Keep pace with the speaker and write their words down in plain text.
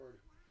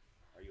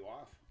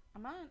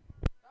Come on.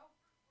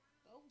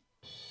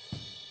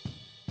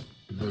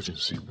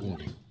 Emergency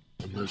warning.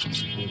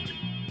 Emergency warning.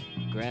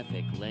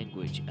 Graphic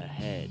language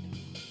ahead.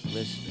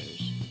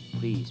 Listeners,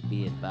 please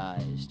be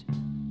advised.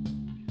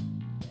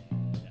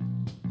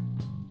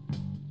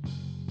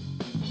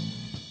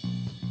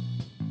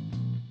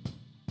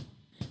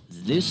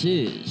 This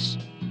is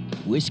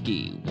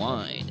Whiskey,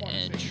 Wine,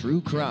 and True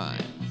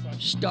Crime,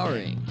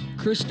 starring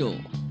Crystal,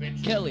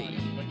 Kelly,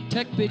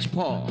 Tech Bitch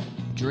Paul,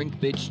 Drink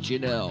Bitch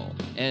Janelle,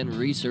 and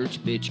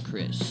Research Bitch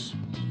Chris.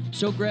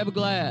 So grab a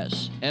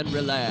glass and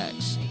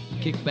relax,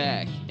 kick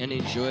back, and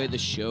enjoy the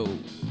show.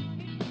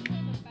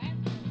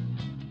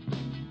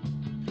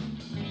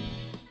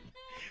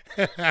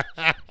 That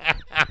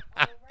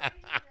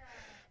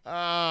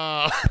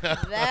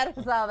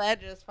is how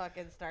that just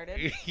fucking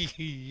started.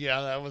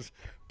 Yeah, that was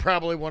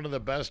probably one of the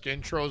best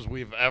intros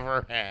we've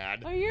ever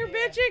had. Oh, you're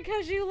bitching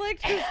because you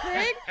licked his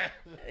thing?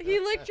 He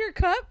licked your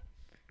cup?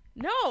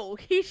 No,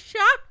 he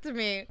shocked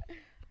me.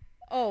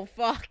 Oh,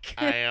 fuck.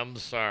 I am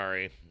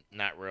sorry.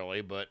 Not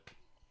really, but...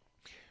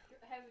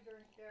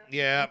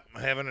 Yeah,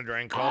 having a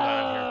drink. Hold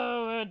on here.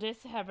 Oh,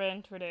 this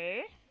happened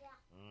today.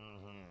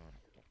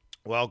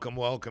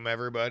 Welcome,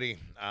 everybody.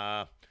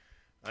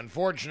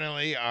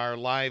 Unfortunately, our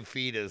live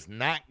feed is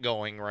not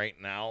going right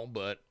now,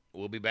 but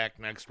we'll be back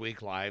next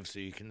week live so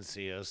you can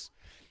see us.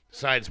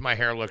 Besides, my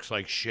hair looks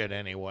like shit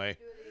anyway.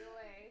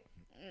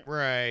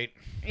 Right.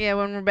 Yeah,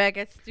 when we're back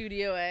at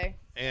Studio A.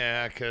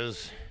 Yeah,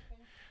 because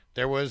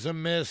there was a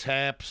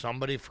mishap.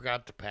 Somebody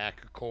forgot to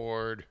pack a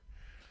cord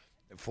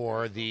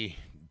for both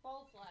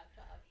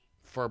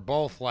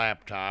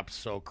laptops.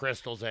 So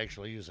Crystal's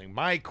actually using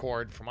my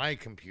cord for my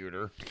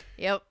computer.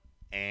 Yep.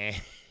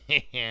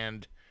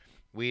 And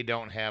we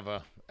don't have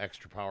a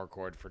extra power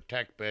cord for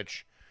Tech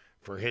Bitch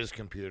for his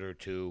computer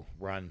to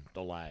run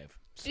the live.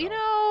 So. You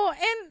know,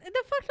 and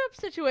the fucked up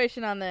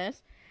situation on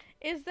this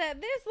is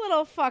that this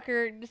little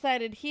fucker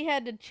decided he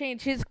had to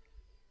change his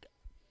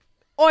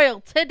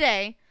oil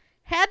today.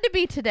 Had to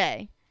be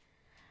today.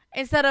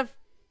 Instead of,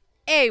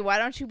 hey, why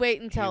don't you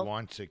wait until... He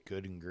wants it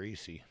good and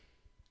greasy.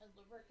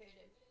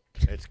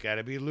 It's got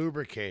to be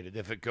lubricated.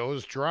 If it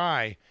goes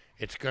dry,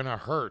 it's going to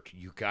hurt.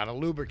 You got to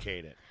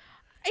lubricate it.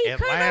 He It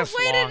could have lasts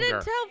waited longer.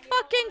 until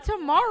fucking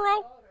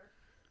tomorrow.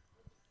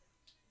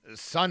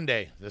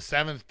 Sunday, the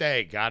 7th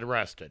day, God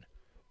rested.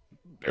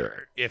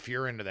 If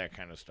you're into that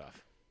kind of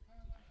stuff.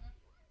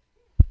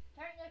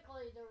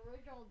 Technically, the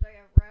original day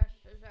of rest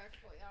is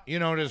actually out. You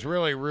know, it is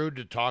really rude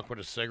to talk with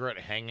a cigarette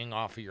hanging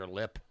off of your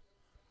lip.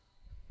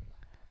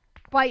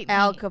 Bite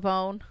Al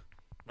Capone.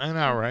 I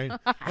know, right?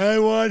 I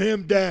want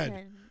him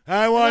dead.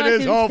 I want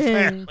his whole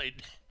family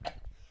dead.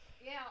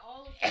 Yeah,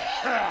 all the people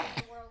in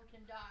the world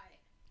can die.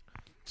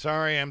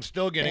 Sorry, I'm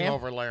still getting Damn.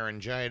 over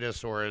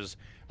laryngitis, or as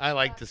I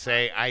like to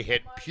say, I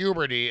hit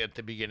puberty at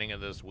the beginning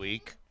of this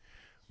week,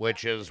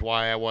 which is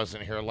why I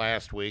wasn't here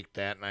last week.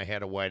 That and I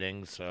had a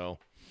wedding, so.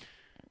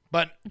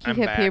 But You I'm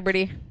hit back.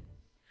 puberty.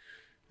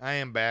 I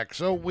am back.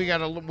 So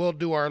we'll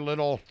do our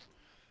little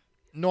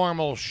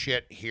normal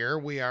shit here.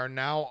 We are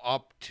now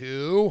up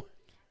to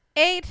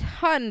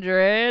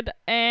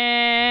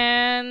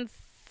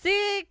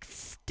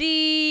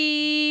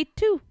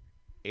 862.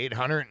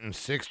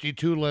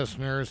 862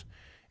 listeners.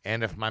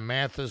 And if my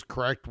math is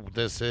correct,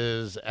 this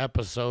is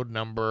episode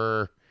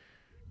number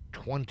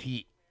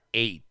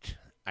 28,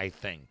 I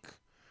think.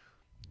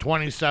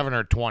 27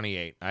 or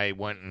 28. I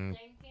went and...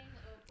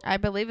 I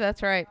believe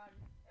that's right.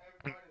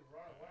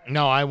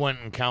 No, I went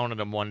and counted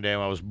them one day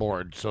when I was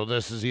bored. So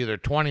this is either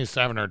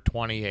 27 or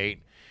 28.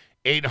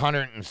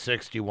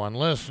 861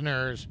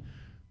 listeners.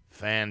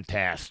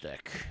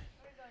 Fantastic.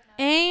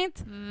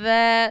 Ain't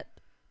that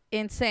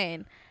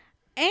insane?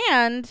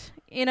 And,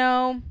 you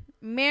know,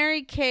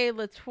 Mary Kay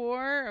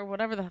Latour, or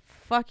whatever the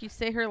fuck you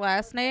say her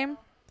last name,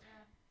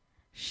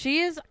 she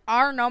is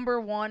our number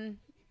one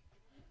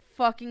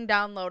fucking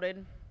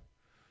downloaded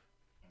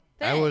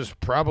I thing. was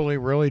probably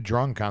really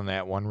drunk on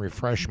that one.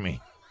 Refresh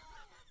me.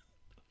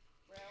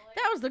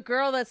 That was the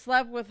girl that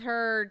slept with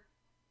her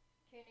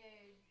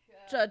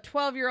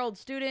 12-year-old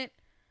student.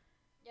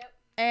 Yep.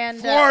 And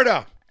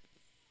Florida.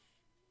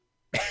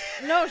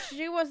 no,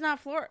 she was not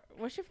Florida.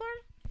 Was she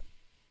Florida?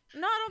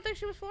 No, I don't think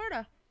she was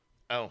Florida.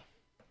 Oh.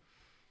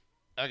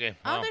 Okay. I don't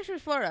Well, think she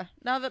was Florida.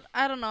 Now that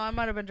I don't know, I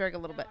might have been drinking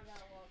a little bit.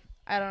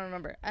 I don't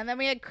remember. And then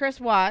we had Chris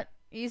Watt.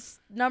 He's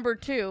number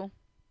 2.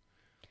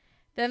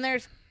 Then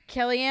there's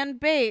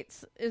Kellyanne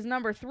Bates is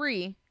number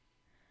 3.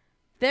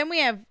 Then we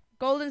have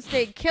Golden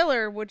State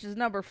Killer, which is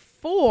number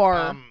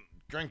 4.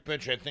 Drink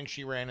bitch, I think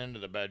she ran into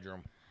the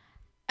bedroom.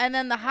 And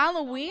then the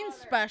Halloween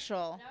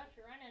special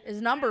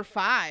is number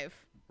 5.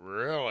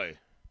 Really?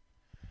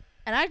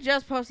 And I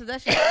just posted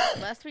that shit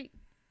last week.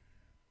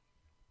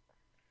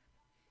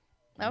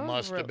 That was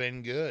Must have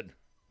been good.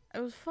 It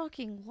was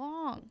fucking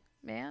long,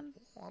 man.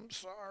 I'm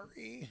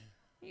sorry.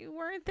 You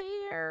weren't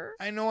there.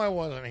 I know I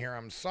wasn't here.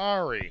 I'm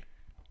sorry.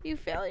 You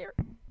failure.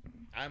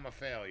 I'm a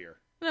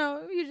failure.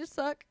 No, you just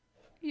suck.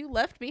 You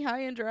left me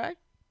high and dry.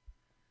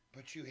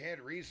 But you had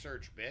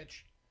research,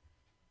 bitch.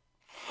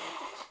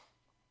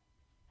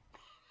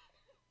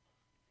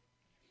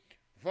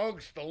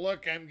 Folks, the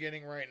look I'm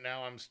getting right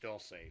now, I'm still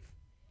safe.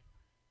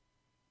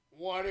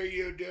 What are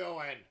you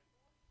doing?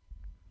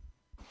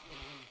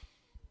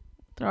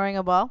 Throwing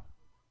a ball.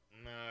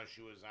 No,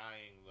 she was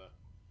eyeing the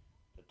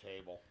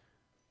table.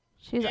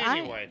 She's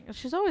Anyway. eyeing.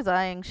 She's always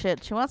eyeing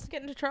shit. She wants to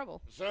get into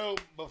trouble. So,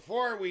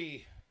 before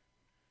we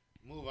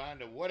move on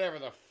to whatever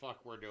the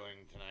fuck we're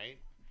doing tonight,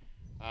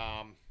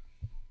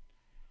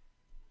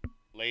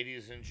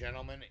 ladies and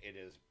gentlemen, it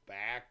is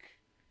back.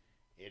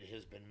 It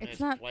has been It's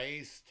not-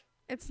 misplaced.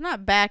 It's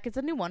not back. It's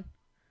a new one.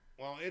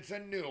 Well, it's a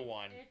new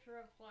one, It's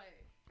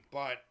replaced.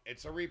 but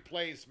it's a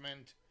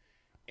replacement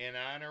in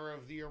honor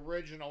of the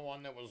original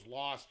one that was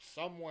lost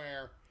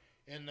somewhere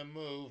in the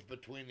move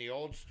between the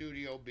old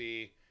Studio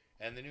B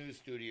and the new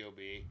Studio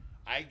B.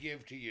 I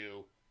give to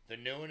you the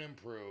new and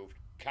improved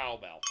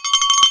cowbell.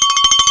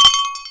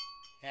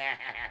 It was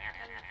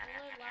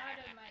really loud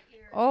in my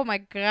ear. Oh my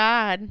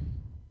god.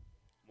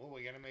 Well,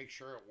 we gotta make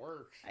sure it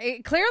works.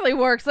 It clearly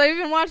works. I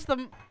even watched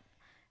the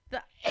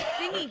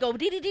thingy go.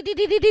 It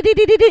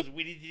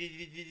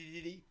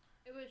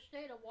was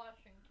State of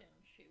Washington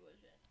she was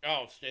in.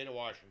 Oh, state of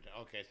Washington.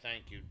 Okay,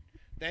 thank you.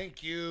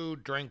 Thank you,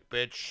 drink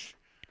bitch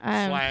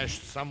 /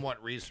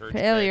 somewhat research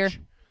failure.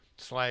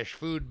 bitch /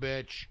 food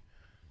bitch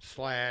 /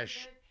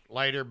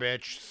 lighter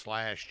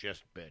bitch /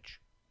 just bitch.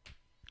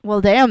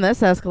 Well, damn,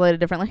 this escalated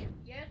differently.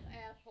 Yes,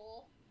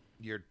 asshole.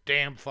 You're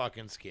damn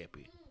fucking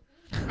Skippy.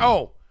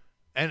 Oh,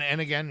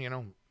 and again, you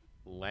know,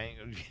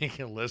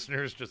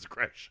 listeners'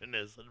 discretion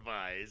is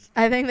advised.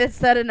 I think that's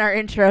said in our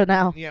intro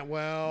now. Yeah,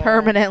 well,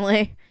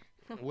 Permanently.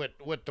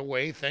 with the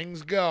way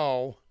things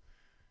go,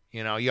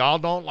 you know, y'all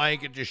don't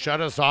like it, just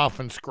shut us off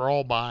and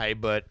scroll by.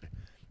 But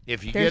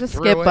if you There's get a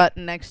through skip it,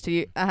 button next to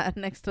you,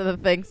 next to the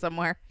thing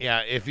somewhere. yeah,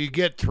 if you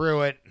get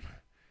through it,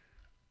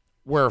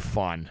 we're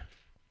fun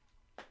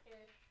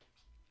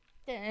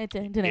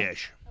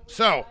ish.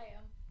 So I am.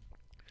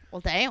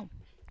 Well, damn.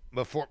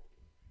 before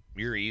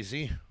you're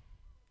easy.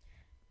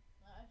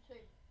 I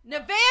see.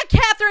 Nevaeh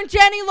Catherine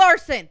Jenny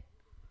Larson.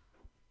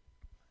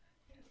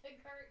 The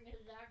curtain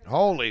is not gonna-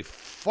 Holy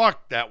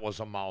fuck, that was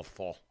a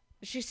mouthful.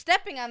 She's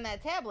stepping on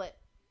that tablet.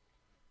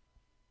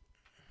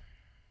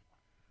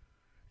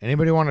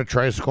 Anybody want a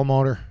tricycle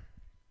motor?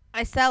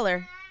 I sell her.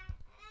 You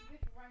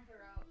just run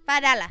her out.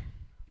 $5.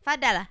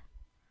 $5.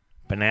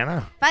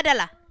 Banana?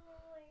 $5.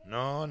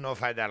 No, no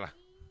 $5. I have $5, but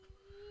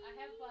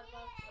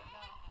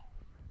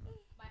no.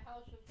 My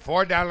house is.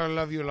 $4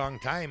 love you long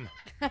time.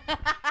 That's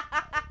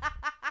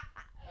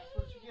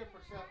what you get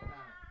for stepping on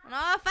it.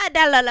 No,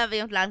 $5 love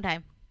you long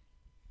time.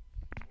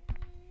 I'm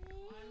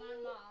my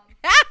mom.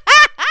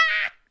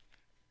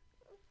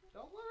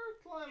 Don't let her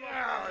climb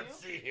Yeah, up on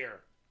let's you. see here.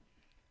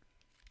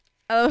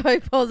 Oh, he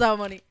pulls out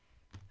money.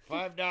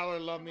 $5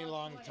 love me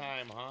long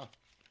time, huh?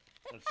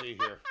 Let's see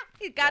here.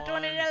 He got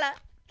One. $20.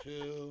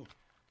 2,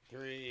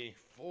 3,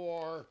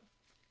 4.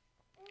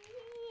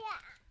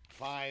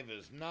 5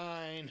 is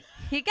 9.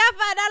 He got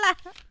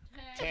 $5.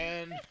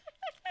 10,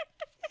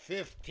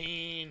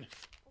 15,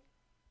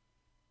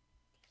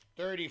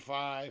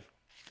 35,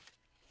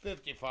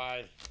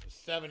 55,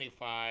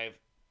 75.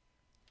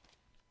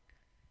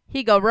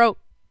 He go rope.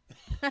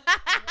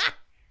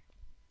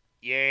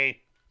 Yay.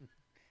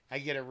 I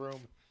get a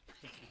room.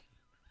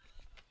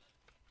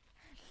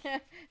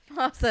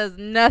 Paul says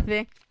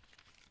nothing.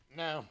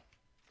 No.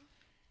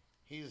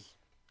 He's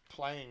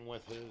playing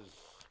with his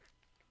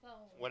Phone.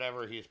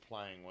 whatever he's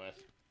playing with.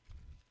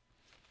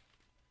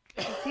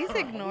 He's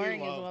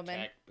ignoring We his love woman.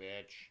 Tech,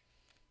 bitch.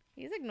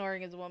 He's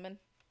ignoring his woman.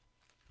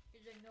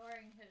 He's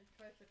ignoring his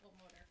tricycle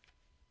motor.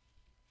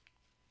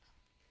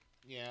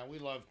 Yeah, we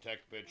love Tech,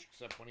 bitch,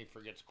 except when he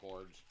forgets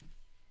chords.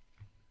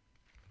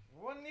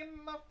 Wasn't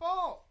even my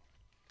fault.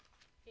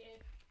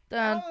 It, Dun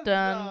I was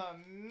dun. the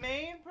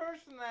main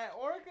person that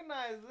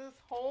organized this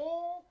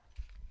whole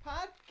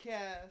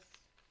podcast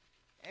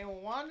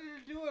and wanted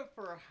to do it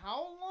for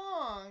how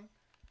long,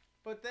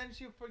 but then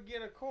she'd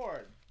forget a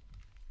chord.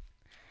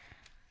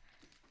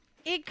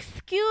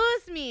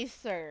 Excuse me,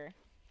 sir.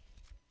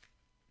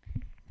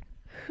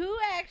 Who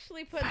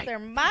actually puts their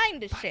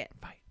mind to shit?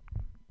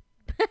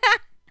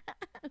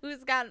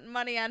 Who's got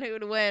money on who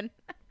to win?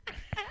 I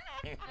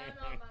don't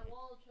know, my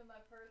wallet's in my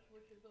purse,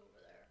 which is over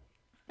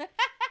there.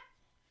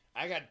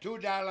 I got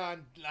 $2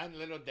 on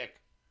Little Dick.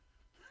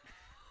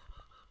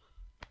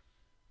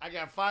 I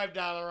got $5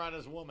 on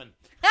his woman.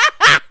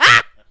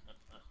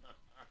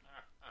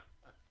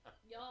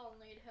 Y'all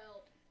need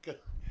help.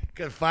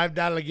 Because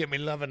 $5 get me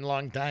loving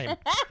long time.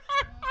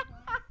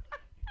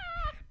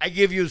 I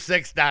give you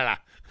 $6.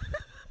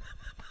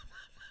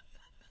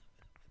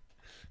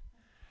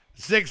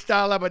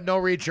 $6, but no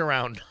reach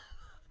around.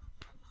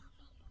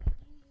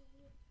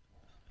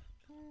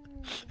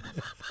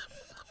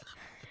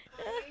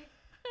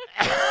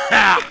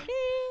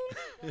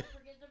 Don't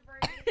forget to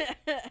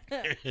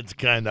breathe. It's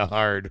kind of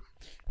hard.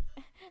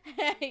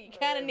 You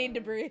kind of need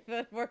to breathe,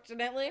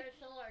 unfortunately.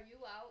 Priscilla, are you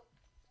out?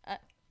 Uh,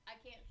 I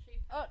can't see.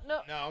 Oh,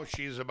 no. No,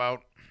 she's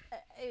about.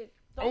 Hey,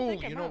 don't Oh,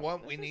 think you I'm know out. what?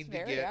 This We is need to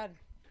very get- odd.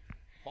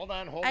 Hold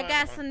on. I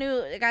got the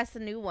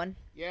new one.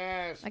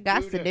 Yes. I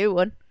got do the new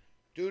one.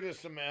 due to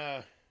some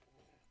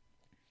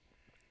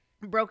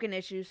Broken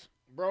issues.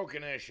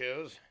 broken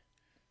issues.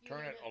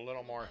 Turn it a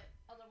little more.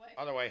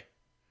 Other way.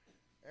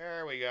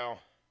 There we go.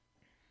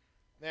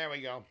 There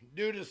we go.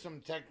 Due to some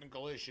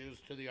technical issues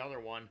to the other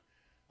one,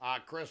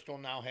 Crystal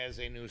now has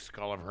a new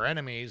Skull of Her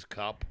Enemies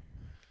cup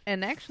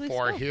And actually,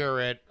 for still. here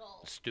at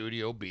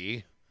Studio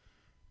B.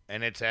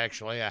 And it's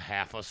actually a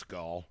half a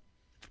skull.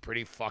 It's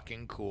pretty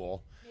fucking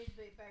cool. Needs to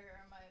be bigger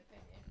in my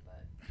opinion,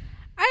 but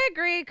I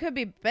agree. It could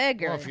be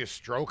bigger. Well, if you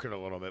stroke it a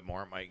little bit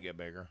more, it might get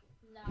bigger.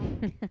 no,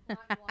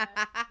 not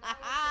glass.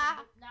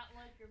 Not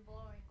unless you're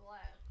blowing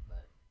glass,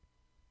 but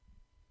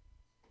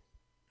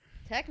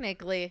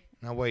Technically,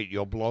 Now wait,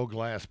 you'll blow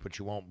glass, but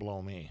you won't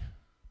blow me.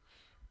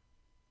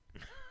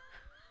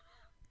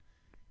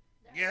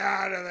 Get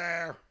out of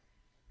there!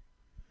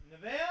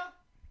 Neville?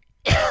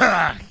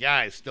 Yeah,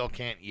 I still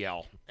can't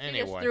yell. she just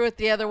Anyway, threw it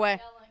the other way.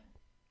 yelling.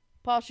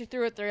 Paul, she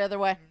threw it the other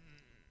way.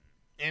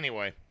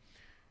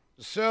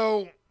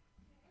 So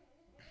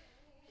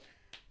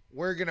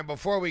we're gonna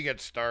before we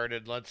get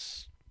started,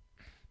 let's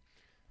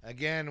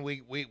again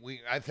we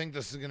I think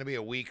this is gonna be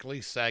a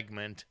weekly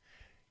segment.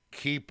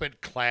 Keep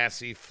it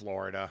classy,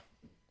 Florida.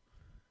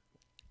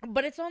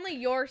 But it's only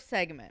your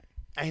segment.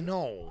 I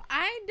know.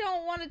 I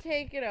don't want to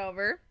take it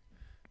over.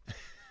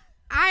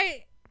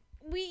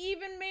 We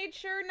even made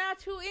sure not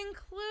to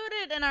include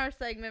it in our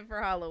segment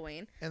for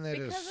Halloween And that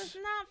because is it's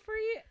not for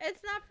you.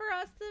 It's not for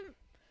us to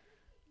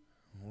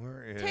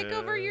where take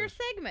over your is-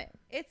 segment.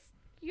 It's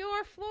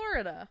your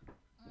Florida.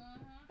 Mhm.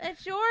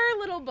 That's your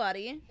little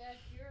buddy. That's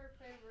your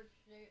favorite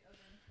state of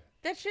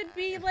interest. That should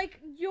be like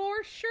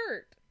your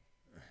shirt.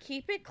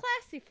 Keep it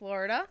classy,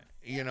 Florida.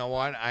 You know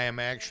what? I am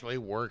actually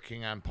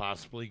working on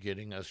possibly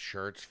getting us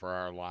shirts for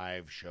our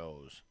live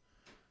shows.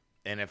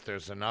 And if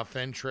there's enough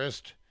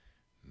interest,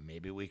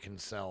 maybe we can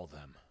sell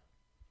them.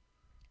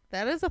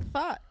 That is a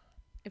thought.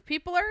 If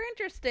people are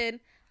interested,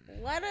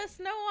 let us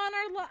know on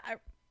our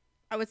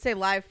I would say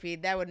live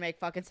feed. That would make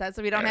fucking sense.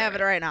 So we don't have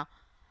it right now.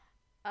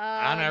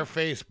 On our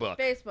Facebook.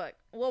 Facebook.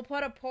 We'll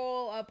put a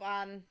poll up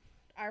on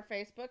our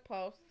Facebook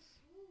posts.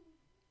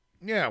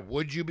 Yeah,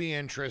 would you be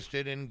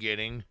interested in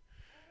getting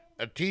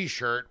a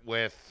T-shirt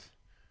with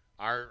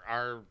our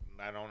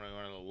I don't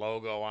know the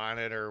logo on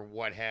it or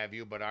what have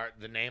you, but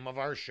the name of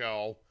our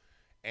show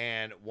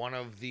and one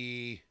of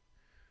the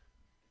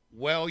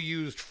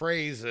well-used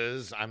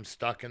phrases: "I'm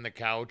stuck in the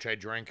couch. I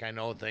drink. I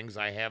know things.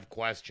 I have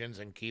questions.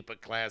 And keep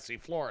it classy,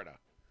 Florida."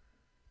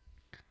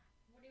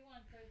 What do you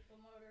want, Crystal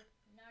Motor?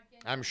 Not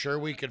getting I'm sure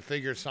we could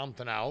figure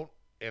something out.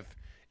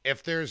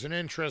 If there's an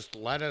interest,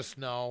 let us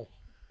know.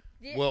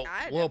 Yeah, We'll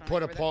I'd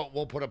put a definitely agree with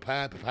we'll put a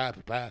pa.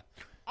 that.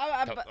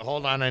 But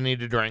Hold on, I need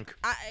to drink.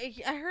 I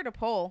heard a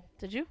poll.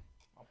 Did you?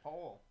 A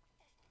pole.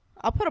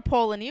 I'll put a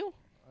poll in you.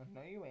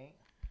 No, you ain't.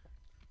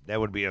 That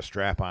would be a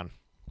strap-on.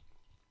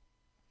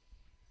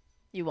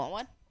 You want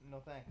one? No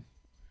thanks.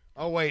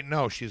 Oh wait,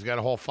 no, she's got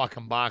a whole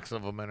fucking box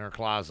of them in her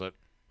closet.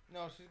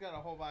 No, she's got a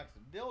whole box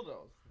of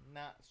dildos,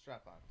 not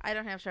strap-ons. I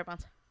don't have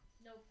strap-ons.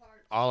 no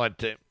part. All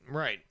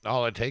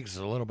it takes is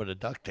a little bit of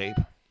duct tape.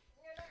 You're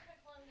not the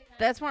clumsy kind.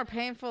 That's more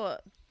painful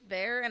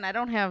there, and I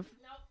don't have.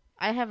 Nope.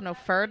 I have no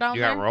fur down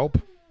You there. got rope?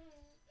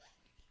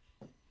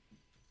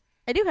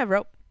 I do have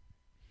rope.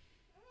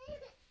 The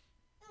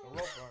rope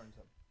burns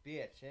a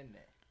bitch, isn't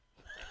it?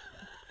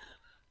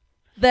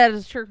 That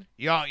is true.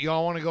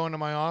 Y'all want to go into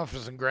my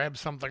office and grab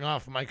something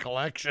off my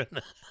collection?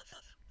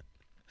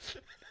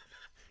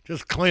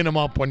 Just clean them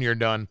up when you're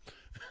done.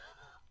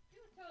 You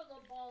throw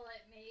the ball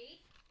at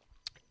me.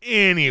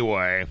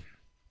 Anyway,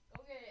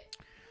 Go get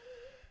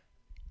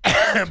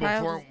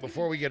it.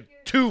 before we get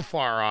too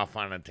far off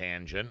on a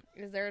tangent,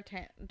 Is there a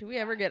do we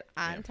ever get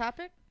on Yeah.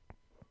 topic?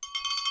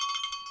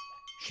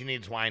 she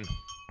needs wine.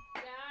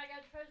 Yeah, I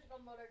got Crystal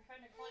Motor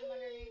trying to climb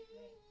underneath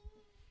me.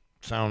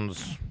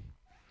 Sounds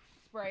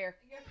Sprayer.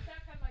 You're stuck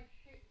on my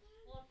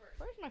flipper.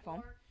 Where's my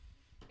phone?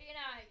 Be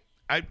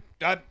nice.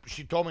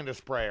 she told me to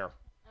spray her.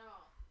 Oh.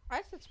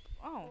 I said. For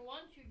Oh,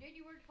 once you did,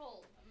 you were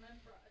told. I'm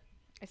impressed.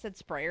 I said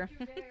sprayer.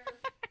 You dare.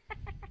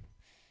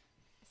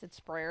 I said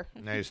sprayer.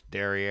 Nice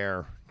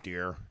derriere,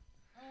 dear.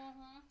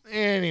 Uh-huh.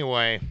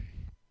 Anyway,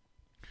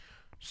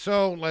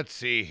 so let's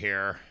see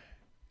here.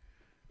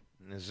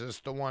 Is this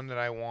the one that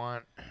I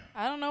want?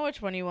 I don't know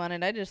which one you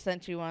wanted. I just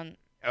sent you one.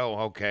 Oh,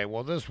 okay.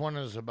 Well, this one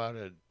is about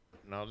a...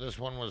 No, this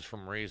one was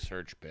from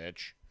Research,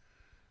 bitch.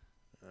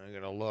 I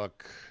gotta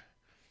look.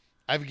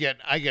 I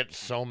get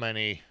so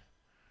many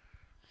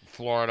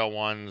Florida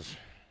ones.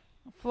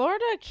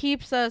 Florida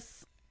keeps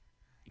us,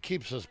 It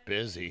keeps us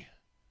busy,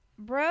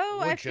 bro.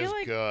 I which feel is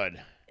like good.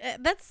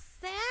 that's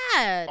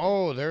sad.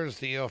 Oh, there's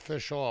the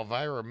official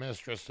Elvira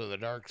mistress of the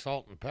Dark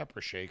Salt and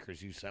Pepper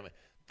Shakers you sent me.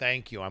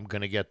 Thank you. I'm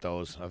gonna get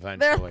those They're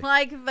eventually.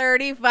 like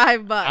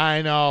 $35.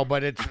 I know,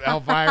 but it's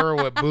Elvira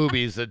with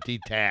boobies that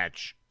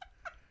detach.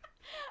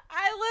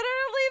 I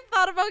literally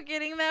thought about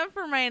getting that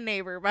for my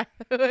neighbor, by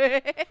the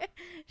way.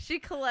 She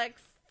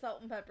collects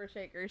salt and pepper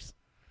shakers.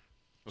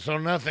 So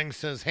nothing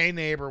says, "Hey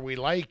neighbor, we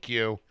like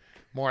you,"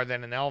 more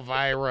than an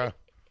Elvira.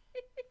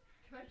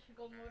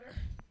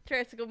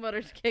 Tricycle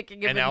motors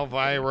kicking him and in the-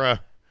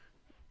 Elvira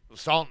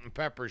salt and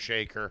pepper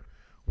shaker,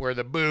 where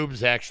the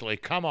boobs actually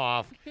come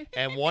off,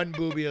 and one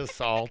boobie is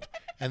salt,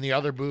 and the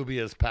other boobie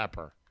is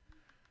pepper.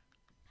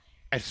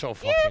 I so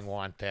fucking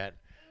want that.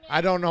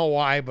 I don't know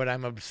why, but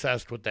I'm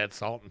obsessed with that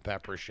salt and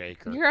pepper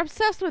shaker. You're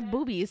obsessed with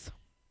boobies.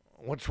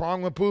 What's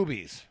wrong with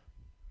boobies?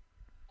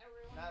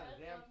 Not a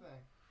damn thing.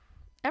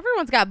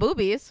 Everyone's got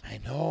boobies. I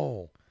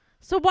know.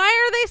 So why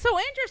are they so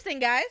interesting,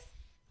 guys?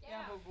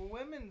 Yeah, but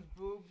women's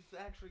boobs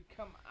actually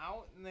come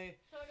out and they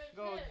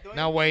go.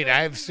 Now wait,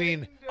 I've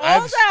seen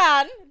Hold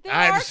on. There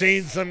are- I've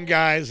seen some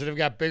guys that have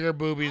got bigger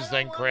boobies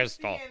than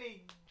Crystal. See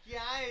any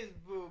guys'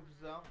 boobs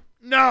though.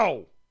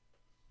 No.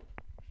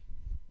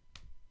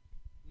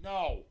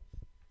 No.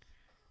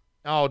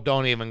 Oh,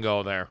 don't even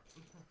go there.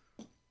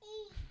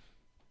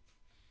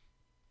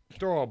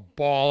 Throw a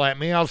ball at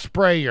me, I'll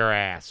spray your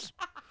ass.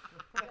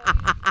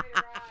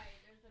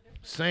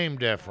 Same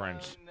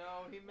difference. No,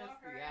 he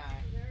missed the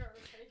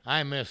eye.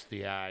 I missed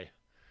the eye.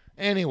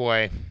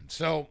 Anyway,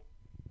 so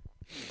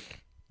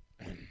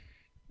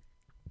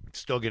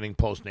still getting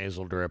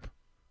post-nasal drip.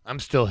 I'm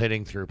still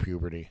hitting through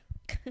puberty.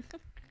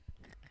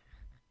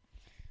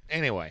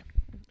 Anyway,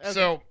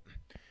 so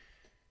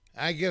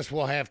I guess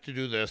we'll have to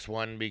do this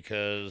one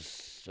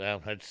because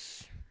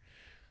let's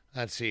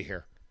see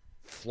here.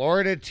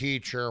 Florida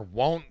teacher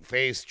won't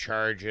face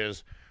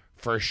charges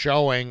for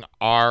showing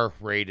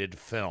R-rated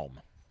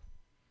film.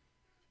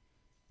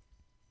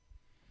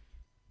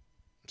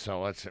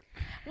 So let's.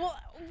 Well,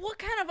 what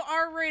kind of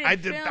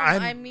R-rated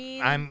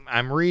film?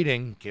 I'm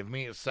reading. Give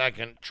me a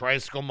second.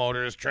 Tricycle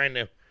Motors trying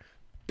to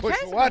push.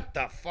 Tricycle- What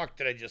the fuck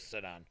did I just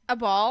sit on? a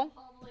ball.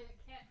 Probably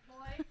a cat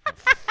toy.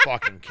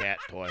 Fucking cat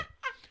toy.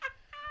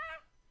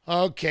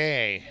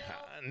 Okay.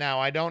 Now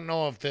I don't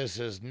know if this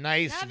is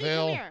Navi, come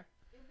Niceville. here.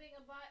 You big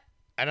a butt.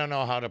 I don't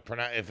know how to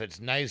pronounce if it's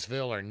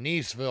Niceville or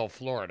Niceville,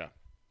 Florida.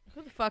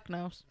 Who the fuck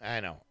knows? I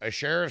know. A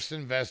sheriff's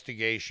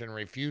investigation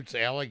refutes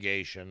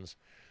allegations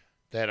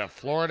that a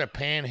Florida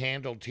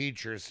panhandle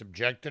teacher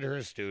subjected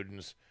her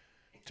students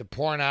to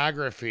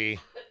pornography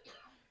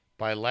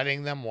by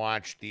letting them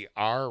watch the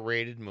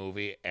R-rated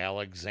movie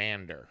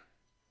Alexander.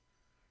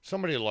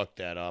 Somebody look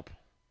that up.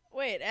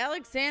 Wait,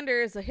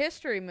 Alexander is a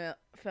history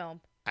film.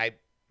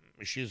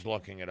 She's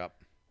looking it up.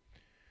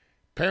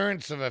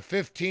 Parents of a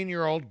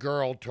 15-year-old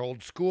girl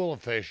told school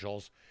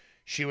officials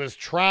she was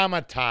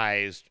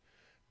traumatized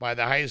by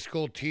the high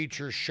school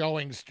teacher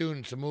showing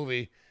students a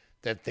movie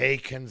that they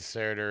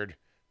considered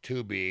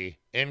to be,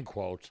 in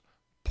quotes,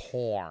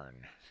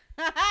 porn.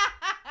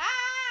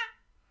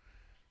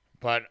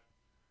 But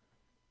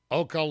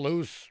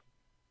Okaloosa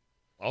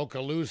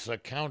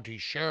County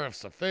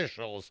Sheriff's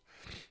officials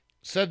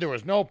said there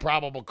was no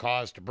probable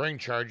cause to bring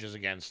charges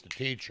against the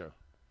teacher.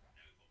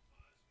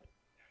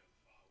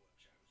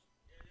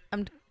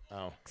 I'm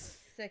Oh.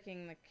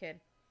 sicking the kid.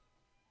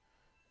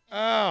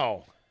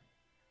 Oh.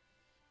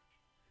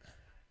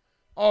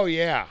 Oh,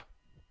 yeah.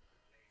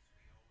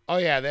 Oh,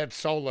 yeah, that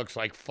so looks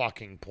like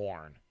fucking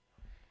porn.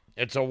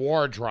 It's a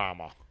war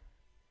drama.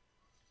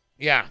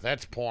 Yeah,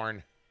 that's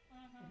porn.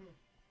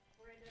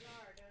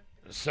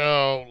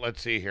 So,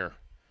 let's see here.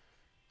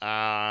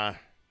 I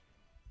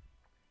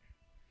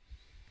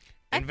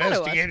thought it was.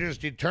 Investigators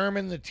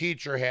determined the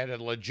teacher had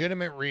a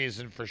legitimate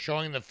reason for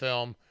showing the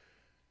film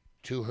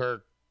to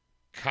her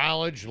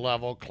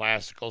college-level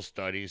classical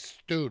studies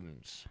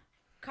students.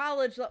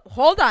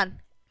 Hold on.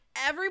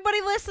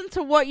 Everybody listen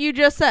to what you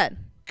just said.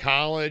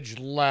 College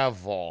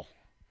level.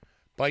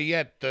 But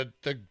yet the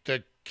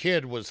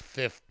kid was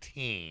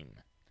 15.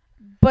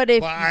 But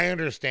if Well, I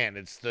understand.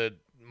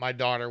 My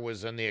daughter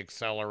was in the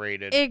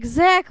accelerated.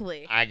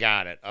 exactly. I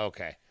got it.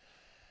 Okay.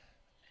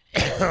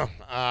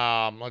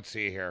 Let's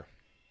see here.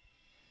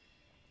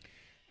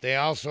 They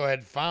also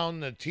had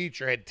found the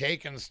teacher had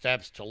taken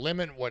steps to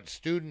limit what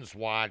students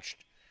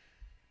watched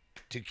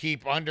to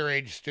keep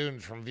underage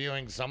students from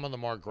viewing some of the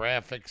more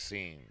graphic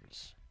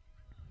scenes.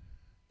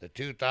 The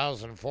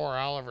 2004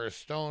 Oliver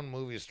Stone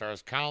movie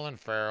stars Colin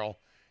Farrell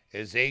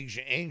as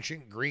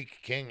ancient Greek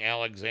King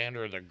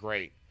Alexander the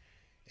Great.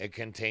 It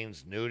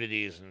contains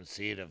nudities and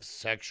scene of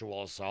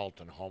sexual assault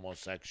and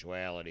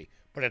homosexuality,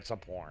 but it's a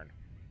porn.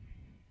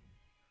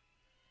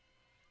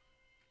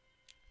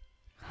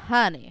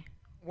 Honey.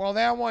 Well,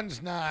 that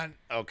one's not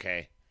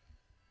okay.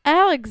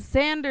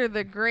 Alexander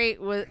the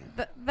Great was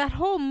that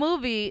whole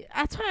movie.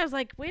 That's why I was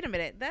like, wait a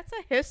minute, that's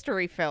a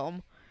history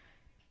film.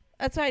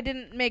 That's why it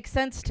didn't make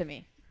sense to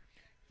me.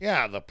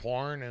 Yeah, the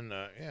porn and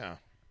yeah.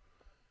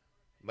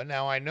 But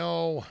now I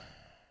know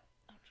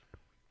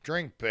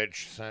Drink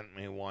Bitch sent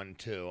me one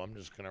too. I'm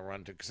just gonna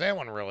run to because that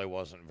one really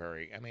wasn't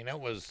very. I mean, that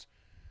was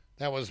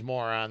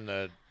more on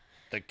the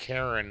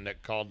Karen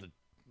that called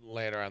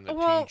later on the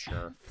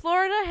teacher.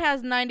 Florida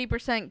has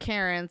 90%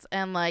 Karens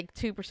and like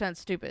 2%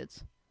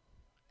 stupids.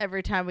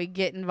 Every time we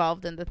get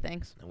involved into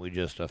things, And we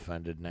just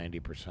offended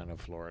 90% of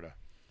Florida.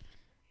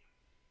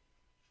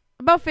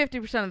 about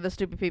 50% of the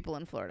stupid people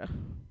in Florida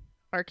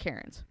are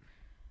Karens.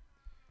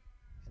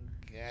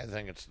 Yeah, I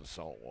think it's the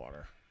salt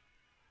water.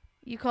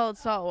 You call it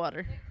salt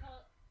water.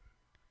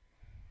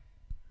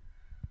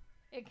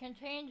 It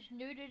contains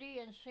nudity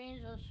and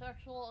scenes of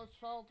sexual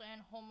assault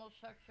and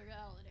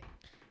homosexuality.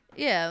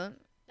 Yeah,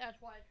 That's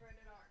why it's rated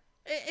R.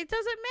 it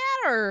doesn't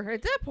matter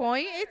at that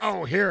point. It's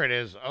Oh, here it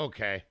is.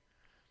 Okay.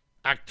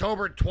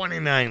 October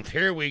 29th.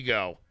 Here we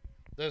go.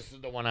 This is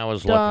the one I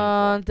was looking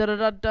dun, dun, dun,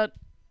 dun, dun.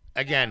 for.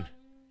 Again,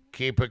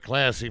 keep it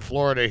classy,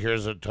 Florida.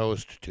 Here's a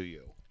toast to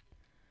you.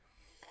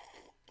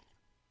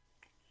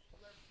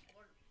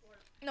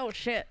 No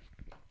shit.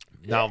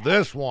 Now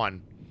this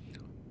one.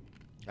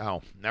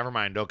 Oh, never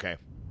mind. Okay.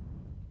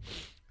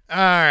 All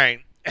right.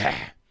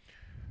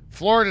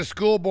 Florida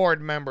school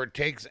board member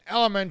takes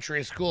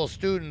elementary school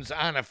students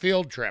on a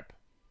field trip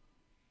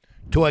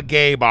to a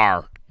gay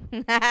bar.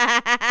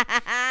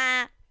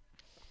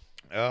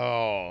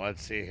 Oh,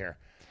 let's see here.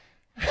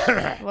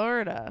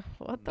 Florida.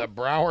 What The the?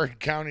 Broward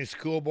County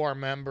school board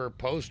member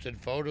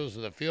posted photos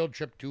of the field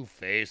trip to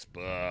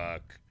Facebook.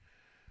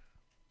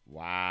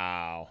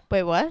 Wow.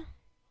 Wait, what?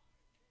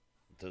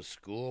 The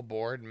school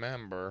board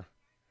member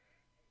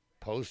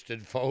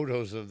posted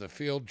photos of the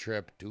field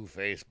trip to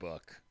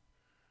Facebook.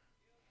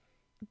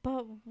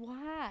 But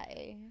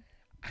why?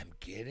 I'm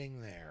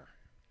getting there.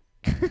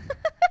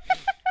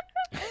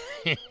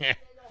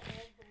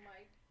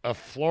 A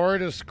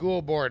Florida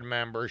school board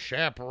member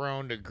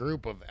chaperoned a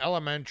group of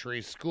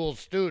elementary school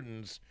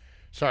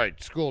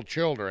school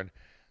children,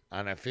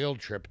 on a field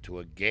trip to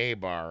a gay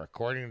bar,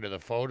 according to the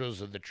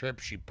photos of the trip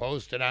she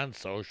posted on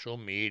social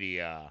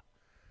media.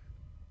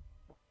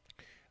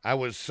 I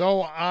was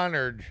so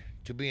honored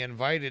to be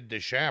invited to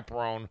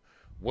chaperone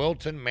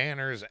Wilton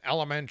Manors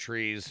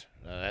Elementary's,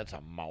 that's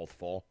a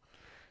mouthful,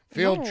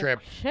 field No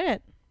trip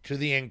Shit. to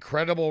the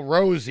incredible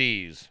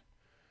Rosie's.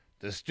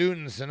 The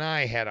students and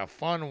I had a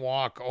fun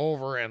walk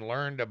over and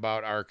learned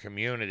about our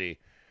community.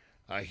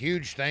 A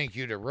huge thank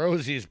you to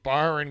Rosie's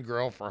Bar and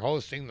Grill for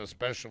hosting the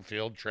special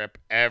field trip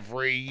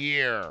every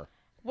year.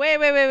 Wait.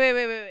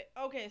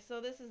 Okay, so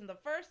this isn't the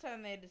first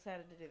time they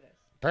decided to do this.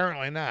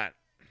 Apparently not.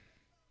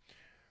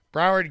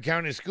 Broward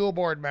County School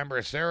Board member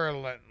Sarah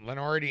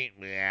Lenorti,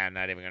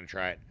 not even going to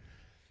try it,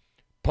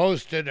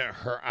 posted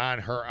her on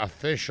her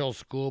official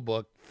school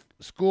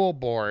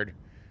board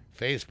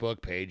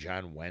Facebook page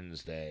on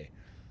Wednesday.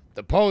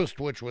 The post,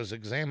 which was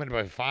examined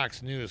by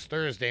Fox News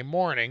Thursday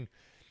morning,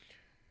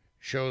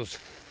 shows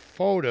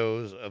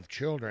photos of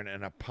children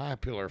in a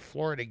popular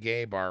Florida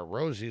gay bar,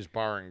 Rosie's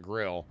Bar and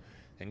Grill,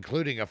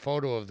 including a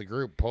photo of the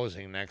group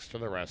posing next to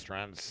the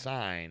restaurant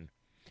sign.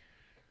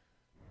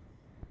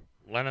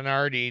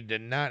 Lenardi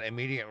did not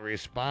immediately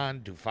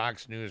respond to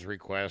Fox News'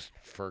 request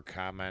for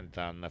comment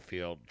on the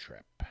field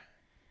trip.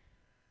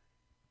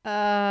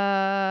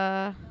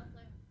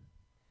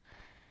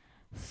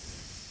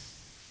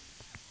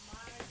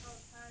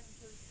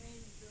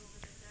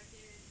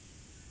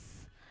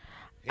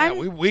 Yeah,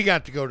 we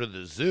got to go to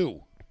the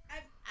zoo.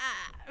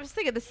 I was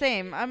thinking the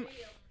same.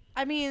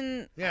 I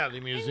mean, Yeah,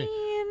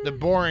 the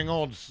boring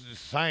old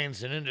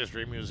Science and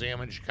Industry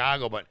Museum in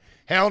Chicago, but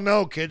hell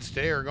no, kids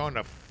today are going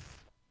to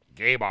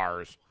gay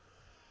bars.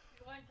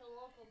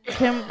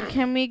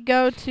 can we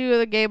go to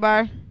the gay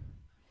bar?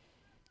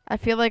 I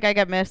feel like I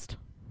got missed.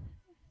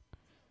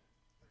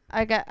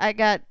 I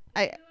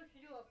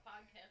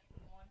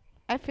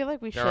feel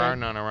like we should. There are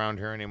none around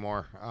here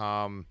anymore.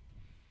 Oh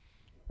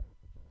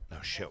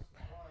shit.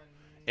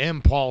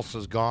 Impulse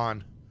is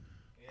gone.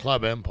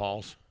 Club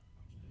Impulse.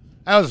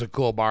 That was a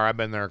cool bar. I've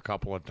been there a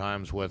couple of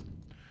times with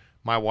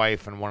my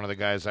wife and one of the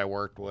guys I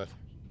worked with.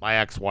 My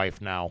ex-wife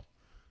now.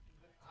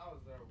 I was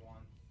there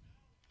once.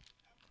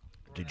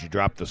 Did you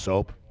drop the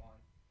soap?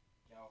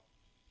 No,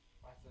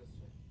 my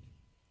sister.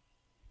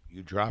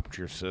 You dropped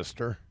your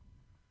sister?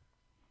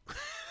 No,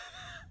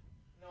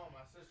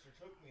 my sister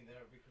took me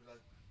there because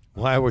I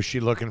Why was she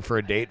looking for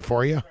a date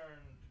for you? turned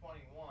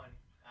 21.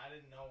 I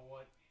didn't know it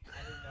was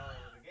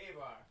a gay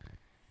bar.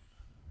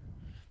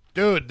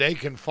 Dude, they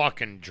can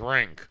fucking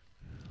drink.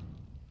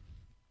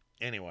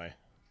 Anyway.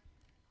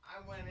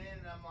 I went in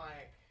and I'm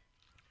like,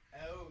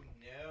 oh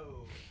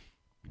no.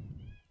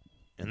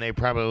 And they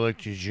probably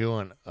looked at you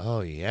and,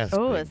 oh, yes,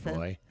 Oh, big is it?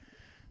 boy.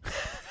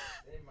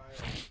 They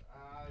might.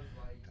 I was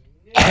like,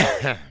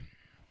 no.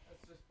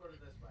 Let's just put it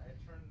this way.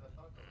 I turned the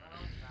fuck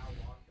around and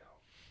I walked out.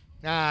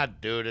 Nah,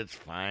 dude, it's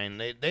fine.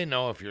 They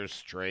know if you're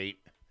straight.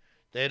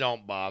 They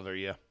don't bother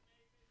you.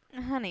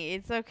 Honey,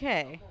 it's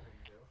okay.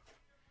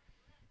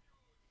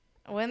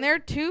 When they're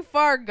too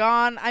far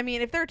gone, I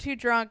mean, if they're too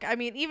drunk, I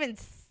mean, even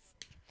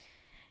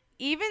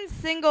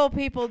single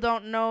people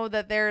don't know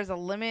that there is a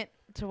limit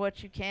to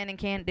what you can and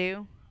can't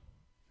do.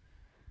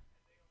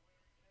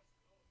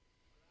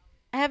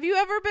 Have you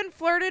ever been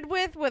flirted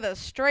with a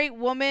straight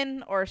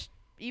woman or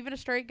even a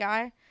straight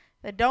guy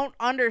that don't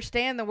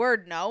understand the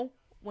word no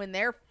when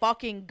they're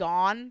fucking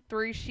gone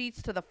 3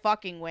 sheets to the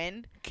fucking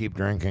wind? Keep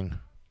drinking.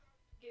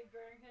 Keep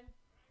drinking.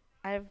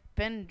 I've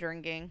been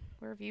drinking.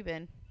 Where have you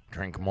been?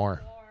 Drink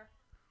more.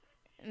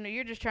 No,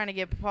 you're just trying to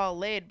get Paul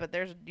laid, but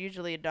there's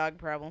usually a dog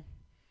problem.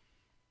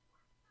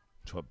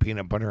 That's what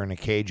peanut butter in a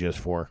cage is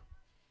for.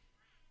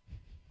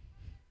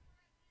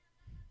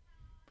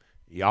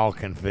 Y'all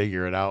can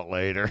figure it out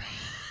later.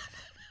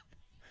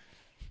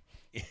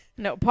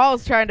 No,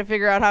 Paul's trying to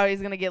figure out how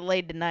he's gonna get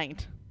laid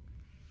tonight.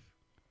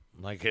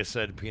 Like I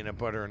said, peanut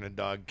butter in a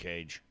dog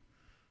cage.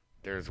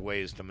 There's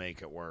ways to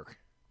make it work.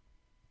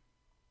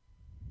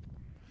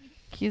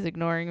 He's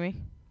ignoring me.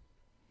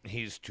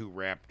 He's too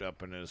wrapped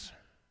up in his...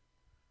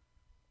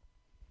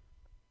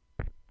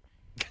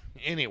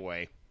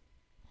 Anyway.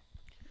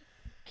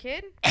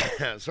 Kid?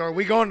 So are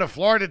we going to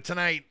Florida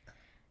tonight?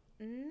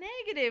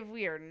 Negative,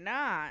 we are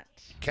not.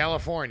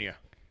 California.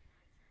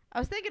 I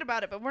was thinking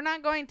about it, but we're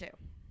not going to.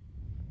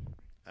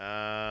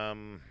 Are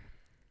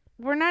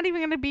We're not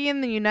even going to be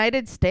in the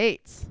United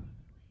States.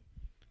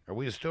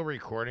 we still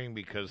recording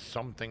because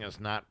something is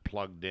not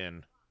plugged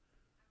in?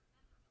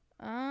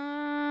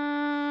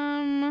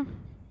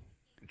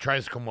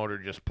 Tricycle motor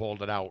just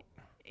pulled it out.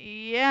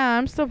 Yeah,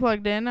 I'm still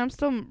plugged in. I'm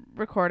still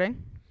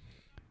recording.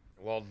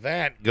 Well,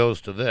 that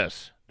goes to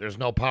this. There's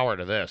no power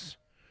to this.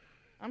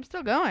 I'm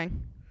still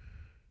going.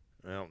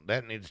 Well,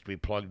 that needs to be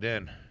plugged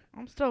in.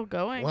 I'm still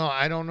going. Well,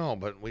 I don't know,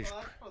 but we... Well,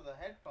 that's for the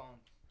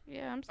headphones.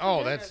 Yeah, I'm still Oh,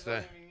 going. that's You the...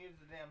 guys don't even use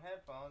the damn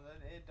headphones.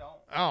 It don't.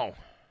 Oh.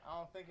 I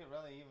don't think it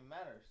really even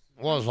matters.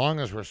 Well, as long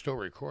as we're still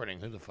recording,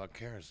 who the fuck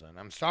cares then?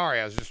 I'm sorry,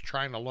 I was just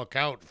trying to look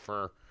out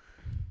for...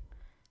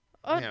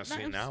 Oh, Yeah,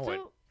 see, I'm now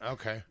still...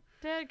 Okay.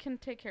 Dad can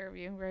take care of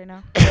you right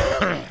now.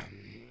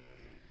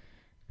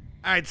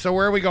 All right, so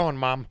where are we going,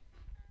 Mom?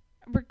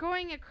 We're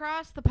going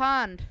across the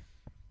pond.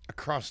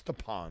 Across the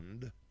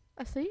pond.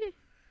 I see.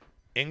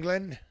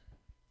 England?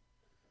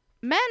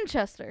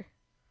 Manchester,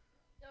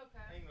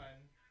 Okay. England.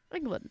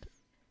 England.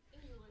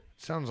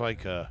 Sounds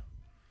like a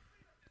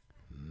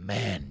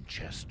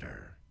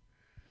Manchester.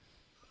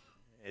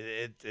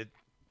 It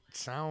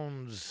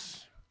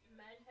sounds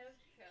Manchester.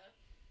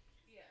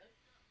 Yes.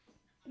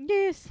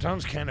 Yes.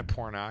 sounds kind of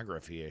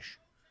pornography-ish.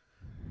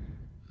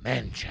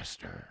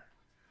 Manchester.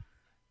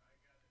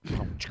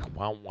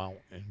 Wow, wow.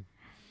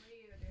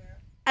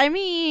 I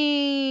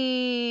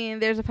mean,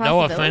 there's a No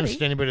possibility. offense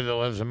to anybody that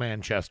lives in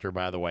Manchester,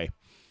 by the way.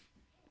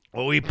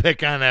 Well, we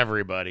pick on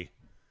everybody.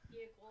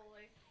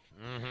 Equally.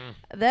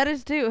 Mm-hmm. That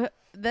is due.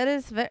 That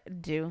is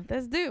due.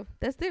 That's due.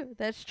 That's due.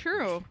 That's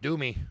true. Do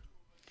me.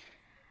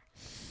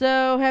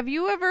 So, have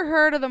you ever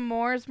heard of the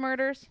Moors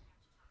murders?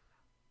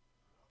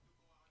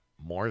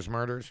 Moore's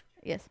murders?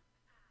 Yes.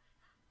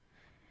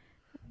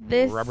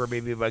 This Rubber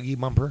baby buggy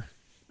bumper?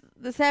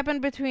 This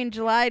happened between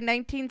July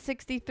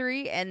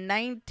 1963 and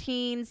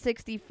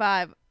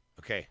 1965.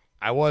 Okay.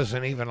 I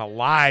wasn't even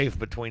alive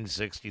between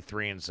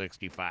 63 and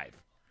 65.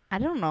 I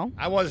don't know.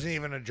 I wasn't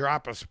even a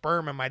drop of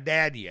sperm in my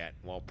dad yet.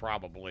 Well,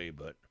 probably,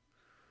 but...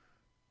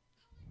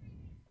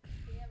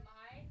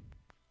 TMI.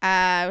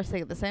 I was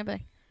thinking the same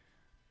thing.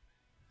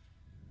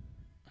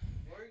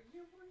 Where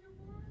you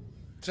born?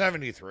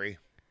 73.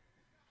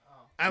 Oh.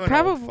 I'm an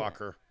Probably- old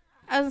fucker.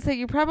 I was gonna say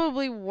you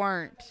probably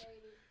weren't.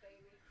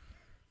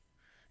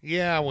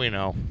 Yeah, we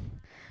know.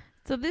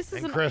 So this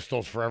is And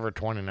Crystal's forever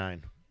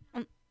 29.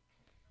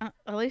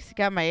 at least you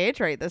got my age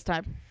right this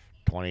time.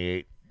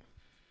 28.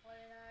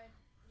 29.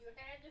 You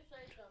had to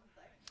say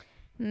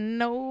something.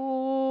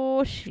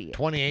 No shit.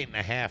 28 and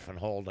a half and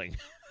holding.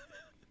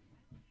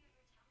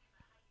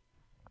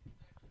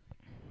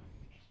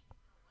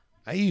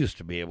 I used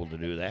to be able to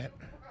do that.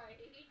 Right.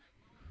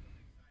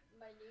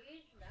 My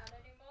knees, not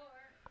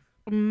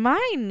anymore.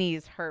 My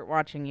knees hurt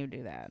watching you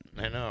do that.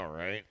 I know,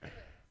 right?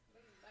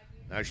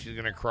 Now she's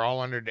going to crawl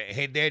under...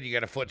 Hey, Dad, you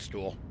got a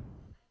footstool.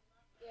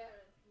 Yeah,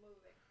 it's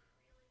moving.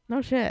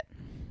 No shit.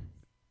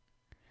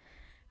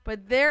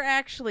 But they're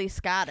actually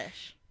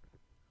Scottish.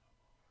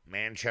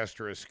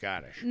 Manchester is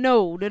Scottish.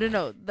 No.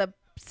 The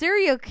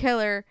serial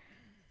killer,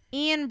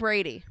 Ian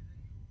Brady,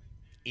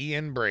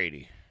 Ian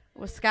Brady.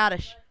 was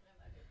Scottish.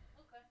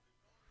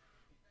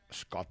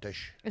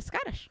 Scottish. It's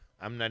Scottish.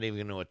 I'm not even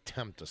going to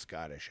attempt a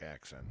Scottish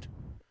accent.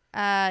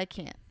 I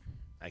can't.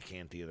 I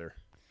can't either.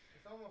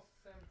 It's almost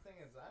the same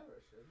thing as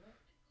Irish,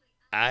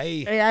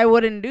 isn't it? I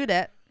wouldn't do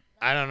that.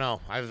 I don't know.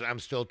 I'm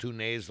still too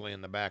nasally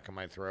in the back of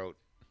my throat.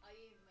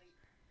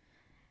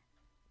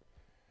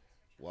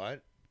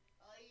 What?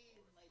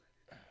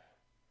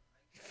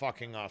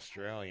 Fucking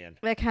Australian.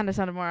 That kind of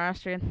sounded more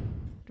Austrian,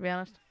 to be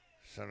honest.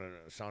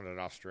 Sounded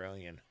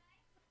Australian.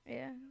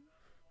 Yeah.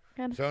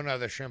 Kind of. So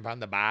another shrimp on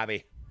the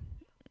bobby.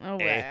 Oh,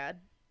 Eh. bad.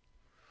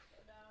 Go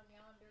down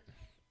yonder.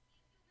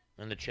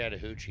 And the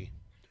Chattahoochee.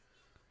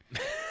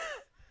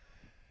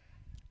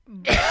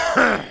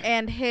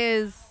 And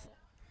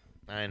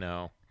I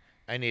know.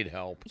 I need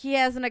help. he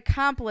has an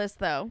accomplice,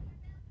 though.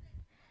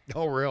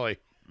 Oh, really?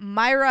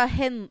 Myra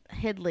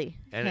Hidley.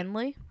 And-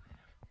 Henley?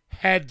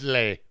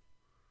 Headley.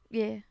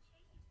 Yeah.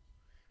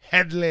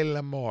 Headley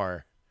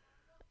Lamore.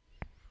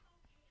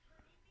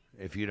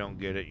 If you don't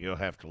get it, you'll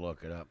have to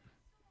look it up.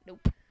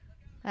 Nope.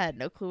 I had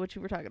no clue what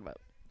you were talking about.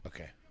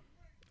 Okay.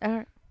 All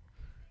right.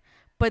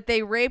 But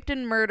they raped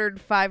and murdered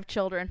 5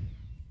 children.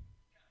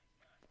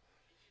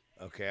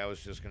 Okay, I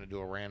was just going to do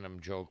a random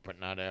joke, but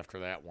not after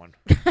that one.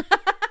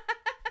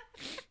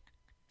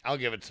 I'll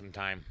give it some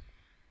time.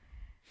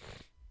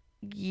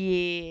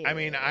 Yeah. I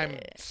mean, I'm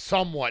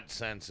somewhat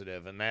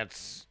sensitive, and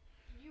that's...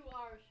 You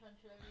are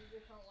sensitive. You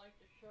just don't like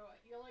to show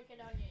You're like an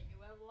onion.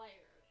 You have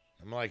layers.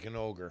 I'm like an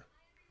ogre.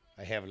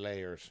 I have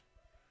layers.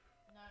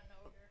 Not an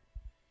ogre.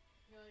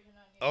 You're like an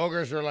onion.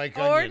 Ogres are like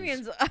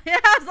onions. Organs. Yeah,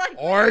 I was like,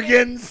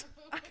 Organs?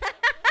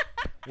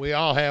 We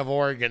all have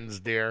organs,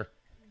 dear.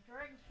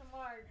 Drink some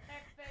more.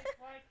 Tech bitch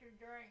like your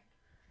drink.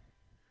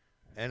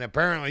 And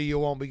apparently you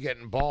won't be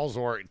getting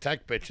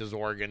Tech Bitch's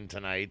organ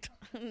tonight.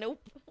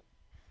 nope.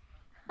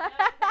 That's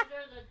 'cause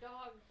there's a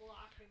dog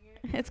blocking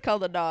it. It's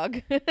called a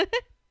dog.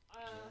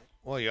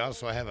 Well, you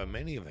also have a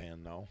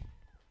minivan, though.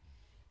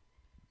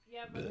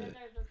 Yeah, but then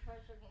there's a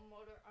tricycle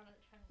motor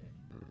unattended.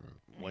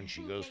 When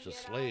she goes Can't to get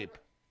out of sleep.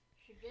 her-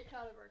 She gets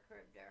out of her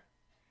crib there.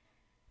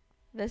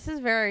 This is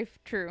very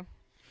true.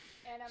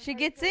 And I'm She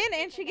pretty gets sure in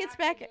she and she can gets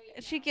back.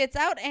 activate She now. gets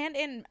out and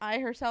in by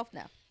herself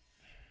now.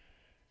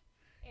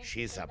 And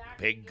She's she a can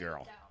actually big get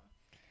girl. down.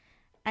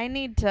 I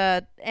need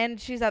to, and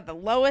she's at the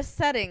lowest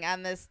setting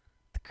on this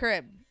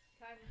crib.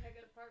 Time to take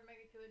it apart, make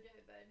it to a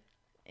day bed.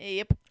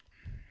 Yep.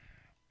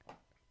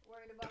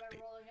 Worried about it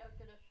rolling out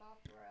to the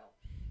soft rail.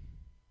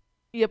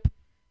 Yep.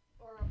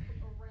 Or a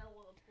rail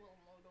with a pool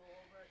modal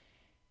over it.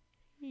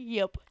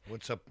 Yep.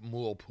 What's a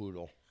mule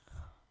poodle?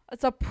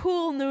 It's a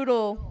pool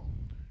noodle.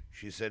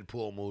 She said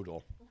pool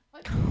moodle.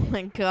 Oh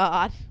my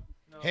god.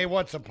 No. Hey,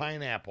 what's a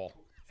pineapple?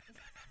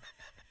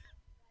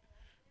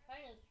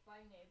 Kind of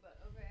spiny, but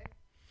okay.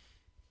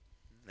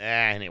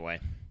 Anyway.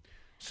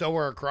 So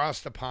we're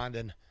across the pond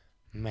in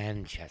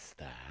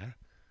Manchester.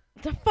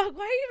 The fuck?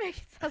 Why are you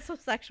making it sound so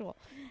sexual?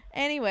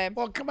 Anyway,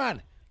 Well, come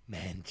on.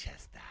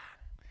 Manchester.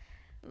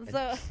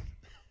 so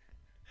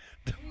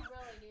We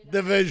really need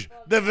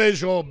The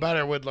visual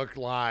better would look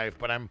live,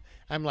 but I'm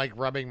like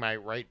rubbing my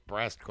right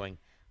breast going,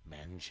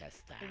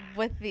 Manchester.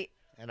 with the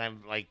And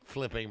I'm like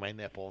flipping my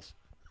nipples.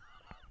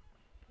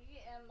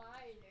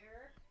 TMI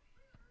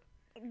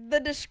there. the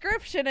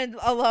description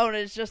alone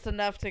is just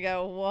enough to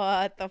go,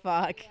 what the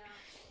fuck? Yeah.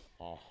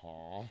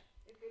 Uh-huh.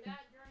 If you're not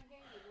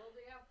drinking, you will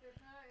be after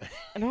tonight.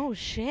 No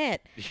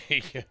shit.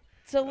 Yeah.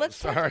 So let's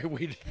talk- Sorry,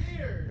 we.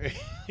 Cheers.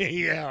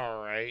 Yeah,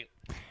 all right.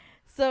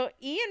 So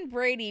Ian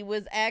Brady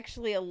was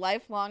actually a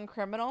lifelong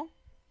criminal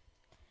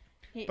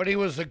But he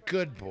was a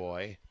good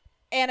boy.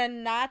 and a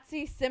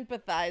Nazi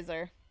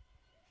sympathizer.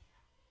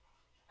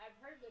 I've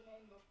heard the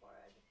name before.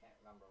 I just can't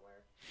remember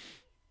where.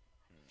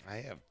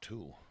 I have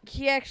two.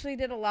 He actually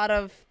did a lot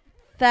of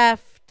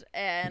theft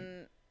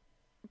and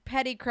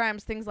petty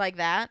crimes, things like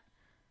that.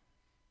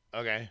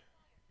 Okay.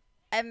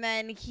 And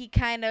then he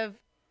kind of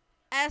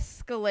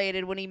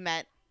escalated when he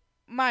met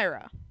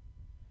Myra.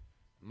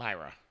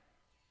 Myra.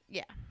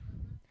 Yeah.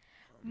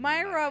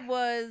 Myra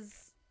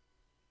was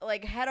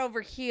like head over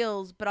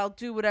heels, but I'll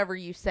do whatever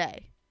you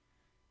say.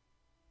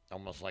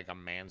 Almost like a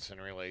Manson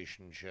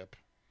relationship.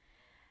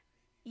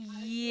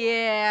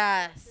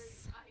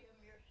 Yes. I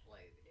am your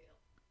slave deal.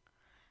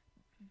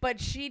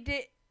 But she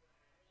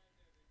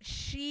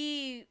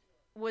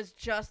was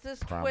just as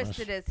Promise.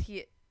 twisted as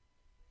he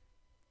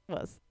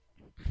was.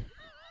 Really,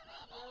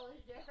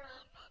 dear?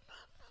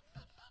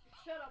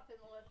 Shut up and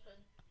listen.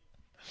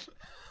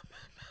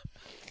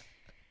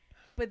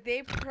 But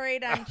they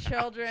preyed on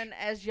children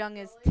as young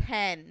as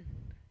 10.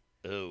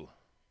 Ooh.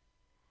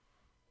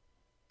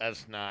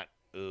 That's not.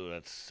 Ooh,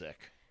 that's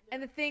sick.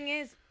 And the thing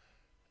is,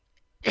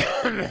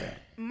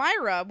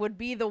 Myra would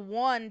be the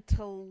one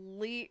to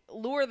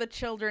lure the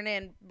children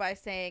in by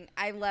saying,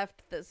 I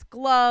left this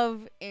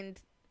glove in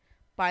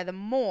by the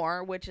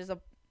moor, which is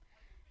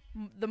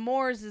the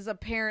moors is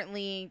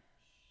apparently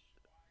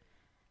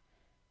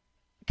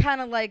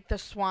kind of like the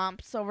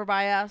swamps over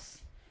by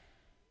us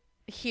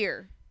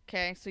here.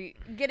 Okay, so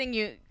getting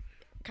you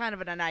kind of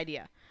an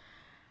idea.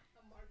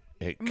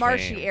 It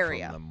Marshy came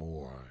area. From the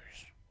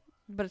moors.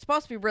 But it's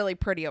supposed to be really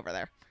pretty over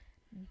there.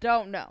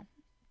 Don't know.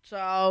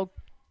 So,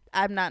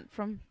 I'm not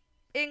from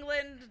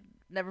England.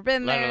 Never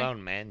been Let there.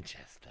 alone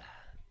Manchester.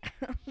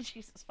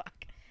 Jesus fuck.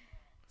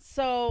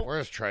 So,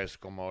 Where's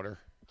Tricycle Motor?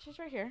 she's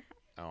right here.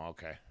 Oh,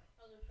 okay.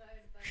 Other side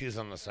of the She's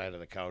on the side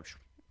of the couch.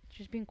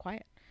 She's being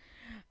quiet.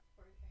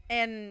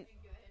 And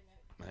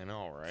I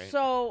know, right?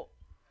 so,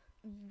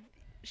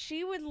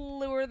 she would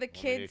lure the get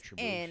kids your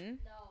boobs. in,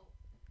 No.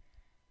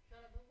 Shut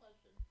up and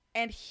listen.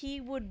 and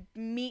he would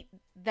meet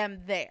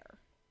them there.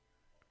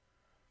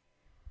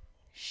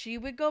 She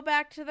would go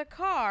back to the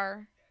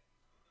car.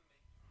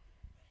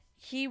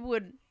 He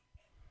would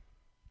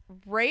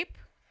rape,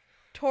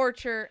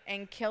 torture,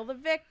 and kill the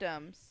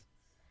victims.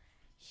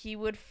 He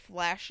would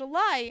flash a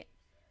light.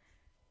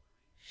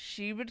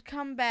 She would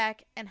come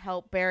back and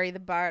help bury the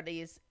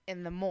bodies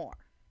in the moor.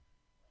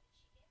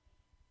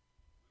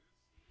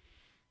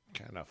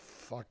 Kind of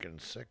fucking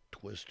sick,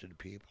 twisted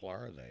people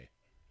are they?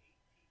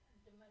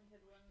 Demented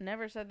one.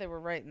 Never said they were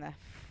right in the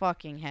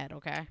fucking head,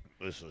 okay?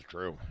 This is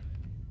true.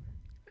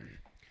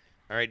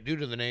 All right, due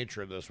to the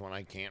nature of this one,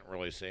 I can't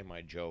really say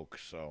my joke,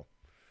 so.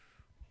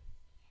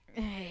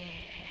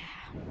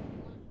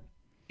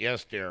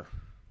 Yes, dear.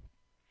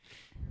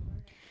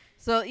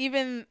 So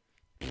even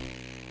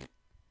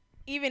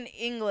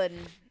England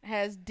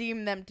has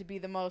deemed them to be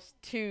the most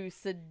two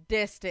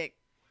sadistic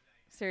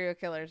serial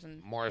killers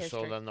in More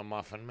so history. than the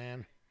Muffin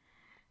Man.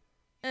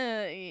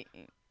 Yeah,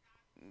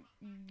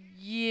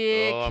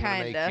 Oh, I'm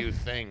gonna kinda. make you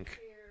think.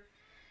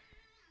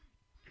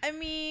 I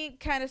mean,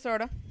 kinda,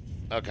 sorta.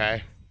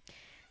 Okay.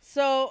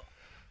 So,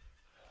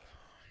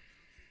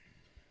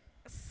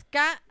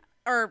 Scott,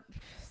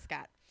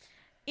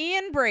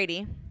 Ian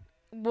Brady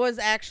was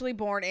actually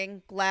born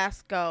in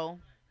Glasgow,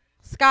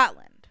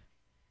 Scotland.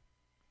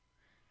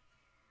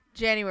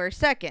 January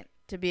 2nd,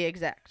 to be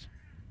exact.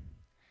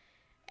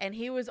 And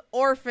he was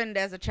orphaned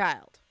as a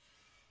child.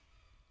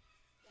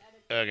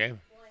 Okay.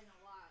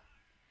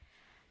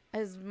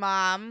 His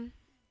mom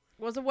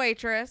was a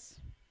waitress.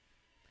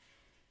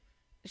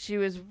 She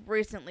was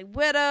recently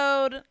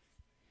widowed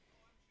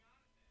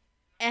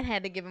and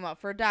had to give him up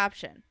for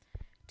adoption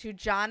to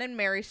John and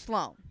Mary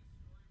Sloan.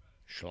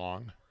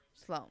 Schlong.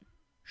 Sloan.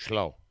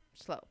 Schlo.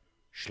 Slow.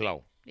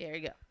 Schlo. There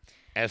you go.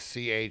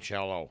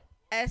 SCHLO.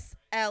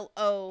 Sloan.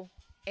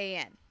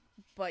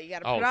 But you got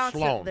to Oh, pronounce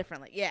Sloan. it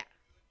differently. Yeah.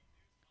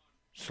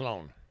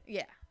 Sloan.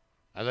 Yeah.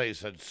 I thought you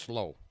said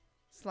slow.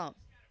 Sloan.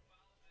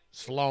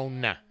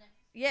 Sloan.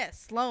 Yeah,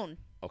 Sloan.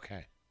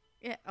 Okay.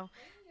 Yeah. Oh.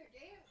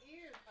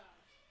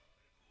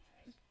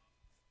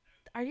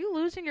 Are you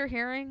losing your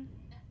hearing?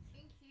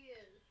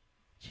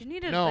 Do you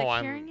need a No,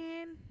 I'm- hearing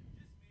aid?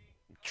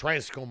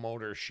 Tricycle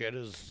motor shit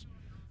is.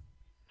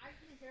 I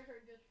can hear her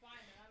just fine,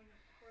 and I'm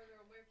further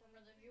away from her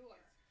than you are.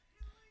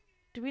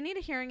 Do we need a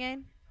hearing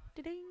aid?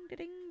 Da-ding,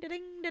 da-ding,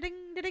 da-ding,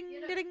 da-ding, da-ding,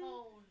 Get a da-ding.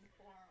 phone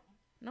for him.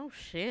 No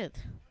shit.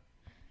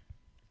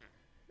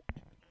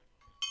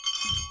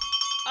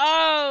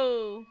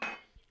 Oh.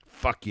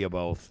 Fuck you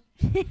both.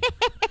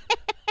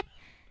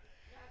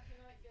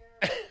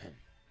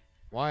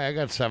 Why? I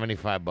got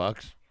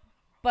 $75.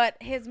 But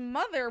his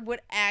mother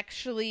would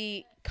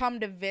actually come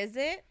to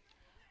visit,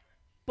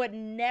 but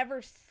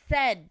never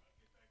said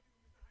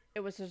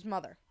it was his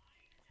mother.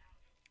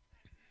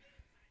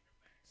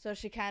 So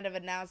she kind of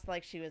announced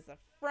like she was a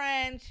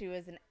friend, she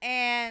was an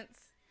aunt.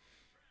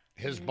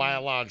 His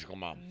biological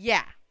mom.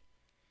 Yeah.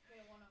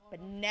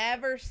 But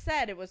never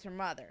said it was her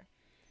mother.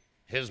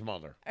 His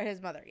mother. Or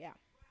his mother, yeah.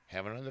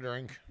 Have another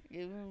drink.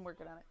 You've been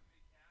working on it.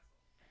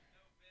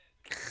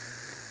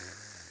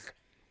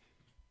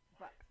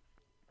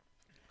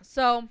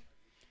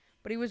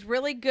 But he was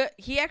really good.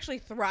 He actually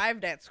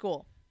thrived at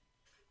school.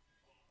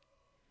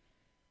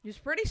 He was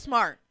pretty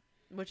smart,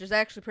 which is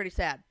actually pretty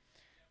sad.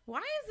 Why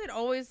is it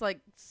always like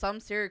some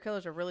serial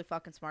killers are really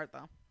fucking smart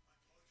though?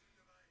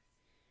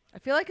 I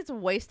feel like it's a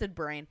wasted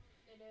brain.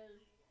 It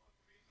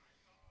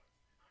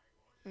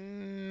is.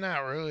 Not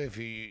really.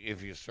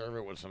 If you serve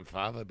it with some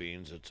fava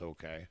beans, it's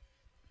okay.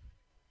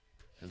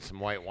 And some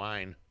white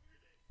wine.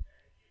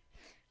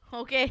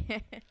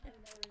 Okay.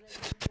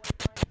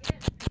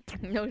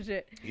 No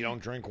shit. You don't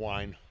drink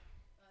wine.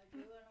 I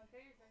do on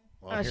occasion.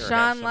 Well, here, have Sean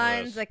some of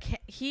Lyons, this.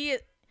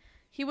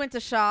 he went to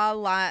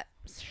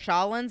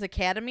Shawlands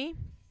Academy.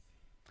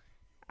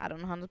 I don't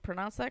know how to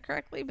pronounce that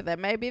correctly, but that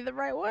may be the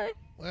right way.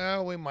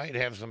 Well, we might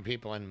have some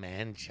people in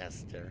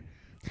Manchester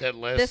that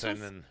This listen.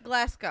 was and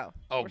Glasgow.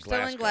 Oh, We're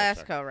still in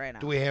Glasgow, Glasgow right now.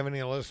 do we have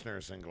any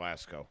listeners in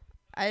Glasgow?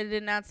 I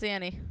did not see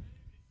any.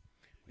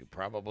 We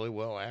probably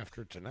will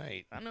after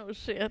tonight. I know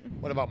shit.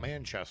 What about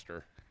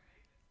Manchester?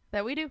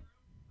 That we do.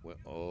 Well,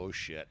 oh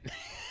shit!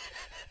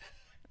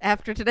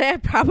 After today,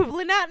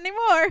 probably not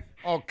anymore.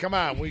 Oh come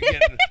on, we're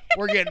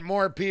getting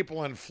more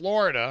people in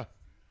Florida.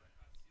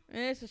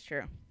 This is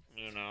true.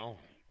 You know.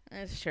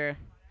 It's true.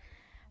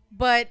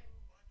 But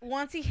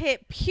once he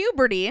hit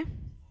puberty,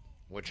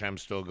 Which I'm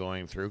still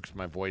going through because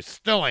my voice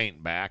still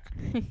ain't back.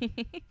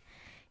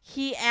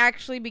 he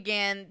actually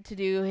began to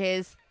do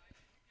he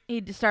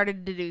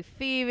started to do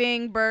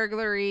thieving,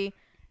 burglary,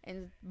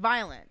 and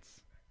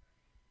violence.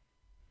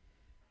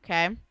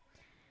 Okay?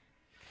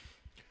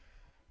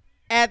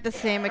 At the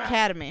same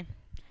academy.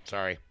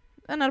 Sorry.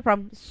 Not a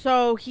problem.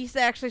 So he's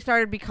actually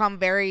started to become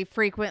very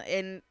frequent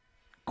in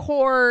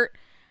court.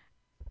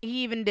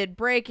 He even did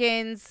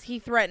break-ins. He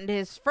threatened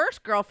his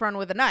first girlfriend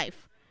with a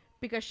knife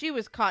because she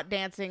was caught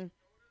dancing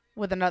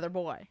with another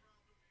boy.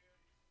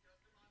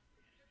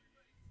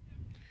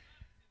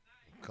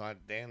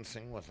 Caught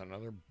dancing with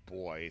another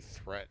boy,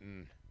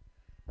 threatened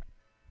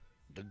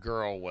the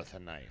girl with a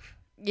knife.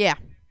 Yeah.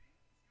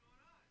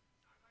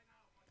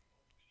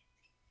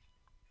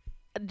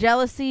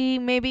 Jealousy,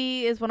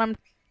 maybe, is what I'm...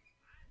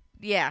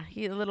 Yeah,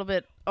 he's a little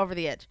bit over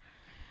the edge.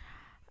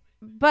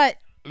 But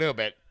A little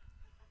bit.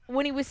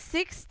 when he was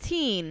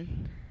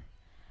 16,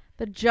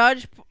 the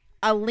judge,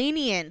 a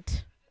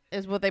lenient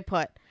is what they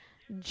put,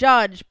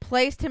 judge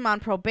placed him on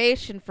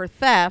probation for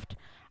theft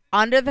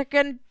under the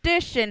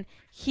condition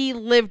he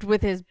lived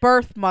with his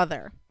birth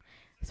mother.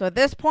 So at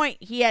this point,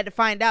 he had to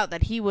find out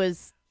that he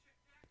was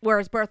where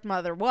his birth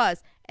mother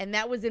was, and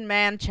that was in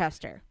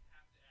Manchester,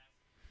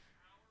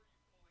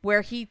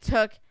 where he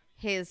took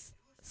his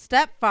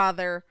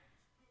stepfather's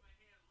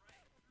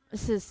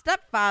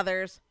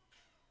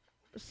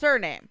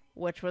surname,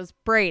 which was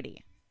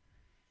Brady.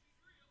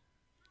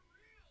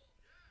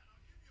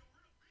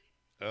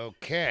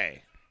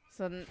 Okay.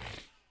 So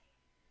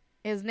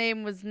his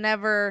name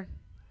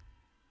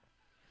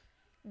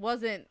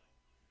wasn't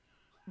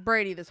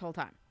Brady this whole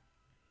time.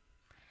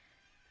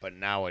 But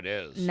now it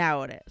is.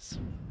 Now it is.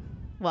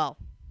 Well,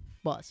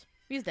 was.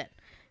 He's dead.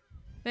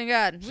 Thank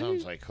God.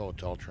 Sounds like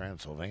Hotel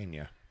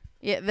Transylvania.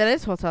 Yeah, that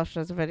is Hotel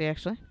Transylvania,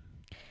 actually.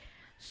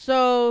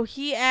 So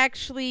he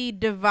actually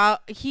devoured.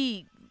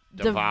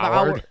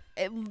 Devoured?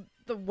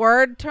 The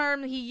word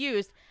term he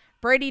used,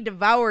 Brady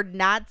devoured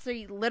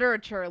Nazi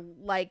literature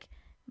like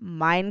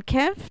Mein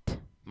Kampf.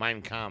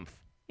 Mein Kampf.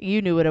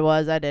 You knew what it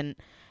was, I didn't.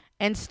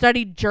 And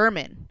studied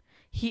German.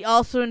 He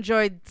also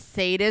enjoyed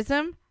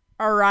sadism,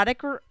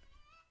 erotic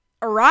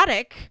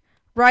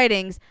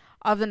writings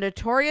of the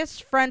notorious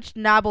French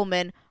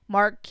nobleman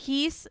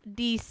Marquis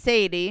de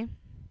Sade,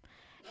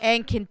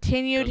 and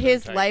continued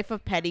his life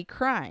of petty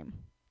crime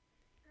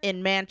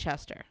in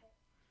Manchester.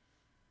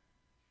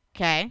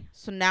 Okay,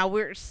 so now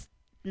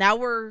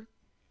we're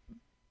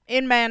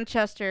in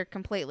Manchester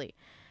completely,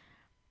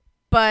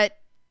 but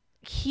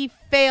he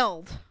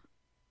failed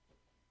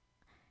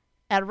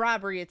at a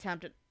robbery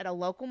attempt at a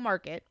local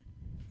market,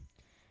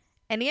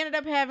 and he ended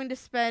up having to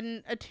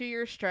spend a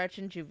 2-year stretch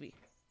in juvie.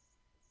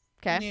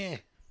 Okay. Yeah.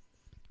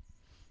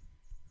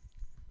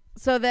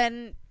 So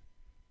then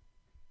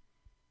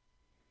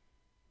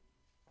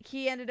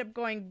he ended up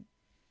going.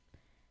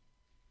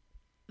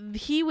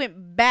 He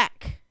went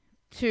back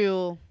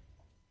to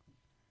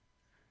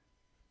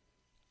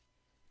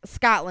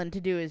Scotland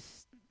to do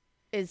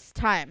his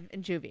time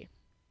in juvie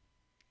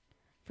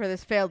for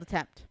this failed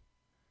attempt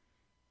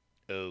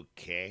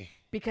Okay.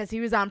 because he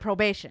was on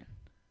probation.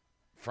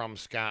 From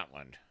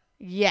Scotland.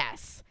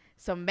 Yes.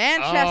 So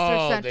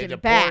Manchester sent they him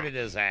deported back.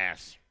 his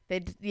ass.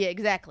 Yeah,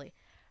 exactly.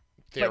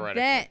 Theoretically. But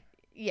then,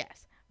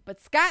 yes.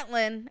 But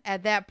Scotland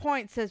at that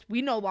point says,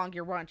 we no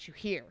longer want you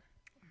here.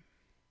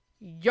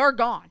 You're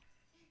gone.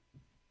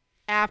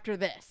 After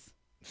this.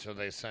 So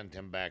they sent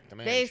him back to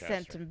They Manchester.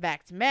 sent him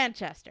back to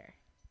Manchester.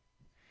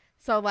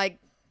 So, like,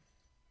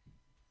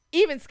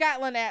 even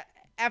Scotland,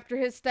 after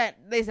his stint,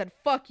 they said,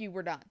 fuck you,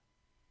 we're done.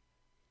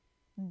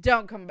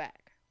 Don't come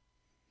back.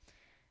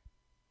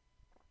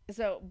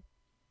 So,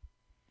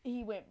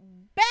 he went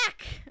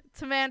back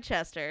to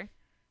Manchester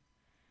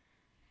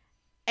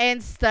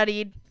and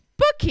studied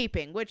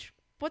bookkeeping, which,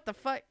 what the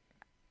fuck?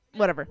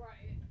 Whatever.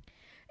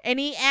 And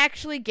he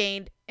actually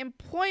gained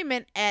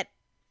employment at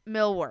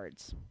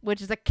Millwards,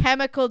 which is a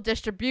chemical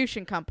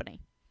distribution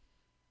company.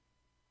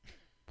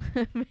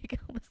 Make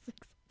all this sense.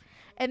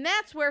 And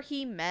that's where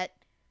he met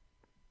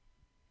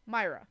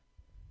Myra.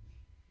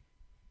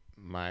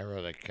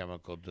 Myra, the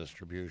chemical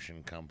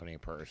distribution company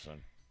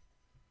person.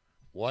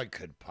 What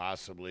could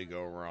possibly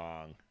go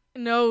wrong?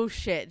 No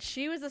shit.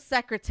 She was a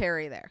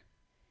secretary there.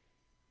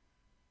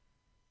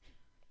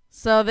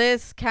 So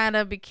this kind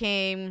of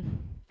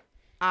became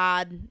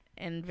odd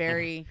and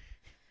very...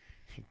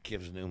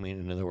 Gives new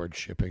meaning to the word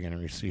shipping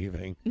and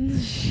receiving.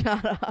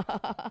 Shut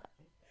up.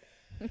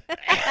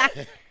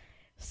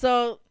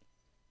 So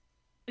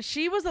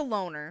she was a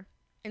loner,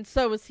 and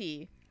so was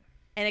he.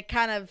 And it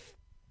kind of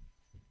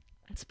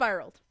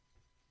spiraled.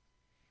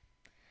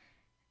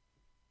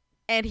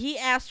 And he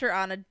asked her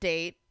on a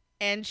date,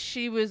 and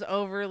she was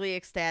overly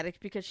ecstatic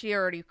because she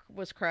already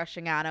was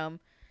crushing on him.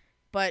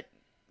 But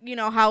you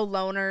know how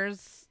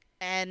loners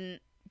and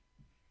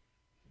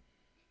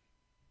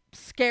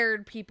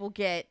scared people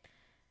get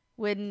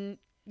when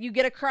you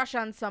get a crush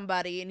on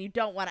somebody and you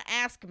don't want to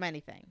ask them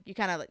anything. You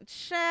kind of like,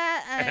 shut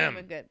up,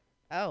 I'm good.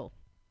 Oh,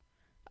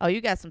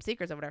 you got some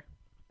secrets over there.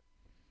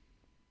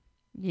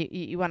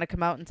 You want to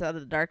come out into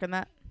the dark on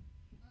that?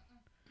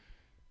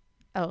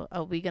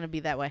 Oh, we gonna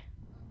be that way?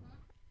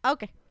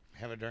 Okay.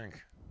 Have a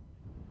drink.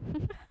 No,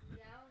 not that.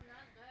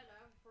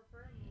 I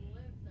prefer to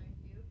live, thank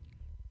you.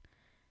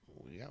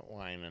 We got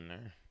wine in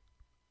there.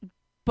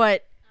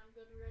 But I'm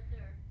good right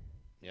there.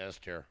 Yes,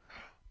 dear.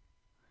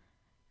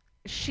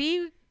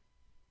 she,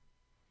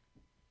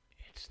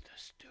 It's the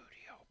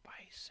Studio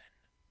Bison.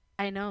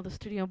 I know the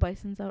Studio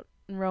Bison's out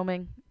and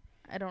roaming.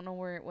 I don't know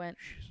where it went.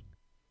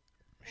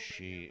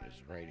 She is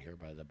right here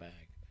by the bag.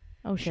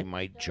 Oh She shit!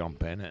 might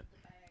jump in it.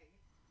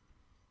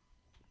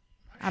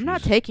 I'm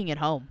not She's- taking it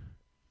home.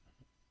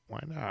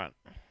 Why not?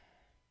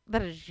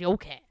 That is your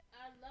cat.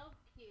 I love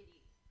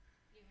Kitty,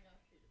 even though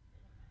she's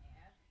in my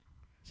ass.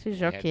 She's We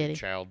your had kitty. to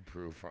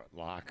child-proof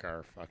lock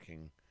our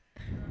fucking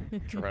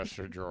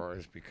dresser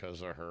drawers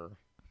because of her.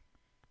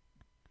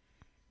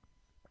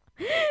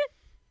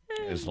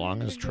 As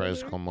long as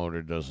Tresco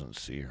Motor doesn't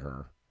see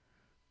her.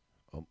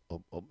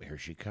 Oh, here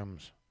she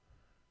comes.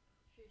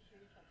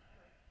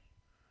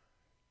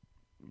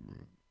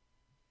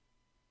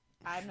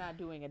 I'm not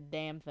doing a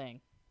damn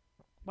thing.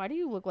 Why do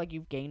you look like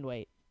you've gained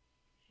weight?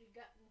 She's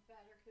gotten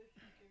fatter because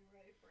she's getting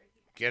ready for it.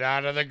 Get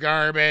out of the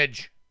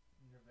garbage.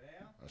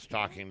 I was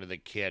talking to the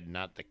kid,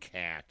 not the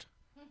cat.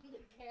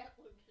 The cat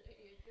looks at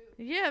you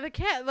too. Yeah, the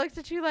cat looks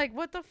at you like,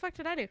 what the fuck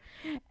did I do?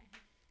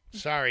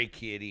 Sorry,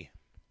 kitty.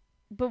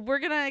 But we're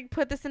gonna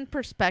put this in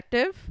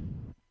perspective.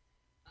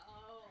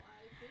 Oh,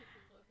 I see what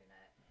she's looking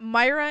at.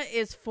 Myra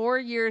is 4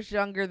 years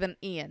younger than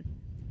Ian.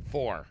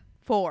 4.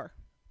 4.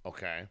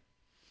 Okay.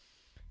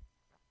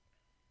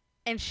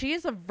 And she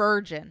is a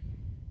virgin.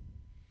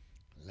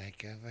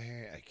 Like a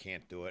very, I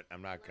can't do it.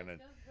 I'm not gonna.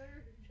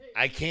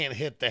 I can't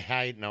hit the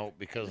high note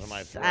because of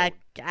my throat.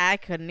 I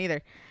couldn't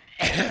either.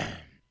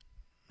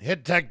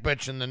 Hit Tech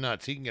Bitch in the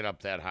nuts. He can get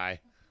up that high.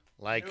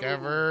 Like a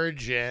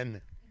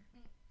virgin.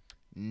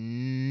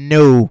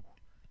 No.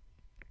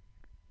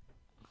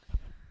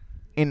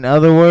 In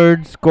other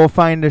words, go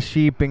find a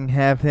sheep and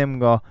have him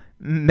go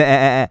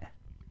meh,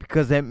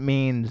 because it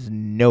means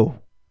no.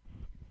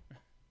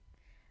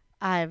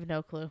 I have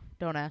no clue.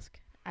 Don't ask.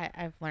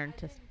 I've learned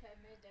to.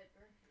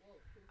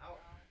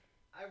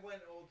 I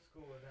went old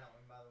school with that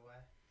one, by the way.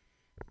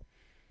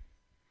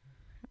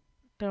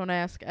 Don't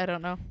ask. I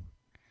don't know.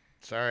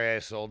 Sorry, I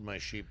sold my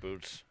sheep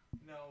boots.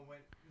 No, when.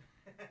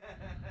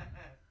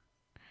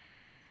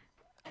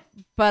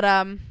 But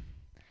a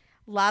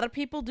lot of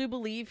people do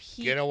believe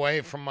he. Get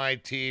away from my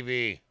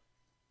TV.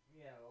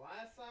 Yeah, the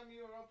last time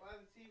you were up by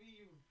the TV,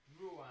 you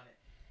drew on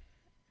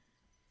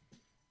it.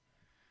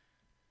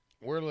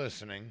 We're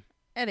listening.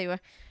 Anyway,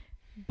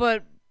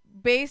 but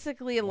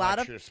basically a lot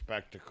Watch of your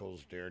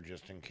spectacles, dear,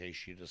 just in case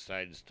she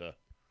decides to.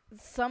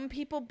 some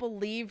people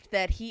believed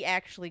that he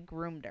actually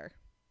groomed her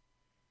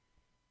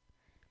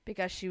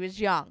because she was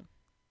young.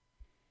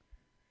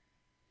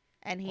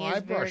 And he Well, is I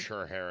very. brush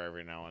her hair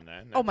every now and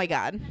then. Oh my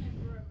God.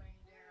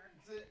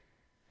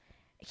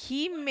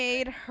 He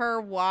made her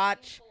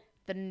watch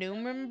the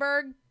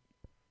Nuremberg,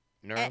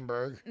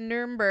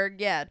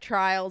 Nuremberg.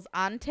 trials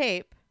on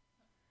tape,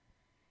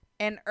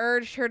 and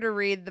urged her to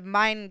read the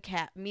Mein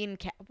Kampf.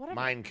 Whatever.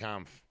 Mein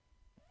Kampf.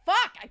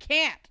 Fuck, I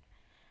can't.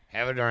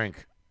 Have a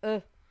drink.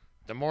 Ugh.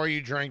 The more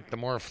you drink, the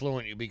more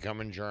fluent you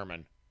become in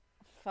German.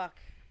 Fuck,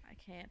 I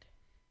can't.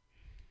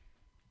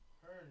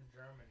 Her and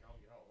German don't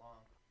get along.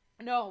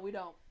 No, we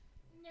don't.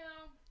 No,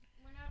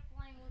 we're not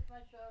playing with my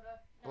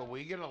soda. No. But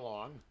we get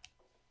along.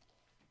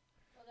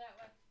 Go that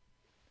way.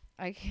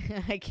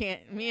 I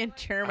can't. Me and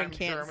German I'm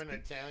can't. German,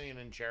 Italian,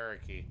 and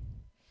Cherokee.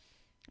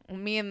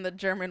 Me and the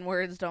German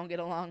words don't get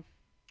along.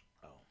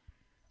 Oh.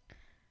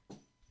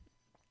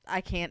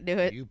 I can't do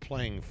Are it. you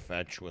playing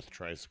fetch with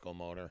tricycle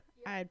motor?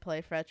 I'd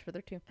play fetch with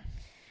her too.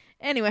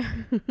 Anyway,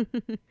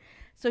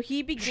 so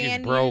he began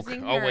She's broke.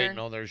 using Oh, her. wait,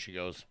 no, there she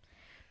goes.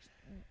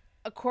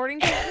 According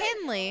to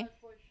Henley,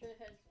 That's what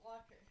shithead's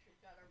watching. She's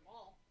got her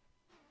ball.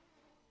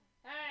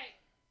 Hey!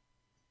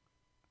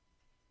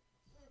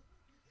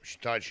 She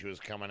thought she was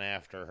coming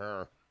after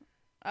her.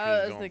 She it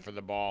was was going like- for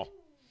the ball.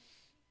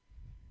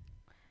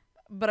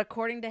 but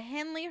according to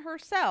Henley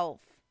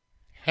herself,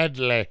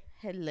 Headley.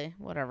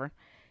 whatever,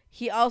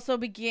 he also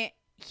began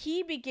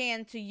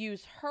to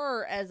use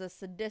her as a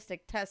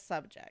sadistic test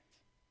subject.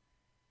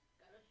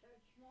 Gotta start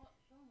small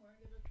somewhere.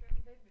 Gotta start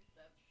in baby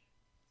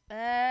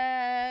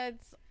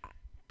steps.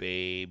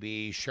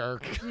 Baby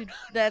shark.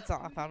 That's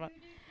all I thought about.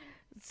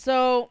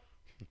 So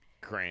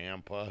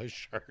Grandpa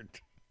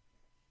shark.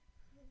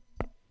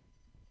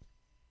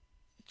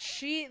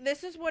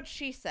 this is what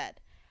she said.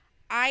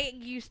 I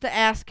used to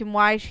ask him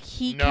why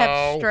he No.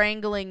 kept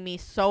strangling me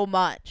so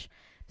much,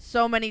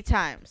 so many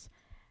times.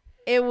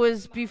 It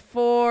was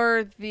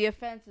before the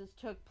offenses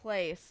took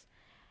place,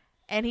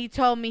 and he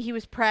told me he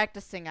was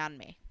practicing on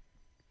me.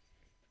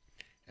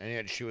 And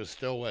yet she was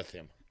still with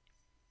him.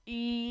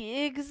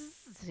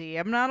 See,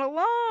 I'm not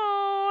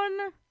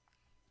alone.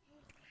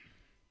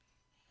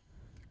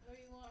 What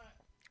do you want?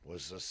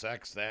 Was the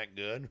sex that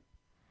good?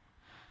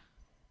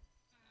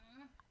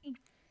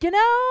 You know,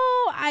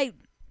 I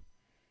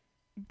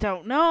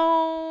don't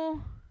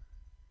know.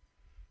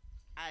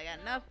 I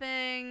got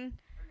nothing.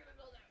 We're gonna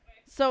go that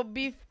way. So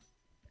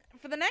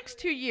for the next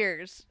 2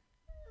 years,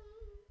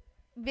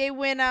 they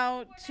went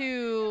out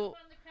to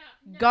Up on the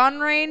couch. gun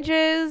No.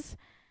 ranges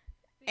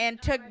and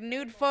Feet took on my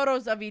nude table.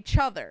 photos of each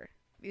other.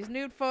 These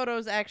nude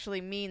photos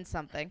actually mean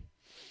something.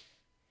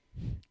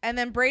 And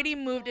then Brady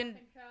moved in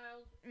Fucking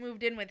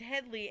child. with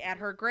Headley at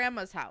her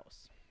grandma's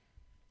house.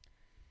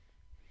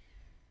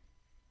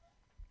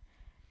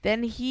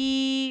 Then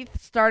he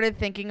started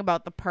thinking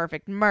about the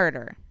perfect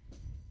murder.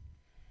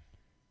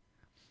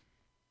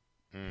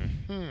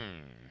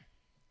 Mm-hmm.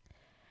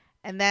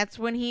 And that's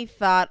when he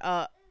thought,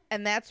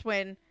 and that's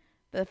when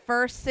the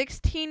first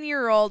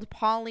 16-year-old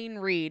Pauline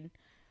Reed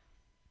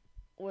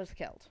was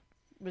killed.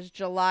 It was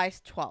July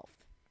 12th.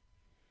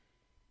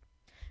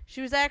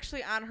 She was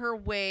actually on her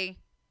way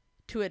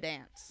to a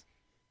dance.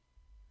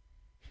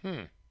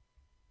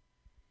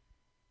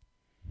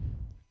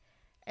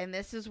 And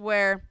this is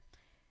where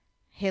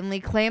Henley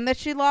claimed that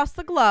she lost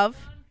the glove.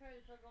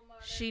 Non-tricycle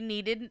motor. She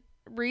needed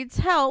Reed's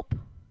help.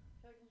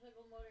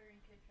 Tricycle motoring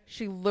kitchen.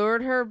 She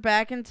lured her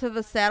back into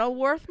the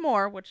Saddleworth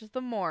Moor, which is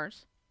the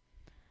moors,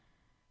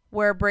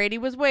 where Brady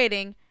was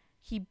waiting.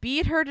 He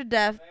beat her to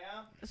death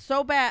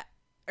so bad,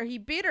 or he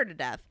beat her to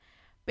death,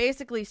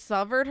 basically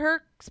severed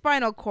her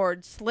spinal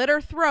cord, slit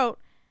her throat,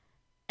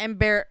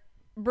 and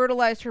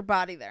brutalized her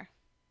body there.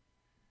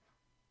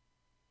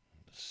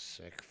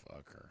 Sick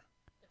fucker.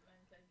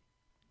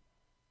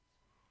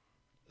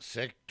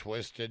 Sick,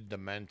 twisted,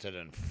 demented,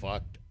 and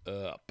fucked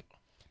up.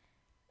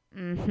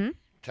 Mm-hmm.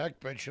 Tech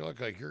bitch, you look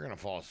like you're gonna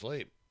fall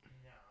asleep.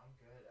 Yeah, I'm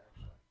good,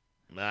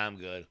 actually. Nah, I'm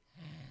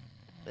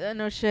good.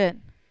 No shit.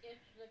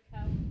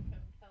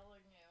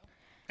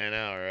 I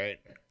know, right?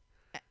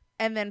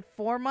 And then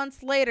 4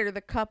 months later,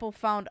 the couple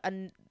found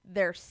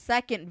their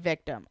second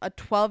victim, a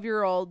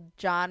 12-year-old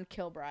John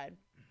Kilbride.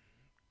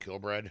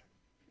 Kilbride?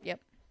 Yep.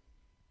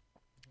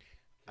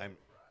 I'm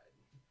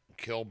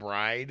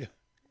Kilbride?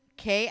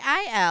 Kilbride.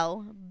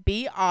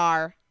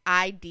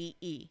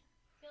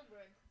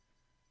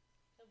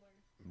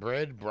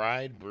 Bread,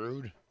 bride,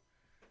 brood?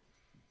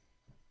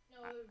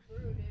 No, it was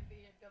brood. It'd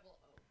be a double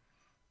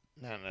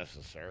O. Not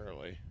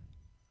necessarily.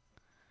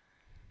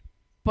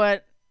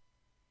 But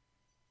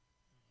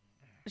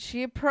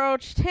she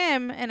approached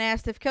him and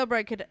asked if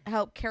Kilbride could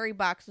help carry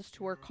boxes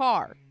to her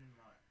car.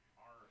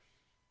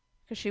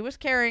 Because she was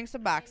carrying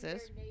some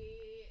boxes. In your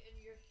knee,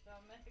 in your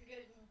stomach, and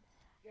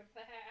your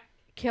back.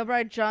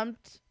 Kilbride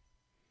jumped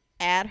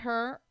at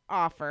her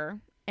offer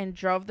and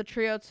drove the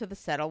trio to the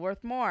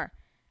Settleworth Moor.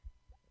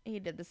 He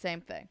did the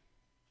same thing.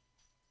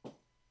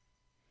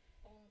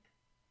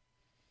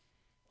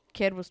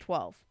 Kid was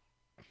 12.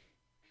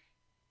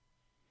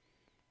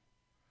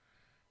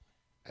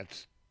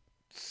 That's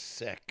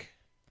sick.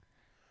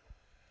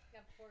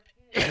 That poor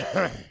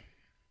kid.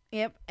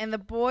 Yep, and the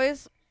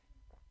boy's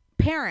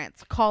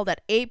parents called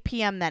at 8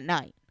 p.m. that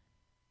night.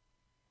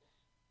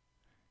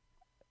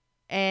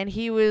 And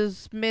he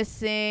was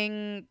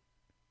missing.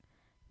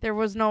 There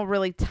was no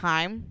really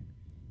time,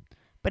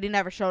 but he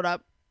never showed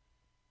up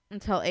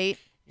until 8.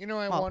 You know,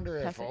 I Well, wonder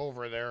if perfect.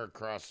 over there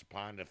across the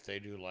pond, if they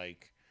do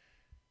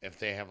if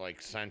they have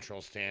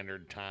Central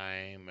Standard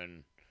Time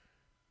and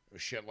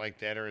shit like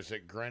that, or is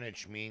it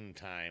Greenwich Mean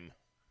Time?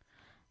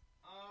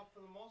 For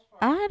the most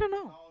part, I don't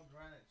it's know. all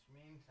Greenwich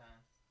Mean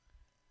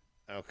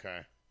Time.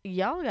 Okay.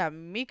 Y'all got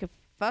me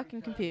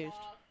fucking confused.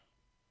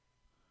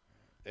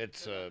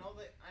 It's 'Cause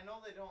I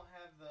know they don't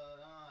have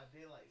the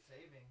daylight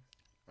savings.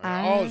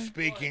 Oh,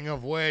 speaking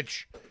of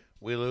which,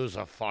 we lose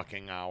a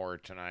fucking hour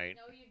tonight.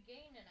 No, you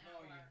gain an No,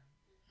 hour.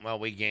 Well,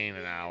 we gain an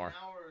You get hour. An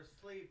hour of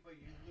sleep, but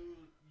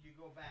you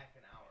go back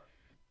an hour.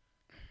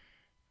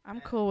 I'm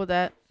cool with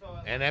that. So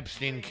at And like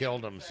Epstein 2 a.m.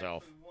 killed it's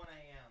himself. actually 1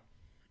 a.m.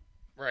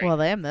 Right. Well,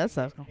 damn, that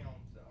sucks. Kill himself.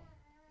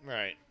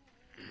 Right.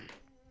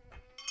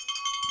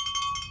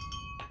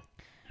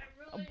 I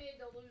really need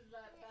to lose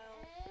that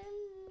bell.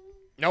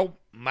 Nope.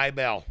 My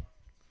bell.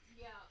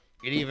 Yeah.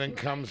 It even Do I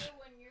comes. do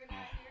when you're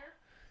not here?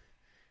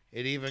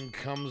 It even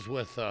comes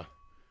with a.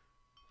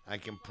 I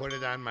can put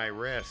it on my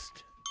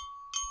wrist.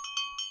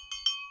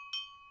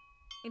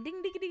 Ding,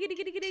 ding, ding, ding,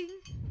 ding, ding.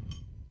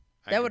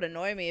 I That can- would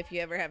annoy me if you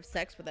ever have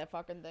sex with that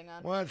fucking thing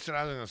on. Well, that's what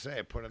I was gonna say.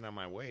 I put it on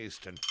my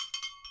waist, and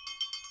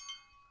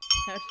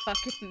That would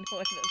fucking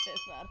annoy the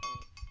piss out of me.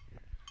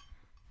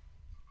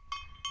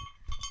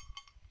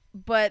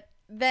 But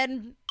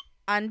then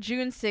on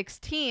June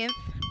 16th.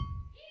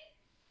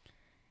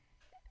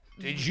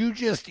 did you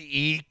just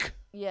eek?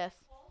 Yes.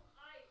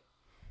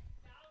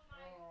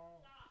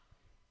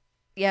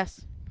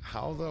 Yes.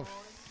 How the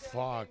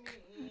fuck?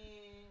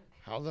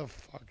 How the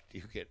fuck do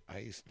you get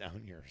ice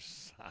down your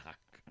sock?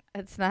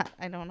 It's not.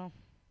 I don't know.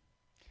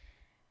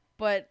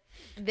 But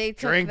they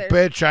took Drink, their,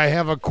 bitch. I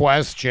have a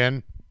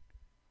question.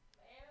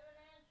 I have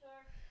an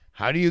answer.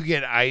 How do you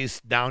get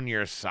ice down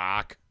your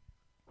sock?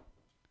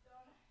 Don't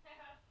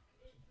ask.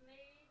 It's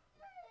me.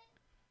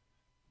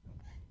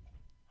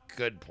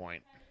 Good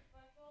point. Kind of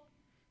special.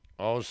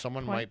 Oh,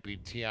 someone Point. might be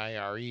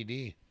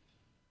TIRED.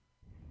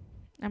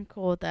 I'm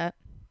cool with that.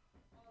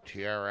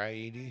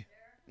 TRIED?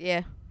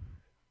 Yeah.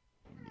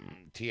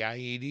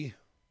 TIED?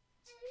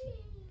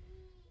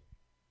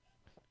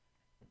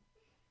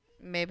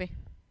 Maybe.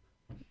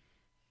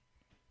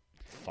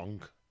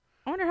 Funk.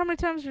 I wonder how many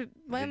times your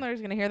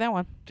landlord's gonna hear that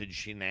one. Did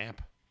she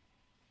nap?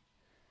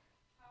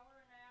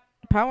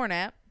 Power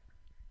nap.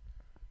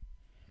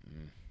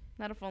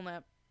 Not a full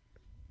nap.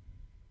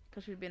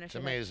 Cause she'd be in a It's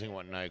shit. amazing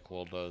what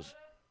NyQuil does.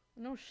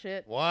 No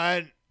shit.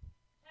 What?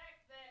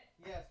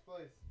 Yes,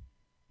 please.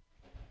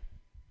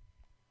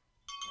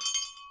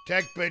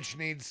 Tech bitch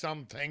needs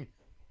something.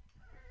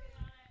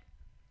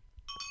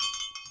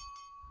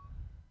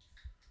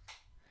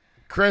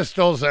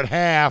 Crystal's at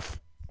half.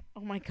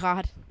 Oh my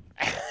god.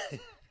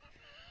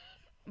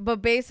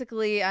 But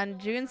basically, on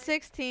June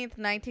 16th,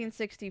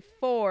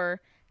 1964,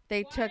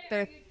 they took Why their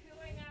are you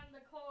chewing on the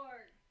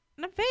cord?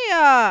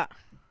 Nevaeh.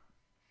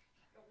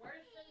 You're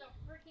worse than the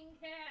freaking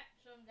cat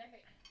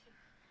someday.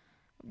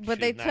 But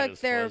She's they not took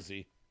as their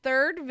fuzzy.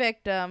 third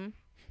victim,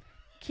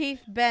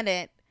 Keith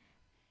Bennett,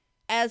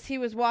 as he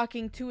was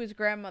walking to his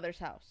grandmother's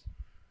house.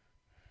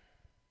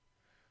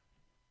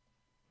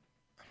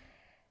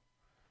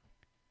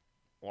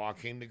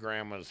 Walking to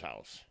grandma's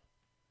house.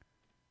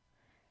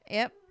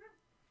 Yep.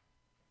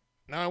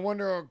 Now I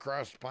wonder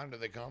across the pond do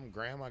they call them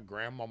grandma,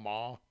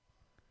 grandmama?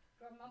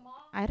 Grandmama?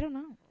 I don't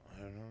know.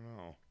 I don't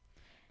know.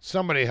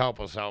 Somebody help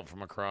us out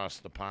from across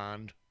the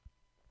pond.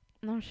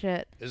 No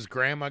shit. Is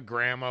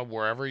grandma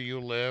wherever you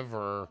live,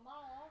 or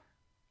Mama?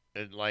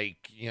 it like,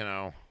 you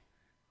know?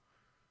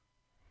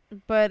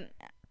 But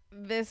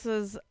this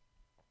is.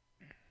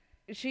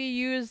 She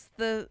used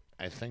the.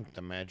 I think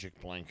the magic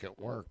blanket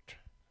worked.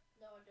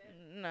 No, it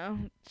didn't. No.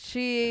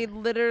 She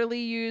literally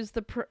used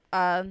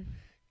the.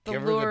 the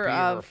Give her the lure beaver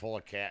of full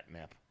of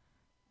catnip.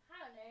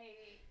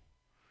 Honey.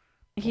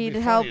 he'd It'd be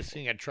help funny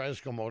seeing a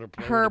tricycle motor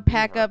player her with a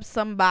pack beaver. up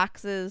some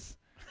boxes.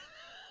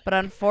 But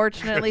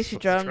unfortunately, she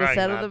Crystal's drove him to trying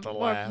settle not the. to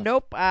Well, laugh.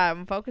 nope,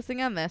 I'm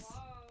focusing on this.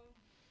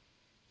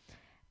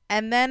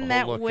 And then Oh,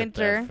 that look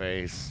winter, at that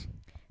face.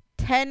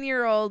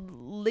 10-year-old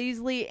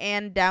Leslie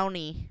Ann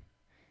Downey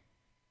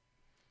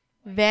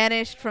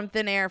vanished from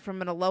thin air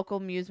from a local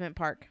amusement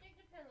park.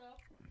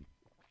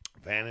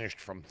 Vanished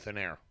from thin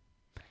air.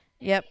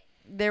 Yep,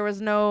 there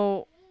was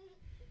no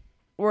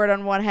word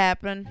on what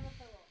happened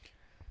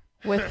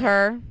with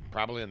her.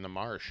 Probably in the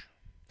marsh.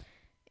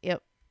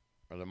 Yep.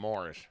 Or the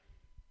moors.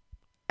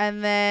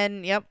 And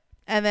then,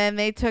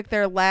 they took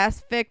their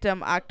last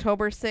victim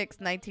October 6,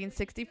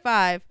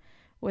 1965,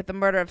 with the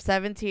murder of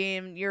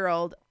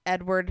 17-year-old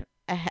Edward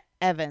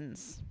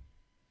Evans.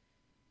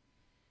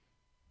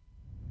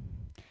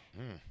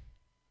 Hmm.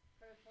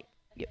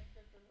 Yep.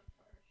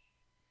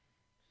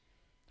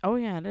 Oh,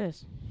 yeah, it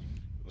is.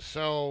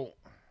 So,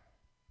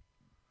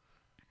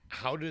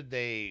 how did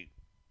they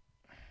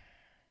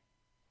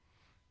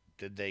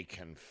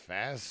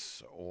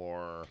confess,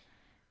 or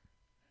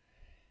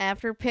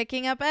After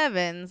picking up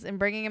Evans and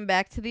bringing him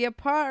back to the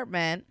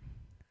apartment,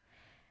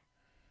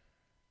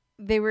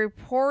 they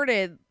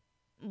reportedly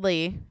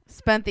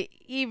spent the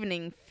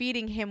evening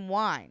feeding him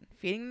wine,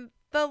 feeding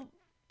the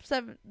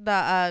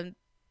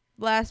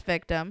last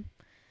victim,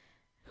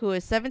 who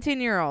is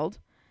 17-year-old,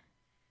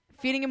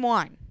 feeding him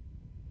wine.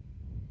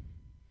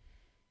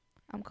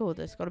 I'm cool with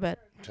this. Go to bed.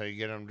 until you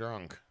get them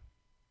drunk?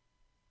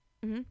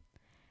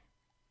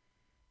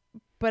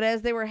 But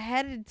as they were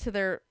headed to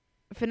their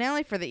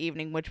finale for the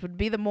evening, which would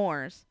be the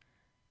Moors,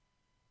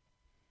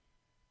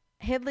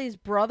 Headley's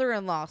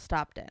brother-in-law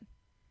stopped in,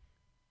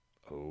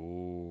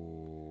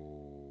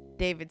 Oh.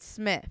 David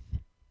Smith.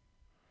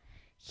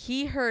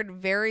 He heard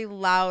very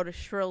loud,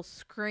 shrill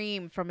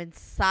scream from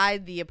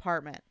inside the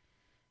apartment,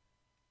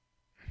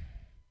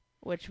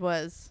 which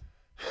was...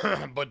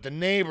 But the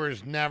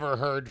neighbors never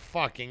heard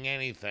fucking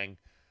anything,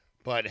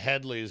 but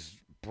Headley's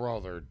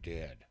brother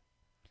did.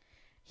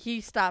 He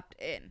stopped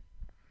in.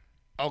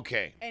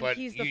 Okay, And but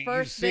he's the you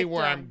first see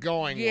where I'm victim.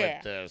 going Yeah.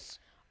 with this.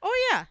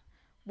 Oh, yeah.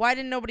 Why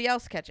didn't nobody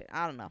else catch it?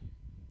 I don't know.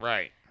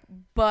 Right.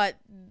 But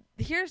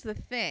here's the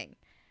thing.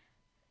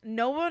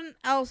 No one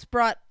else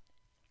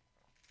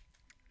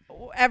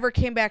ever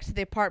came back to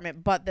the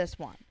apartment but this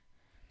one.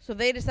 So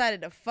they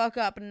decided to fuck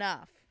up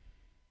enough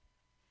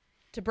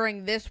to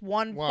bring this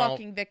one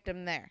fucking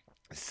victim there.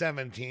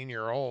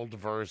 17-year-old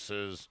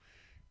versus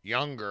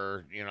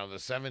younger, the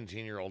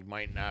 17-year-old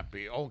might not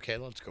be, okay,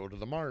 let's go to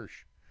the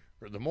marsh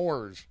or the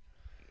moors.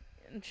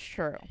 It's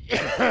true.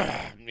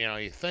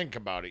 You think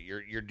about it.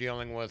 You're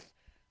dealing with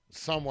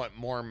somewhat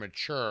more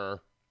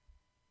mature.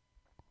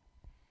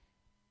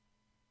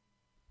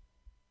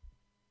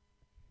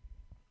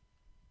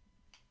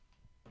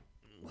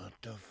 What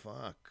the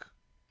fuck?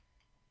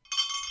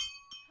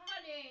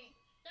 Honey,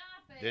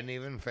 stop it. Didn't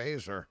even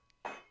phase her.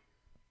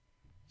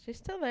 She's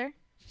still there.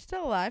 She's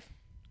still alive.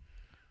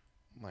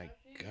 My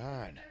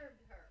God.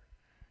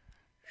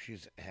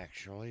 She's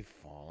actually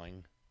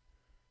falling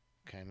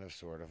kind of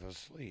sort of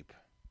asleep.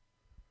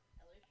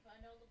 At least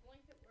I know the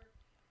blanket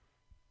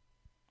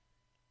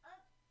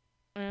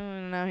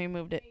works. No, he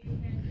moved it. You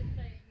can't just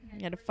say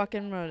You had to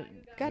fucking move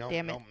it. God Nope,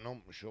 damn it.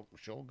 Nope.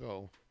 She'll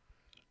go.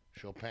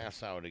 She'll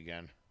pass out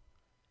again.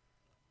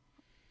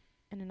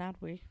 In an odd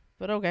way.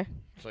 But okay.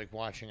 It's like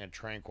watching a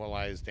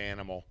tranquilized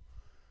animal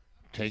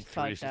take He's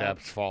 3 fucked up.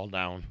 steps, fall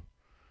down.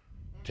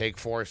 Take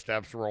 4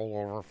 steps, roll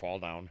over, fall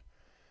down.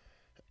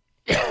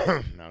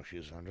 Now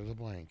she's under the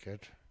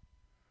blanket.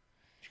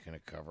 She's going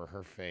to cover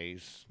her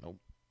face. Nope.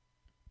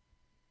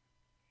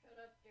 shut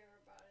up, dear,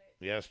 about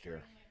it. Yes,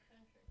 dear. Paying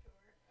attention to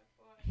her. That's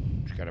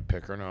why She's got to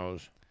pick her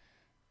nose.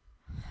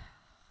 it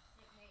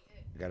made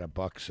it. Got a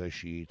buck says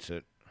she eats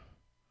it.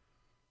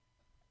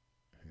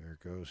 Here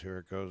it goes. Here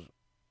it goes.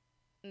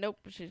 Nope,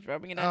 she's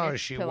rubbing it on Oh, your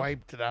she pillow.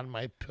 wiped it on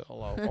my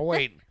pillow. Oh,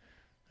 wait.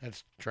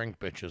 That's Drink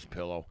Bitch's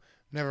pillow.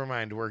 Never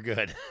mind. We're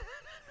good. It's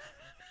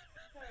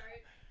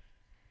alright.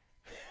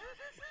 It's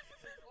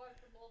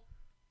washable.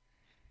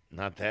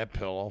 Not that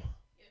pillow.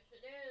 Yes,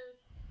 it is.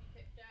 You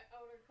take that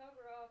outer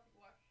cover off,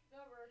 wash the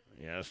cover.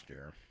 Yes,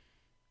 dear.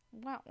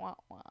 Wah, wah,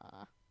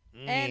 wah.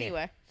 Mm.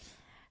 Anyway,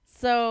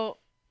 so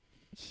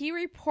he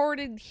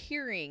reported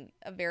hearing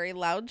a very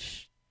loud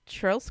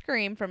shrill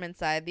scream from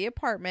inside the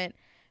apartment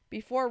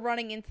before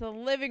running into the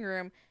living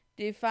room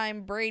to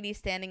find Brady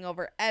standing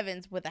over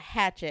Evans with a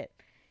hatchet.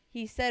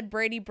 He said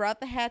Brady brought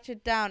the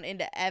hatchet down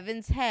into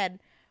Evans' head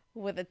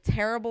with a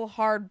terrible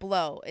hard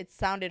blow. It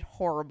sounded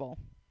horrible.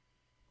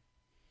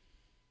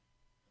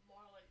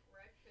 More like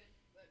wretched,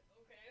 but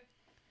okay.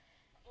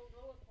 I'll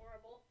go with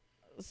horrible.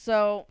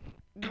 So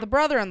the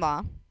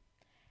brother-in-law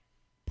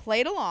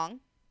played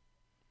along,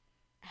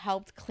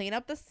 helped clean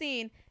up the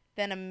scene,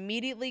 then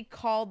immediately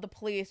called the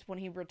police when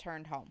he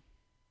returned home.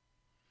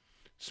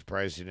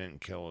 Surprised he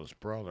didn't kill his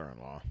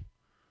brother-in-law.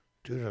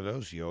 Dude, are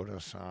those Yoda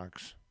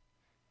socks?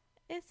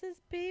 It's his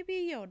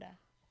baby Yoda.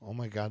 Oh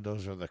my God,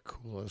 those are the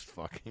coolest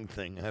fucking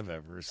thing I've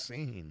ever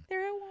seen.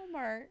 They're at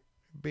Walmart.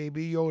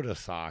 Baby Yoda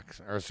socks.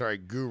 Or sorry,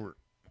 Guru.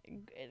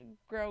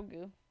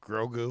 Grogu.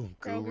 Grogu.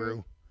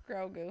 Guru.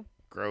 Grogu.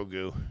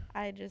 Grogu.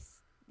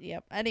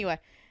 Yep. Anyway,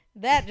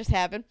 that just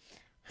happened.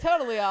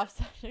 Totally off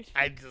subject.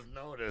 I just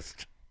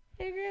noticed.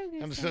 Hey,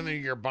 Grogu. I'm sitting there,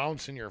 you're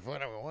bouncing your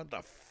foot. I mean, what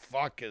the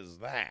fuck is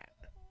that?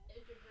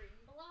 It's a green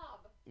blob.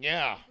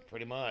 Yeah,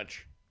 pretty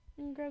much.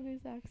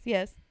 Grogu socks.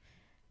 Yes.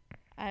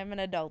 I'm an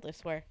adult, I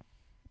swear.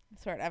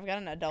 I've got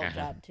an adult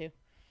job, too.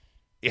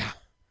 Yeah.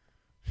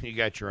 You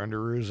got your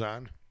underoos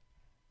on?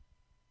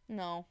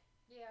 No.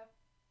 Yeah.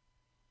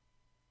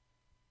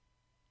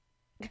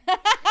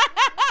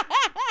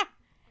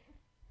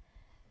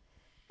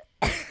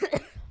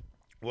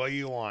 What do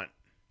you want?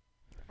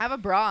 I have a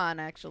bra on,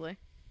 actually.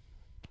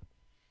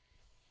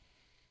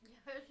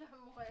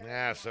 Somewhere.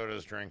 Yeah, so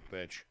does Drink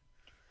Bitch.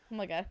 I'm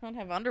like, I don't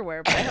have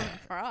underwear, but I have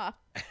a bra.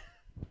 Do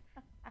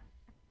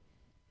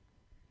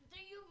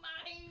you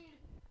mind?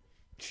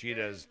 She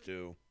does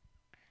too.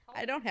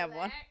 I don't have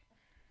one.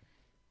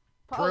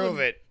 Black? Prove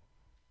it.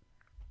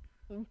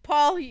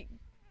 Paul,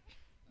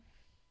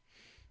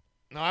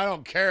 No, I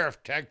don't care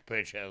if Tech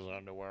Bitch has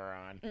underwear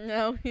on.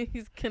 no,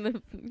 he's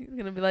gonna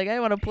be like, I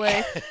want to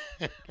play.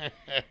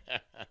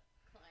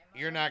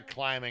 You're not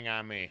climbing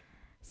on me.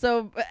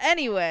 So, but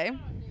anyway,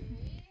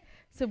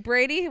 so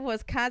Brady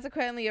was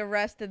consequently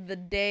arrested the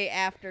day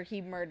after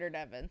he murdered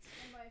Evans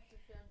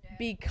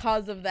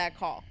because of that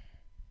call.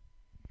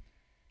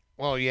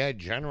 Well, yeah,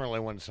 generally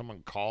when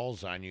someone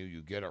calls on you,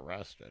 you get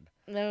arrested.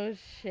 No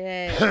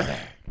shit.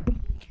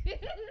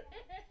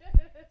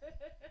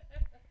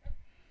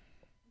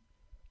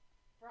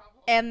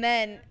 And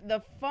then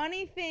the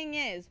funny thing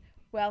is,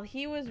 while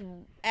he was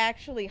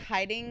actually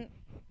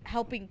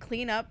helping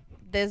clean up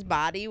this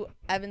body,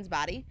 Evan's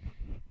body,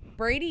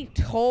 Brady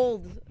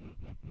told.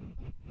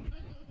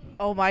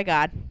 Oh my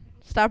God.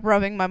 Stop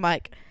rubbing my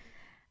mic.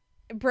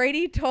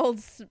 Brady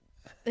told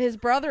his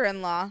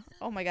brother-in-law.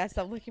 Oh my God,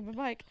 stop licking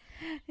my mic.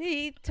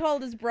 He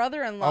told his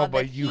brother-in-law. Oh,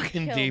 but that you he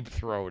can killed, deep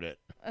throat it.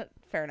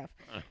 fair enough.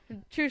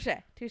 Touche.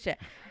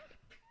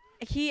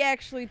 He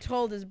actually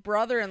told his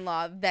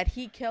brother-in-law that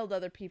he killed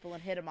other people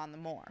and hit him on the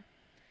moor.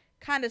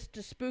 Kind of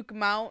to spook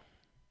him out.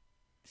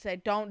 Say,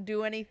 don't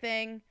do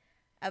anything.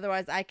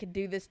 Otherwise, I could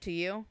do this to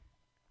you.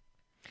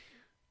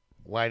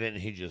 Why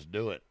didn't he just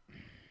do it?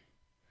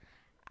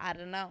 I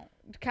don't know.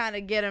 Kind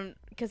of get him,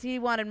 because he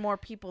wanted more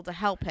people to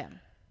help him.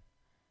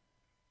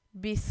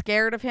 Be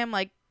scared of him,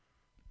 like,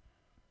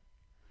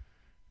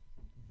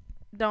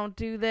 don't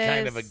do this.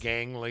 Kind of a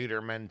gang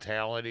leader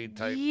mentality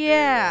type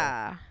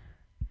Yeah. deal.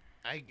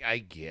 I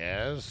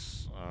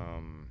guess.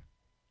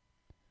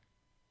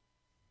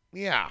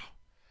 Yeah.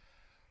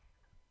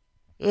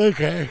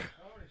 Okay.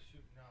 Somebody's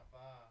shooting off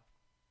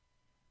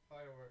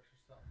fireworks or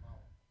something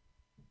out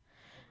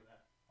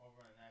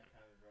over in that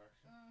kind of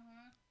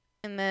direction.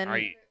 And then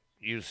Are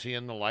you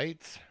seeing the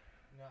lights?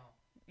 No.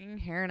 you're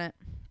hearing it.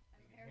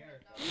 You can hear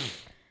it though.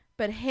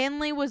 But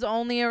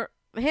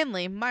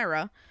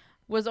Myra,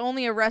 was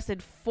only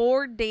arrested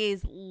 4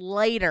 days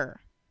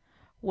later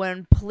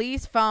when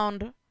police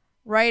found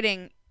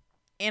writing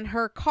in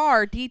her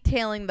car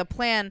detailing the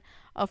plan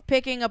of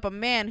picking up a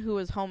man who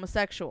was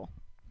homosexual.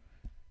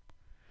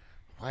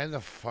 Why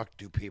the fuck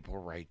do people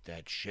write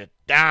that shit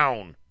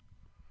down?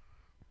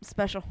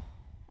 Special.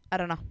 I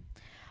don't know.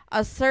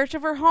 A search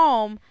of her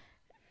home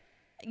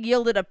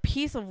yielded a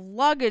piece of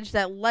luggage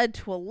that led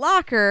to a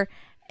locker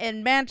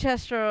in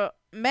Manchester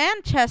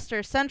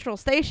Central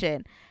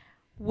Station,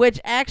 which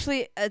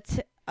actually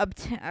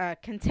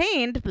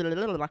contained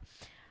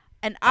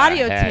an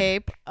audio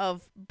tape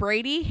of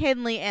Brady,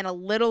 Hindley, and a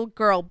little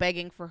girl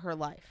begging for her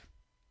life.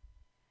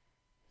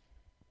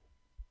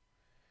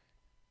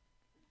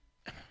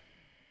 How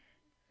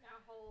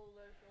old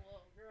is the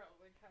little girl?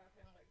 We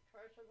talking like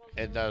tricycles?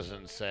 It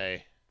doesn't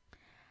say.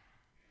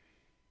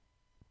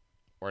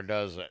 Or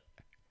does it?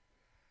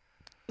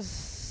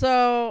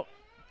 So,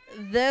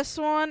 this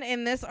one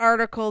in this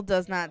article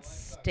does not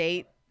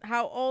state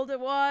how old it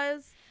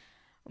was,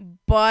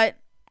 but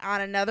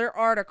on another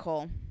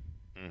article,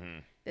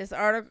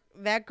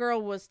 that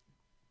girl was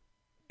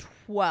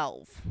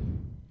 12.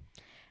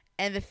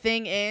 And the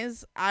thing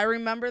is, I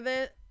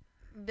remember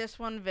this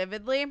one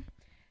vividly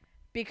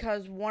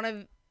because one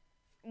of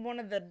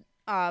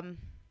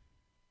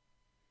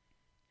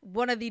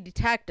the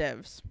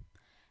detectives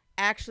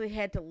actually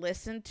had to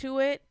listen to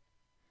it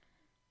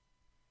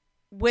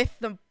with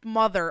the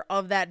mother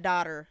of that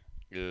daughter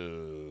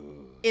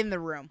in the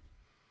room.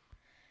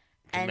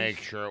 To make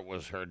sure it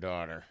was her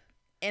daughter.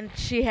 And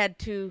she had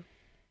to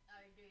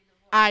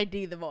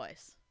ID the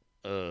voice.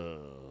 That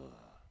is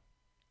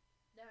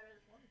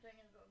one thing.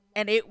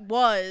 And it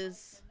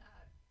was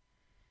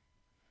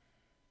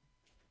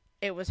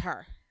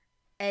her.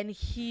 And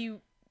he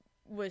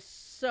was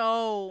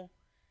so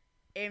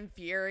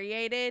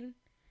infuriated.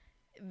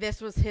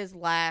 This was his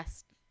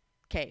last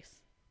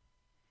case.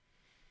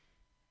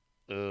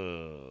 One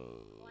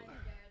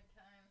dad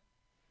time.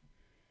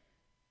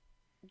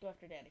 Go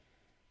after Daddy.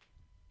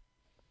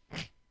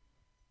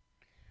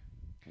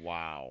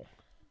 Wow.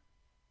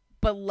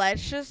 But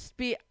let's just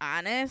be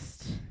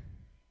honest.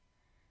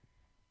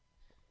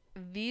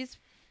 These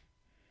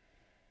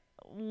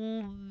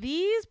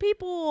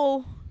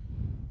people.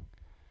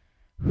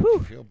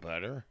 Whew. Feel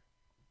better?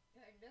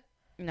 Kinda.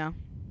 No.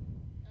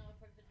 Now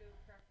if I could do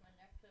crack my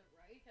neck to the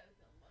right, I would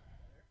feel much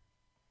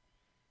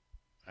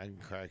better. I can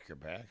crack your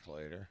back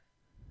later.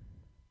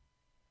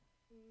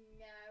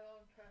 Yeah, I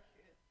won't trust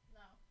you.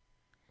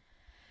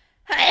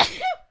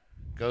 No.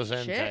 Goes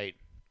in Shit. tight.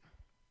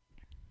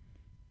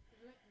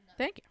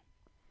 Thank you.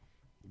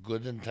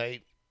 Good and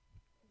tight.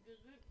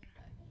 Whatever.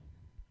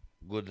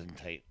 Good and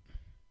tight.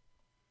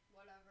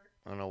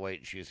 Oh no,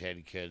 wait, she's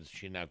had kids.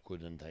 She's not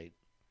good and tight.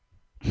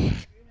 You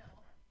know.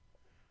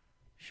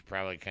 She's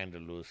probably kind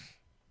of loose.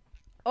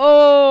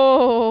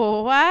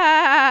 Oh,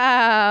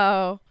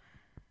 wow.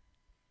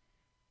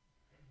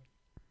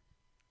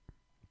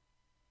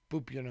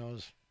 Boop your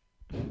nose.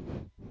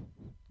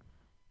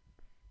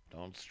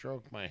 Don't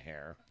stroke my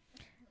hair.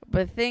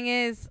 But the thing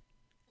is,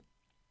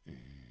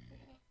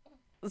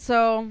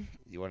 so,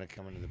 You want to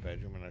come into the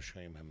bedroom and I'll show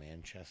you my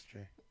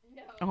Manchester?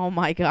 No. oh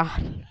my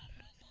God.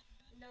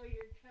 No,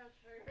 your chest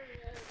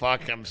hurt.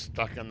 Fuck, I'm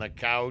stuck on the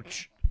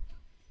couch.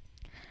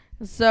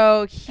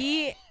 So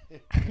he,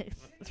 it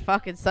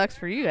fucking sucks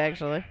for you,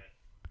 actually.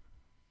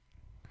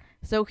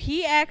 So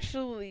he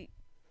actually,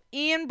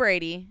 Ian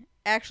Brady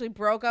actually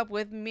broke up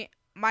with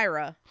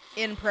Myra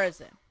in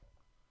prison.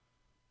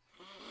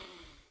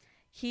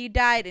 He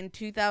died in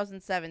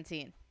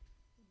 2017.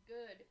 Good.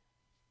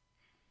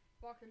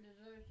 Fucking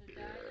deserves to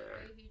die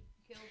the way he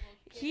killed those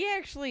kids. He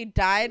actually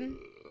died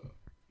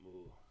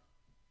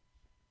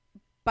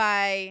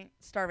by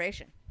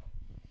starvation.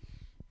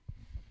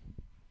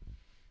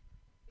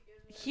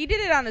 He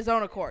did it on his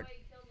own accord. The way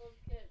he killed those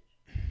kids.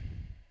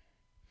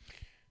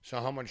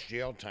 So how much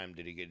jail time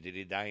did he get? Did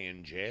he die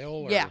in jail?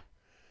 Or Yeah.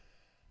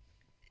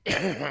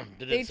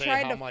 did They it say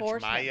tried how to much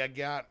force him. Maya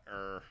got?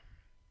 Or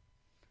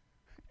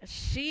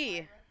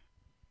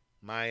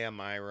Maya,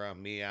 Myra,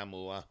 Mia,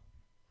 Mua?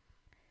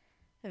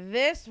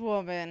 This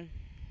woman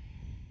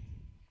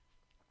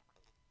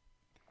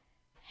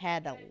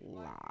had a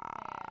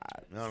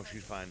lot. No,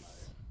 she's fine.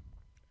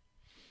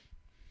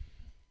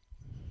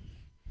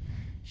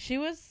 She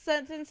was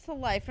sentenced to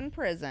life in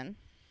prison,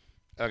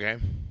 Okay.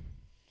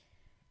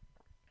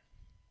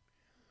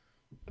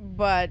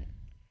 but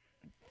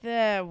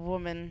the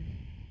woman.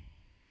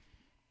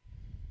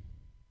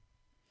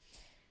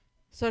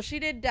 So she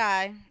did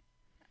die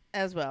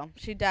as well.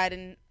 She died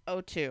in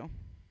 2002,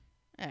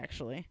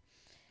 actually.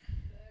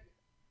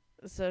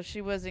 So she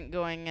wasn't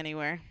going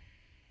anywhere.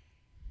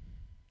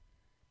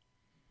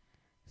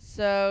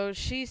 So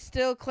she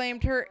still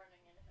claimed her.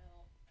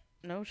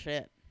 No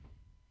shit.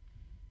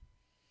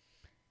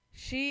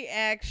 She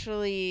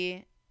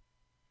actually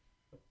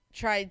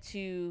tried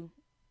to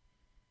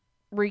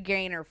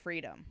regain her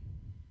freedom.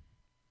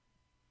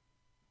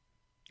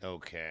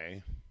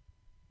 Okay.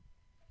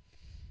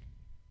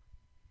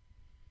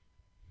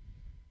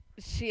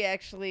 She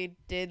actually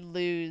did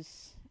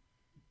lose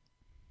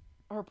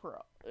her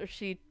parole.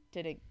 She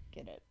didn't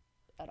get it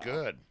at all.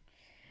 Good.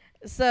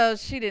 So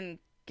she didn't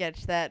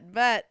catch that,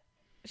 but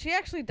she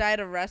actually died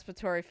of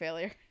respiratory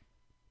failure.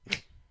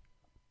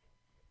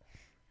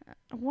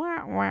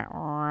 Wah, wah,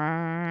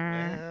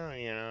 wah. Well,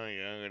 you know,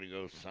 you're gonna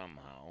go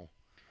somehow.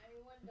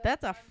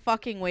 That's a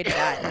fucking way to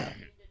die.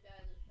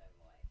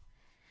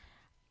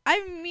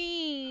 I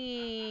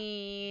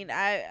mean,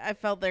 I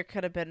felt there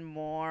could have been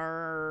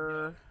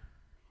more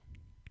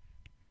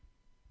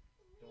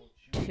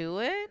to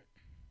it.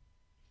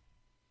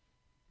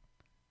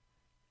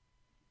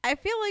 I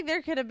feel like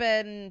there could have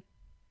been.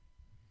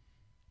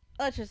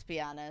 Let's just be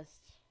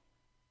honest.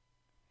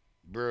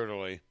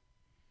 Brutally.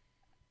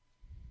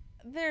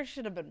 There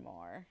should have been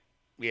more.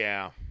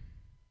 Yeah.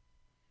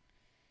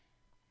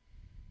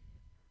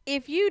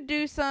 If you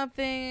do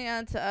something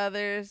unto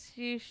others,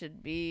 you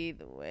should be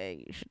the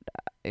way you should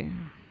die.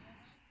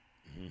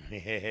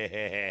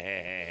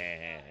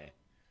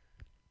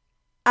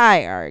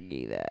 I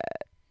argue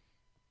that.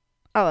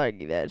 I'll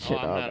argue that shit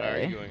I'm all not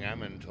day. arguing.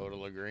 I'm in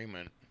total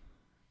agreement.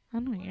 I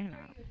know you're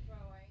not.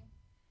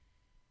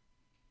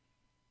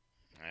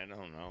 I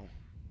don't know.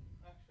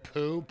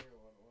 Poop?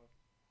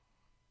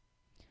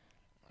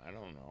 I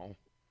don't know.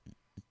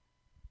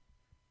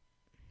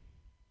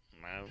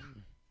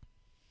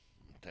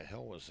 What the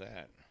hell was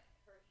that?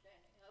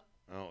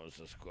 Oh, it was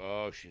this.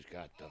 Oh, she's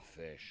got the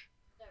fish.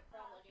 That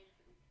probably needs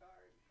to be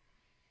charged.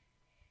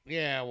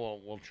 Yeah,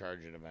 we'll charge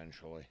it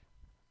eventually.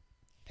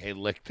 Hey,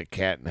 lick the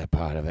catnip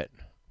out of it.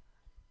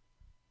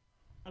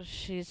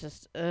 She's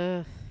just,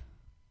 ugh.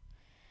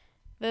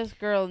 This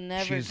girl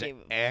never She's gave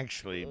a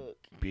actually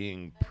fuck.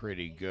 being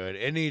pretty good.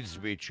 It needs to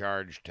be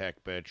charged,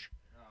 tech bitch.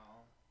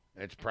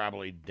 It's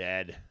probably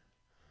dead.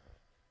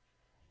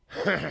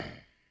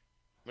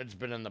 It's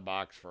been in the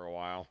box for a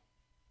while.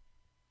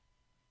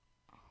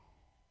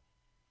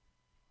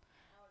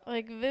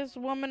 Like, this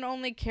woman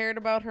only cared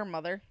about her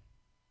mother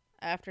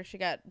after she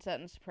got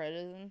sentenced to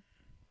prison.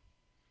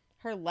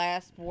 Her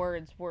last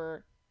words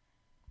were,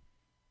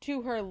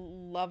 to her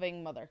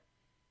loving mother.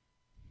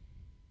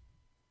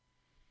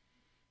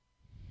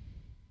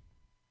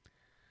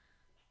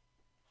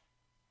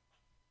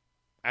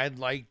 I'd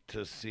like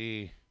to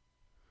see,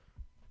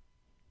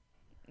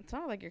 It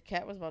sounded like your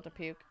cat was about to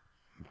puke.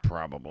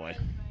 probably.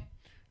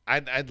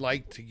 I'd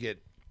like to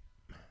get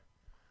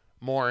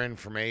more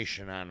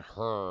information on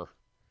her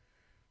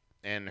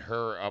and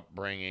her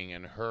upbringing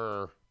and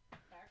her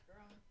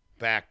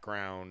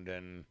background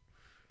and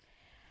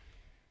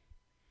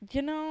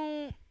You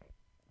know,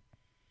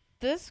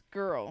 this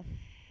girl.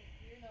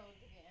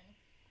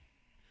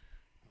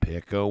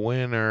 pick a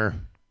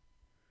winner.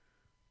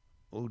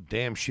 Oh,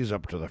 damn, she's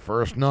up to the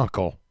first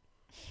knuckle.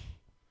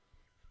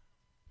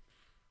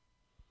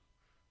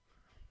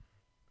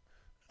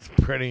 It's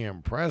pretty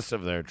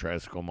impressive there,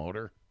 Tricycle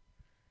Motor.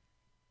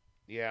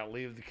 Yeah,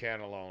 leave the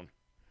cat alone.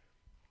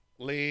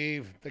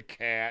 Leave the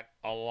cat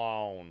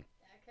alone.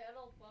 That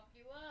cat'll fuck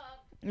you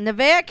up.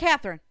 Nevaeh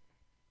Catherine.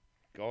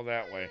 Go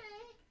that way.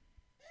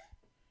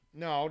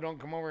 No, don't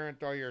come over here and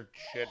throw your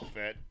shit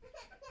fit.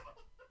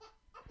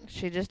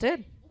 She just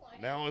did.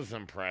 That was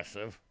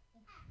impressive.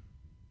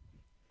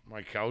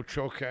 My couch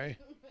okay?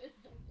 Is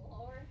the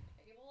floor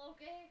table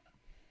okay?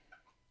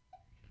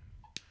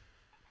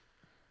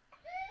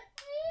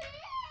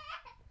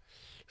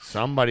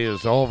 Somebody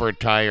is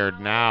overtired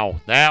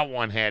now. That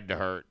one had to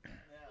hurt. That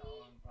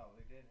one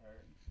probably did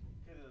hurt.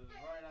 'Cause it was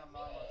right on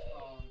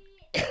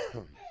Mama's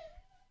phone.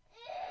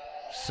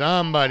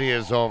 Somebody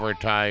is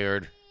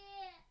overtired.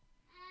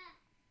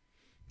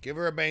 Give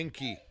her a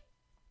banky.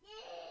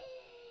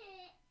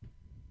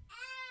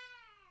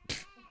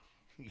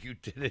 You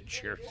did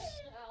it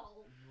yourself.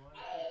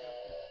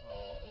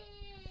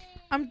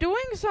 I'm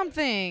doing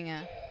something.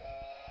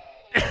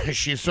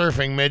 She's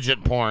surfing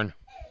midget porn.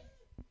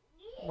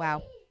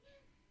 Wow.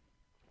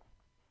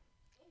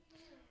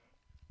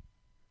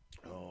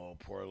 Oh,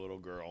 poor little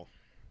girl.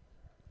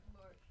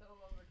 We're so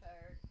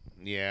overtired.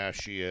 Yeah,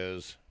 she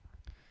is.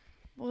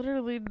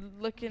 Literally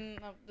looking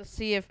up to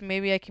see if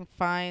maybe I can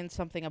find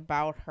something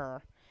about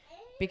her.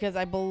 Because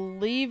I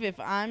believe, if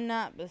I'm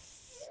not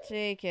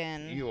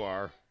mistaken, You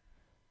are.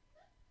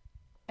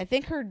 I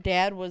think her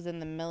dad was in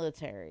the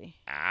military.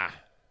 Ah.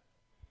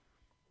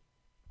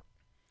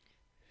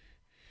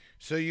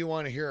 So you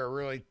want to hear a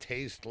really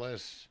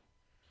tasteless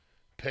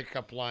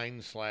pickup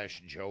line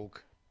 /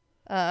 joke?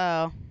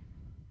 Uh-oh.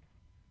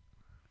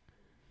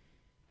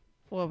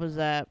 What was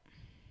that?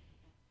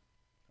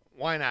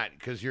 Why not?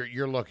 Because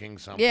you're looking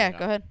something Yeah, up.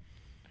 go ahead.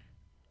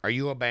 Are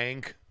you a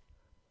bank?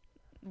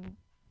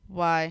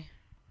 Why?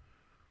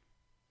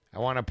 I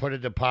want to put a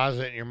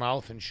deposit in your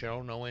mouth and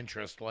show no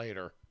interest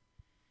later.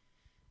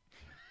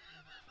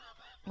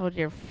 Oh,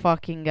 dear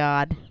fucking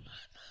God.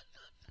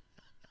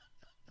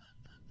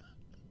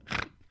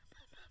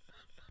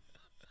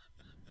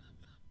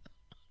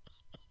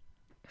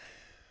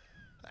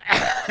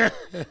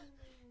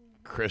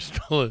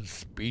 Crystal is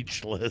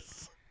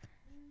speechless.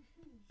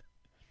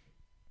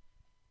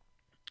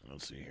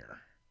 Let's see here.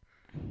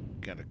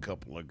 Got a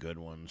couple of good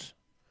ones.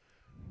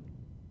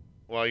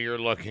 While you're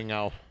looking,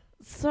 I'll...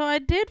 So I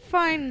did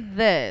find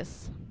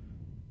this.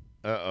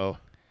 Uh-oh.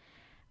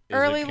 Is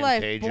Early it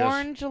life, contagious?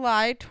 born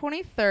July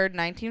 23rd,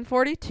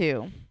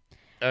 1942.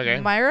 Okay.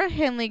 Myra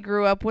Henley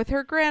grew up with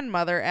her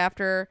grandmother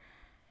after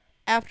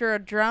a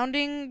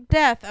drowning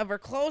death of her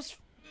close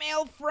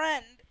male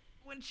friend.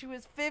 When she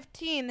was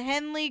 15,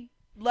 Henley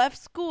left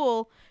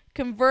school,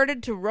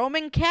 converted to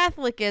Roman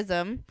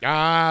Catholicism.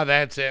 Ah,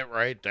 that's it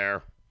right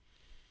there.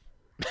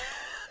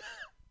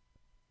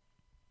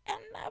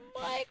 And I'm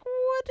like,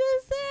 what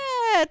is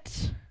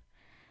that?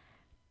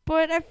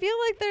 But I feel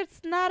like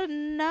that's not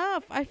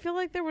enough. I feel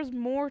like there was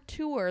more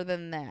to her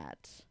than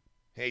that.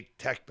 Hey,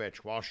 tech bitch,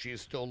 while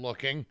she's still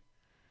looking,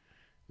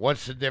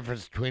 what's the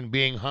difference between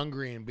being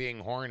hungry and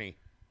being horny?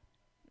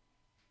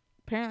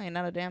 Apparently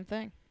not a damn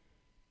thing.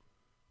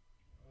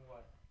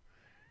 What?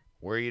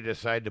 Where you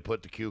decide to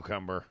put the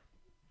cucumber.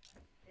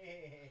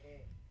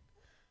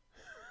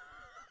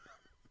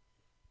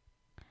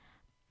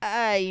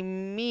 I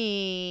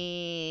mean...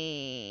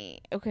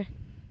 Okay.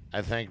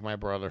 I thank my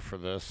brother for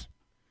this.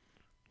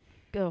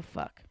 Go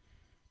fuck.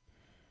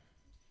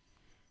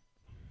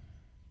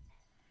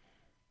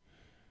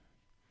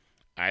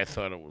 I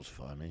thought it was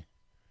funny.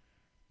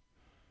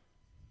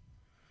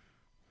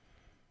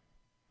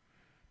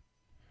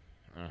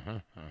 Uh-huh,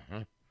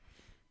 uh-huh.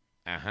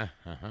 Uh-huh,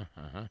 uh-huh,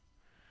 uh-huh.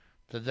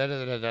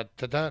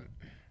 Da-da-da-da-da-da.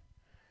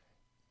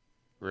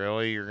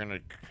 Really? You're gonna...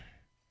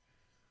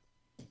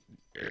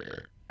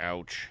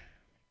 Ouch.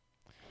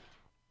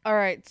 All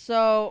right,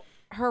 so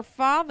her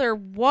father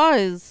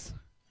was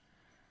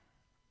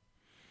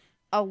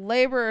a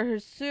laborer who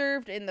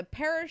served in the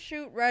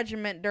parachute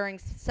regiment during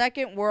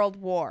Second World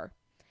War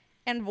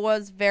and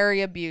was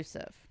very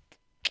abusive.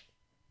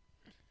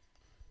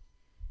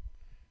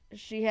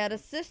 She had a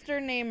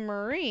sister named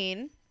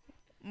Maureen,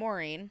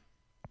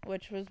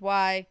 which was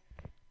why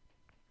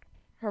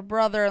her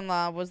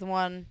brother-in-law was the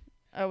one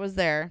was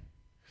there.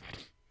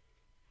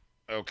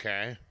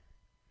 Okay.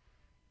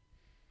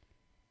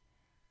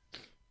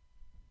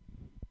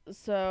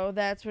 So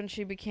that's when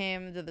she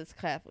became to this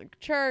Catholic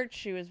church.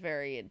 She was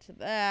very into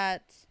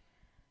that.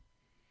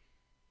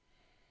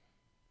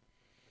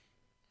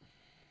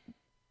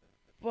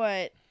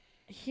 But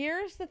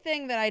here's the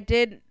thing that I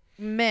did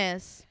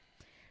miss.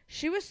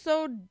 She was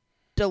so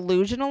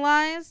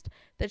delusionalized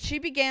that she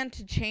began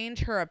to change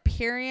her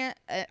appearance.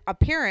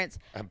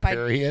 By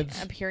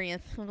Periods.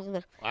 appearance.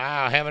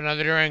 Wow, have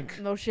another drink.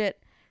 No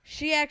shit.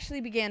 She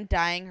actually began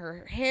dyeing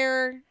her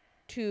hair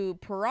to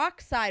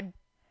peroxide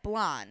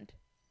blonde.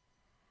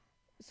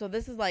 So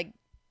this is like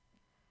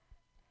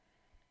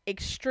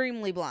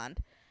extremely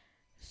blonde.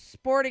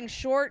 Sporting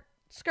short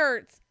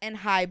skirts and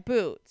high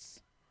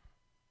boots.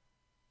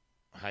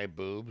 High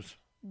boobs.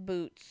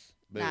 Boots.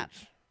 Not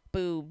Boots.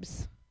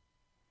 boobs.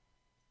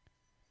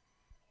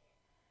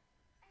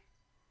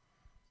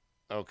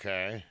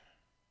 Okay.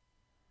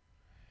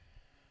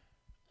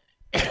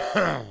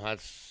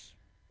 That's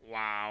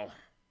wow.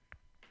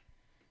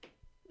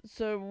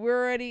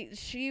 So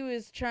she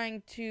was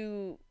trying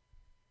to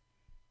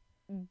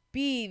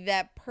be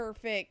that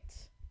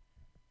perfect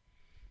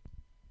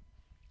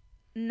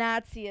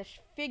Nazi-ish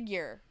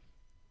figure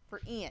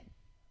for Ian.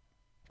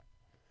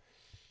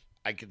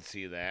 I can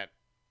see that.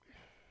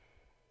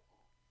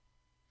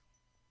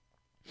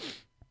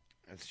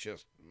 It's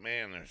just,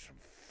 man, there's some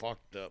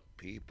fucked up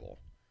people.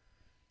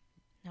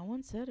 No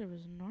one said it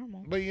was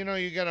normal. But you know,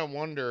 you gotta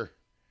wonder,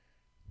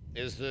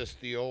 is this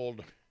the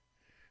old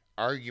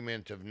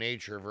argument of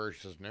nature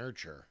versus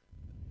nurture?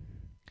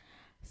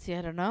 See,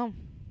 I don't know.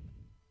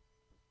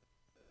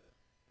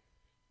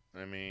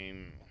 I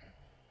mean,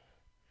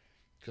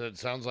 because it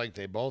sounds like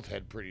they both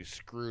had pretty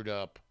screwed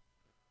up,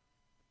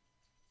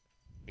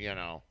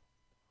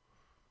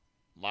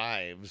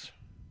 lives.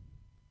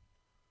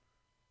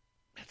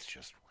 That's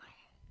just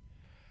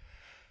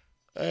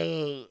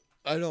wrong.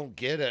 I don't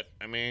get it.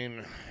 I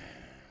mean,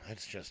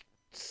 that's just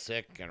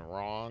sick and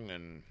wrong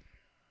and...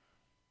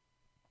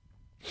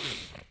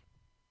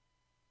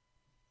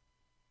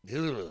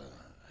 Ugh,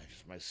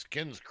 my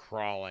skin's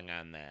crawling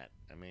on that.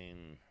 I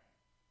mean,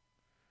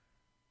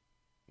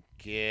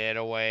 get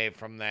away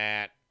from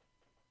that.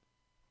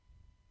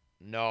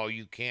 No,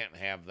 you can't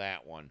have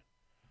that one.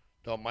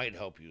 Though it might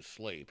help you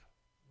sleep.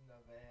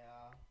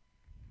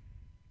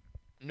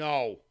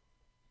 No.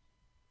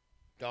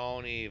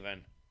 Don't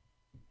even.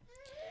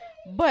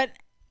 But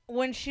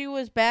when she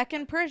was back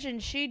in prison,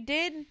 she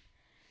did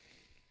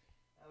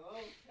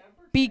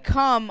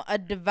become a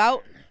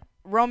devout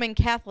Roman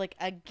Catholic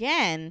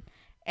again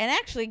and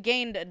actually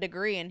gained a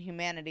degree in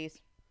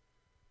humanities.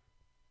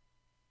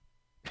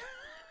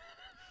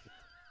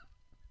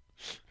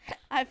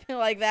 I feel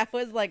like that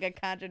was like a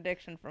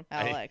contradiction from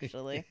hell,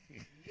 actually.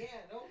 Yeah,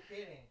 no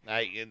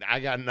kidding. I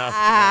got nothing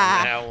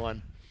on that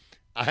one.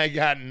 I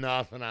got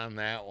nothing on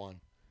that one.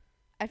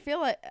 I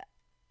feel like...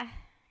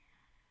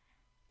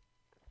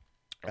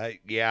 I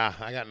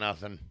got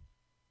nothing.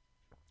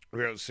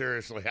 Real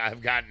seriously,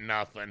 I've got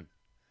nothing.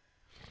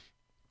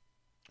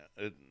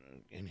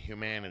 In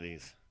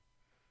humanities.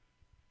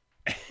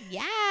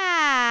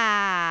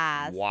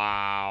 Yes!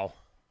 Wow.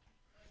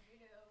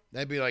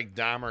 That'd be like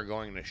Dahmer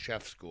going to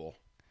chef school.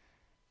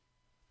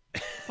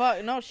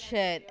 Fuck, no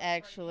shit,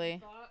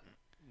 actually.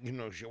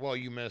 Well,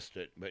 you missed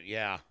it, but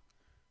yeah.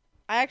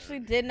 I actually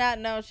did not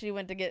know she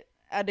went to get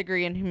a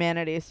degree in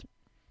humanities.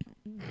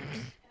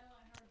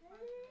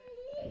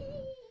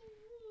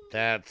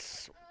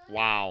 That's,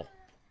 wow.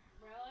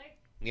 Really?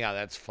 Yeah,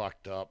 that's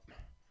fucked up.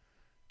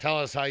 Tell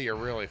us how you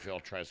really feel,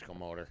 Tricycle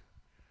Motor.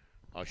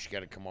 Oh, she got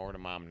to come over to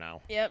Mom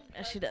now. Yep,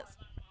 she does.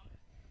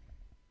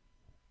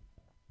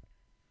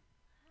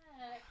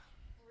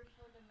 We're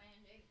so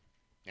demanding.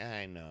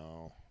 I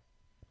know.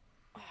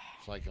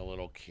 It's like a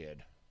little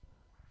kid.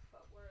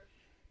 But worse.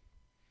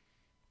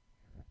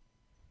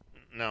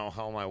 No,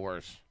 how am I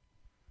worse?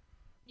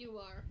 You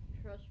are.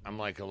 Trust me. I'm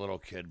like a little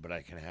kid, but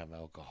I can have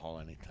alcohol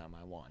anytime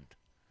I want.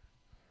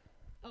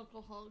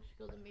 Alcoholics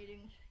go to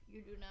meetings.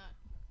 You do not.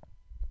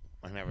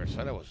 I never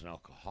said I was an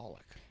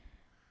alcoholic.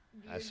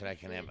 I said I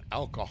can have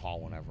alcohol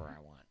whenever I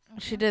want.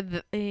 She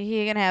did.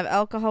 He can have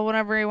alcohol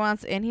whenever he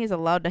wants, and he's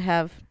allowed to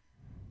have.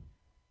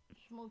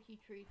 Smoky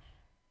treats.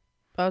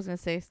 I was gonna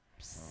say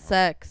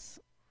sex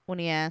when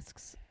he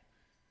asks,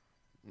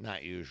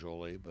 Not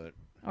usually, but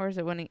or is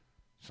it when he?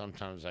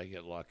 sometimes I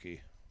get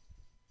lucky.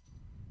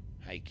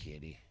 Hi,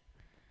 kitty.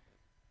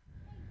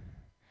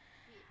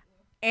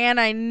 And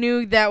I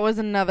knew that was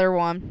another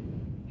one.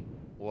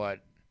 What?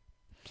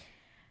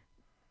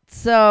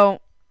 So,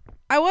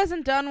 I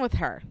wasn't done with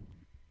her.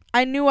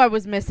 I knew I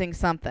was missing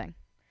something.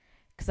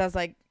 Because I was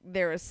like,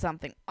 there was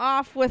something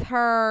off with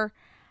her.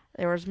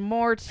 There was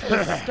more to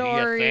the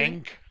story. You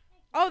think?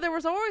 Oh, there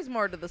was always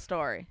more to the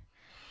story.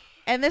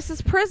 And this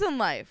is prison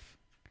life.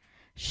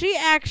 She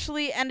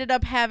actually ended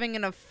up having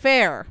an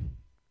affair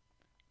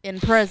in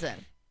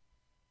prison.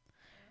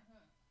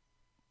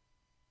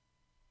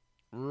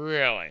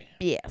 Really?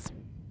 Yes.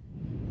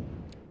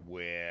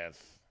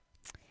 With...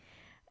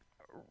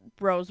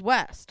 Rose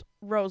West.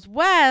 Rose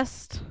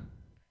West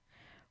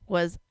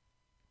was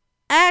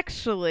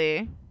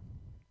actually,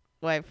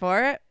 wait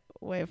for it,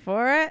 Wait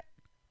for it.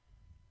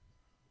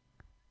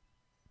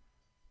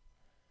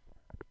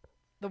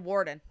 The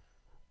warden.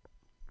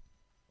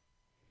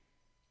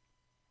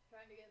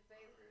 Trying to get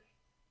favors.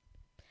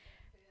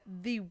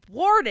 The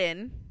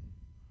warden,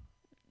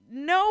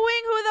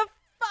 knowing who the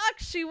fuck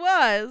she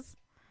was,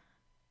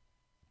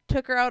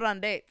 took her out on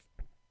dates.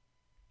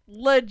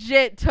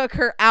 Legit took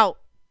her out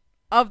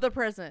of the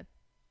prison.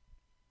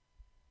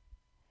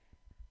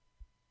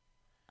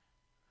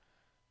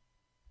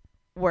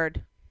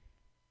 Word.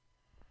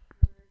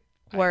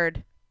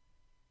 Word.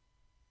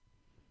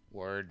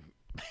 Word.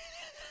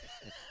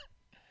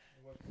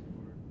 What's the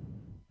word?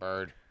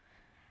 Bird.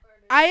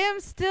 I am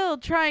still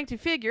trying to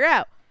figure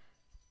out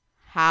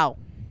how.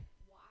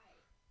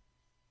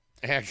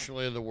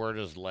 Actually, the word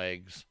is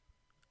legs.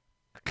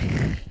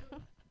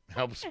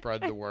 Help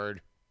spread the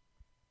word.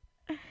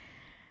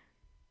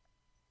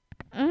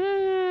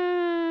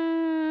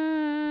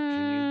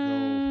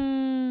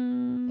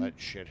 Let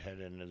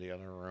shithead into the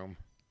other room.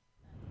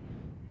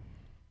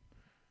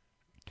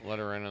 Let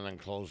her in and then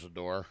close the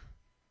door.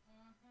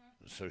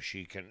 So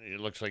she can. It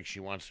looks like she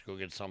wants to go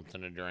get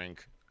something to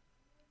drink.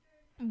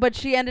 But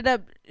she ended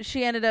up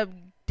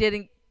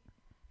getting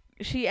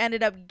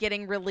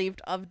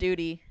relieved of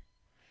duty.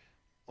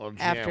 Well,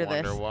 gee, After I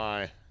wonder this.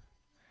 why.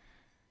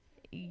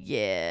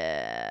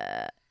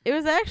 Yeah. It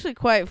was actually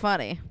quite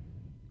funny.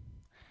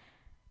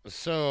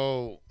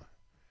 So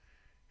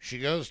she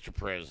goes to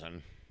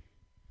prison,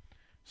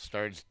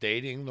 starts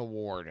dating the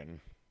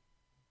warden.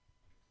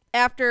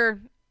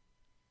 After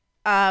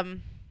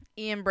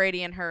Ian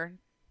Brady and her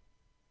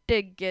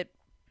did get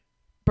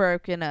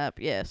broken up,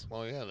 yes.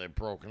 Well, yeah, they're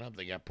broken up.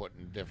 They got put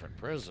in different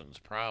prisons,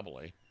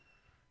 probably.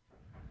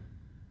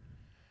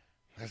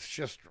 That's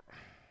just,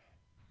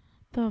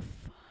 The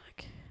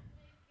fuck?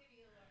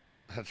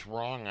 that's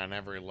wrong on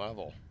every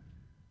level.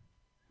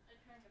 I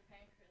turned the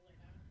painkiller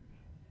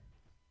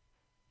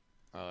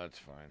down. Oh, that's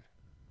fine.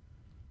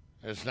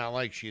 It's not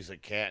like she's a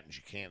cat and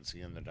she can't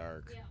see in the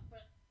dark. Yeah,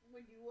 but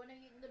would you want to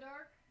eat in the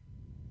dark?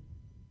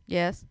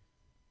 Yes.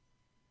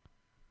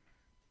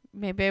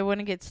 Maybe I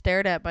wouldn't get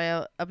stared at by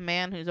a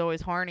man who's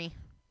always horny.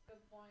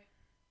 Good point.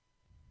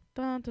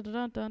 Dun, dun,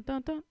 dun, dun,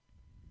 dun, dun.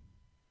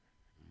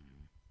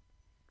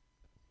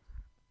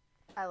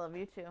 I love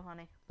you too,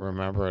 honey.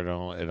 Remember,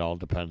 it all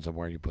depends on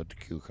where you put the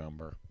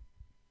cucumber.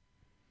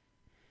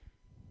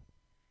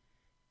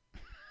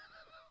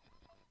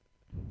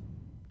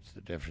 It's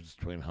the difference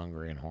between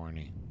hungry and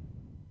horny.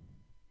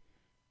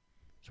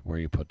 It's where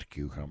you put the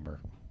cucumber.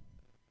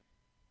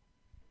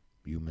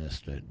 You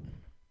missed it,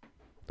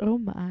 Oh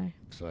my.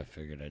 so I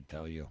figured I'd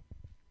tell you.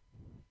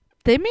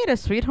 They made a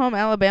Sweet Home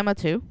Alabama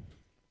too.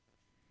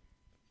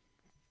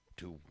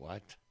 Do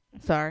what?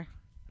 Sorry.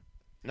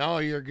 No,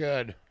 you're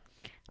good.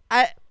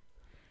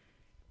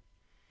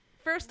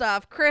 First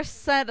off, Chris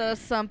sent us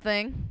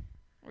something.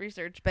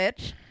 Research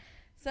bitch.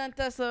 Sent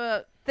us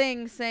a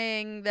thing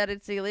saying that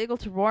it's illegal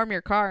to warm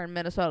your car in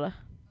Minnesota.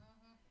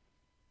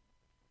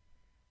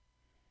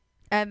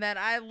 And then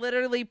I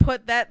literally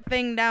put that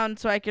thing down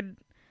so I could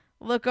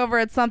look over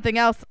at something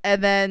else,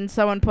 and then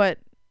someone put,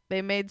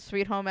 they made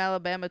Sweet Home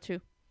Alabama too.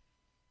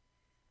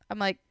 I'm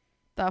like,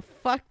 the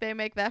fuck they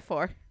make that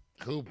for?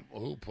 Who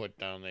put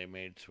down they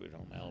made Sweet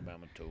Home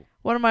Alabama 2?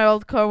 One of my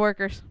old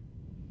coworkers.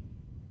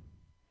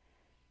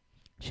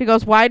 She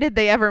goes, why did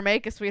they ever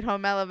make a Sweet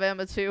Home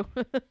Alabama 2?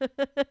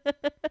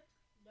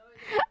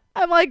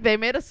 I'm like, they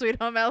made a Sweet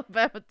Home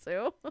Alabama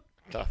 2?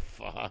 The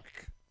fuck?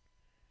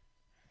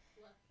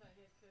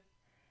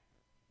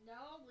 No,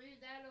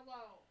 leave that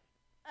alone.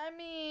 I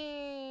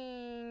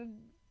mean,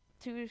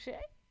 touche. Up.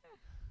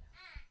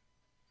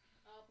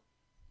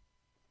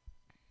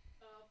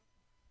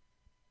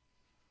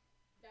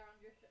 Down,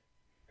 just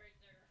right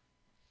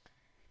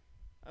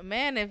there.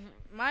 Man, if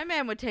my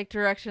man would take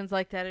directions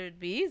like that, it would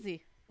be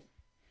easy.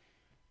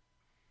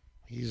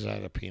 He's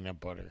out of peanut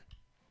butter.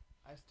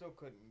 I still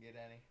couldn't get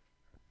any.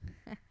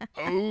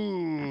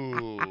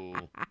 Ooh.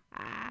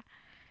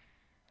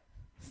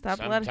 Stop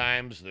letting.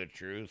 Sometimes the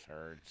truth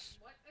hurts.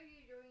 What are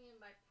you doing in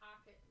my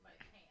pocket, in my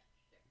pants?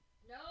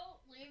 No,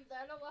 leave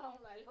that alone.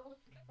 I don't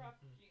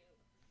trust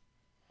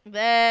you.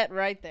 That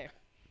right there.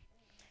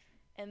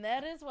 And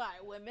that is why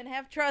women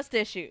have trust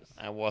issues.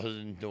 I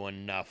wasn't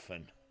doing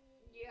nothing.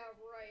 Yeah,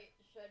 right.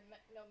 Said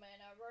no man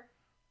ever.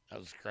 I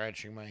was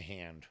scratching my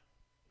hand.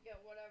 Yeah,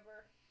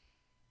 whatever.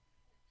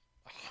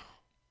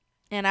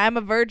 And I'm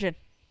a virgin.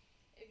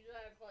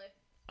 Exactly.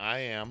 I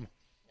am.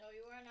 No,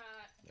 you are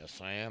not. Yes,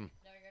 I am.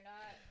 No, you're not.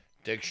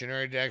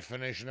 Dictionary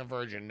definition of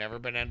virgin, never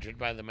been entered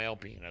by the male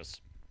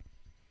penis.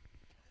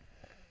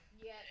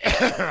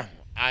 Yet.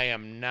 I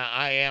am not.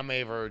 I am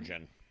a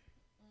virgin.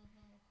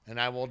 And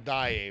I will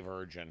die a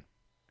virgin.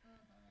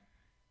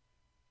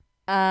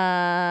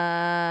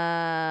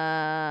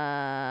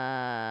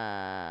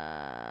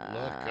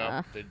 Look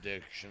up the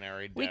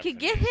dictionary We definition. could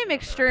get him of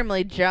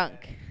extremely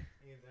drunk.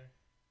 Either. virgin.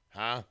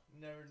 Huh?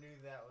 Never knew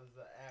that was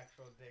the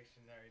actual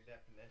dictionary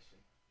definition.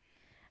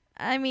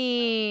 I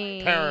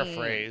mean,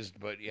 Paraphrased,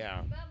 but yeah.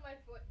 About my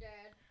foot,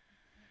 Dad.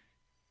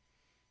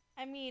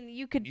 I mean,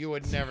 you could. You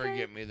would never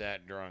get me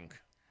that drunk.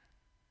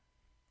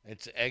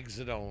 It's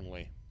exit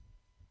only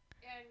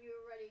And you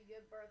already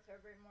give birth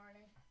every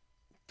morning.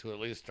 to at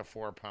least a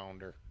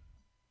 4-pounder.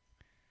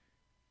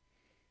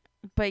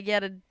 But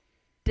yet, a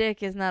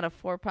dick is not a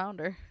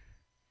 4-pounder.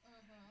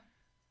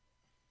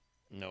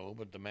 No,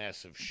 but the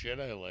massive shit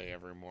I lay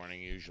every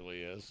morning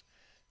usually is.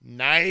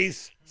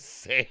 Nice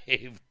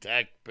save,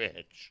 tech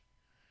bitch.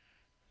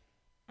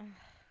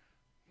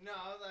 No,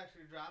 I was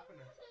actually dropping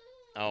her.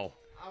 Oh,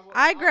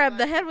 I grabbed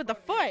the head with the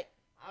foot.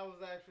 I was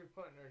actually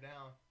putting her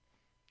down.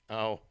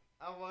 oh.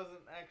 I wasn't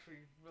actually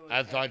really.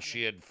 I thought catching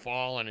she it. had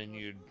fallen and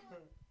you'd.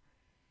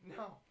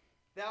 No,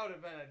 that would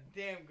have been a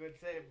damn good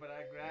save, but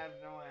I grabbed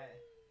no way.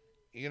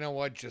 You know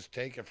what? Just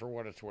take it for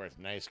what it's worth.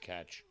 Nice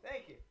catch.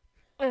 Thank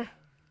you.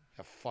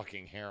 Have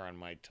fucking hair on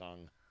my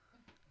tongue.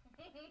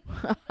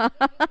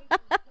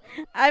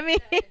 I mean,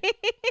 What are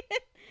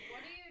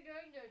you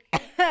doing to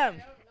I don't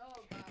know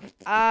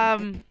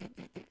about?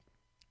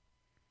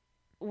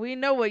 we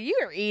know what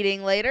you're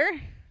eating later,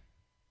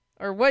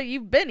 or what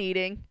you've been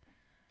eating.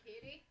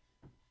 Kitty?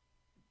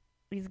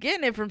 He's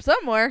getting it from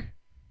somewhere.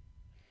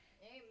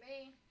 Ain't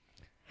me.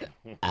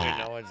 We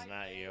know it's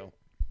not you.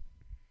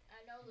 I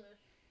know this.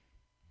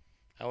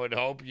 I would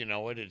hope you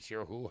know it. It's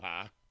your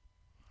hoo-ha.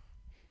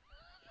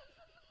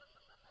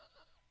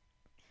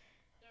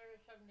 There are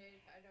some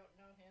days I don't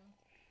know him.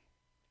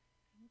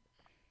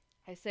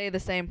 I say the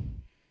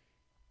same.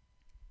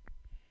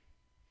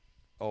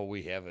 Oh,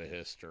 we have a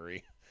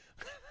history.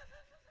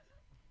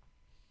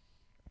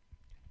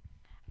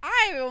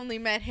 I only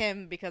met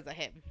him because of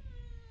him.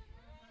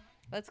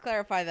 Let's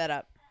clarify that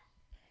up.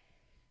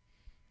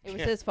 It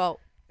was his fault.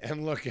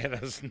 And look at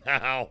us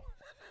now.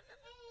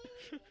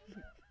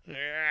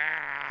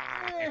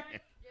 There,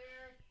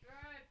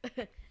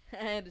 stripe. I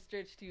had to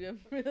stretch to you. I'm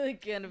really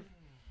kind of.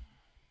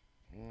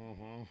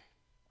 Mm-hmm.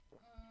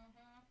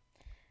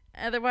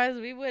 Otherwise,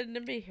 we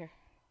wouldn't be here.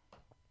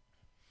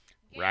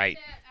 Get Right.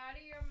 that out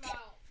of your mouth.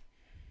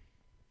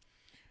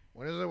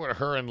 What is it with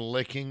her and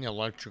licking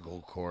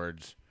electrical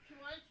cords? She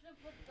wants to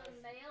put the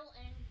nail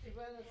into Too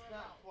bad it's your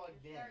not mouth.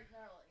 plugged in. Start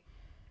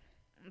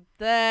gnarly.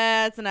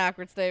 That's an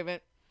awkward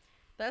statement.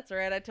 That's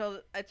right. I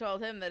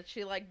told him that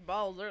she liked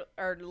balls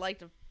or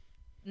liked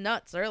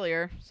nuts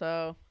earlier.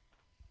 So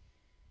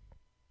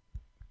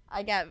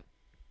I got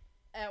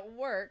at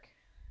work.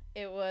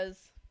 It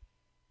was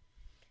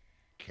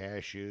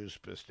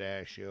Cashews,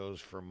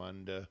 pistachios,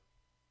 Fermunda.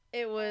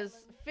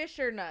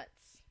 Fisher nuts.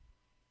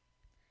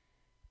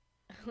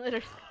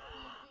 Literally,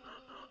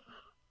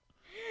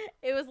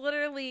 it was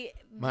literally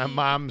My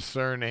mom's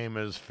surname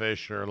is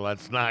Fisher.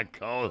 Let's not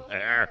go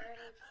there.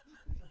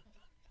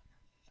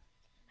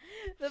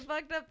 The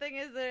fucked up thing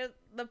is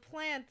the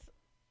plant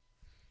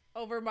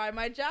over by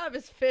my job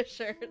is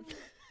Fisher.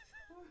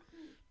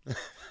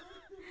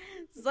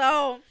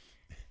 So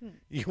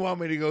You want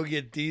me to go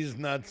get these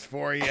nuts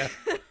for you?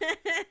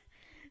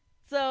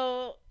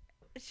 so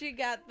she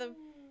got the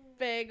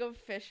bag of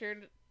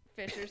Fisher's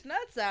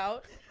nuts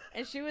out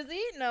and she was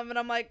eating them and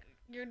I'm like,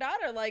 your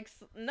daughter likes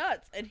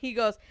nuts, and he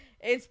goes,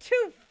 it's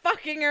too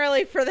fucking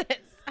early for this.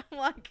 I'm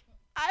like,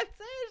 I'm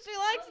saying she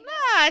likes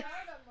nuts.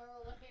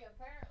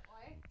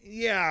 Apparently.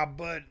 Yeah,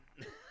 but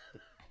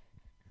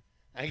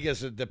I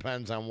guess it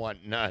depends on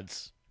what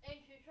nuts. And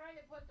she's trying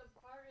to put the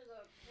part of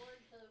the cord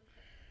to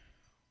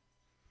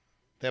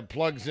That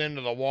plugs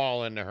into the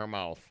wall into her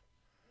mouth.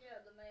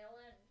 the male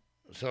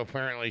end. So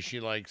apparently she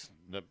likes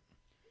the...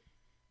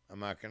 I'm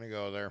not going to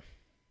go there.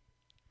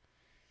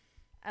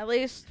 At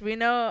least we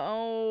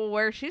know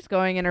where she's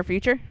going in her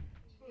future.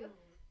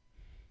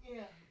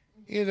 Yeah.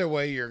 Either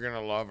way, you're going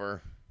to love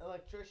her.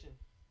 Electrician.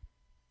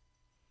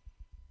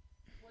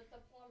 With the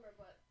plumber,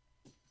 but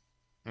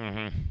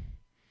Mm-hmm.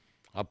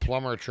 A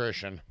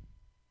plumbertrician.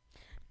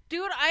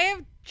 Dude, I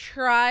have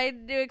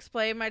tried to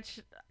explain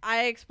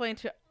I explain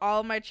to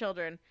all my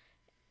children,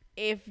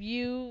 if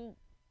you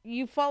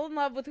fall in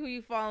love with who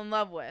you fall in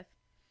love with.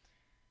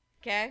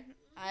 Okay?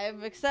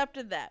 I've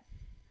accepted that.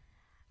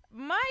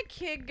 My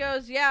kid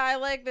goes, yeah, I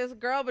like this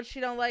girl, but she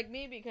don't like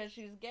me because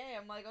she's gay.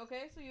 I'm like,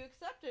 okay, so you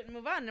accept it and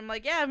move on. I'm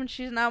like, yeah, and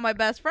she's now my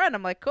best friend.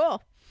 I'm like,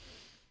 cool.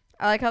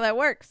 I like how that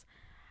works.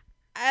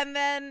 And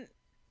then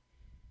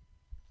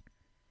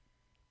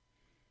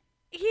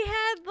he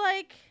had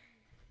like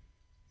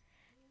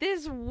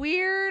this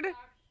weird, box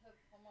have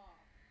come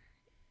off.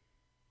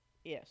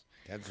 yes,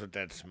 That's what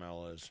that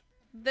smell is.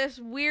 this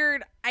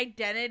weird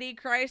identity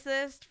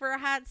crisis for a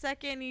hot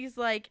second. He's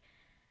like,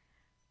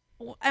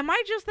 am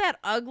I just that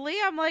ugly?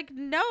 I'm like,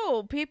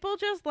 no, people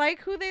just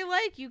like who they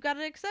like. You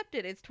gotta accept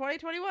it. It's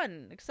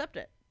 2021. Accept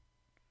it.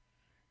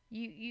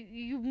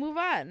 You move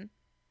on.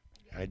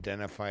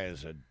 Identify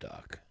as a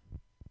duck.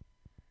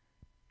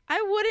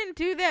 I wouldn't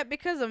do that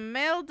because a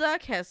male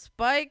duck has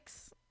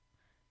spikes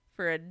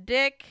for a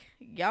dick.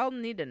 Y'all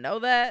need to know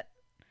that.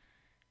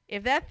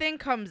 If that thing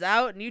comes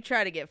out and you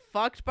try to get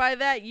fucked by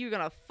that, you're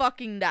gonna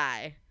fucking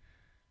die.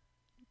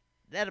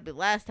 That'll be the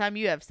last time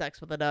you have sex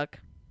with a duck.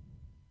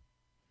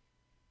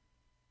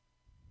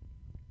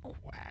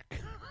 Quack.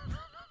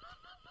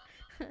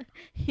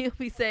 He'll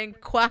be saying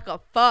quack a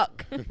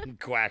fuck.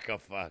 Quack a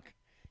fuck.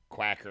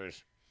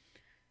 Quackers.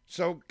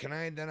 So, can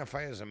I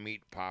identify as a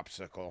meat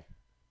popsicle?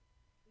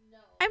 No.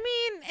 I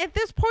mean, at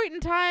this point in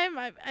time,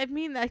 I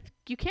mean, that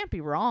you can't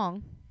be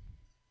wrong.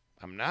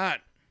 I'm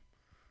not.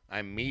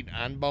 I'm meat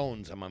on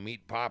bones. I'm a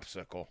meat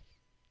popsicle.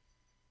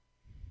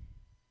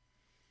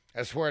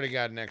 I swear to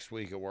God, next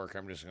week at work,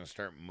 I'm just going to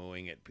start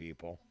mooing at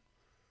people.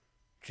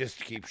 Just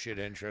to keep shit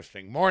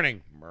interesting.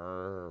 Morning.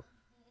 Brr.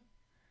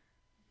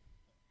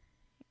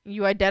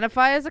 You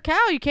identify as a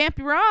cow. You can't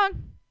be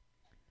wrong.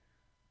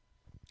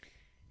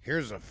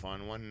 Here's a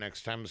fun one.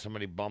 Next time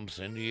somebody bumps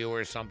into you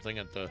or something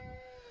at the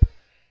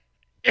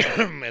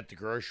at the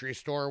grocery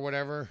store or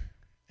whatever,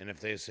 and if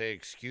they say,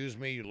 "Excuse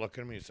me," you look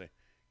at them and you say,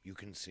 "You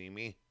can see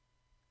me."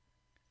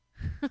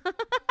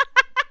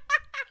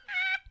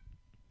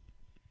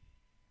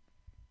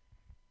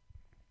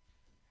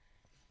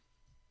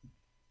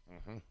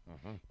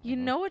 You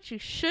know what you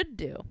should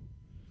do?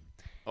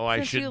 Oh, I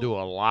Since should you- do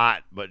a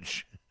lot, but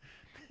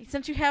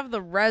Since you have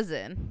the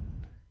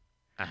resin,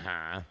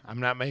 I'm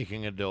not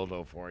making a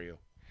dildo for you.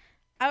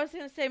 I was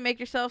going to say make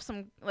yourself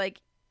some, like,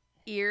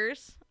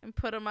 ears and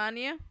put them on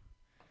you.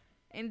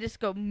 And just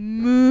go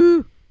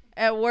moo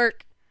at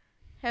work.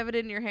 Have it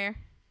in your hair.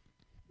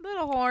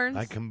 Little horns.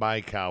 I can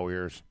buy cow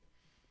ears.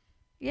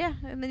 Yeah,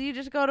 and then you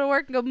just go to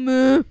work and go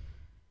moo.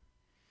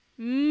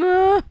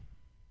 Moo.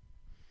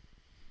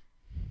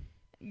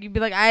 You'd be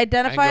like, I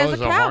identify I go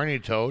as a as cow. horny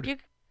toad. You-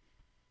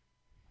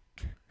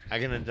 I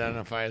can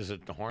identify as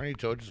the horny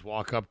toad. Just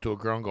walk up to a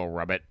girl and go,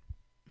 rub it.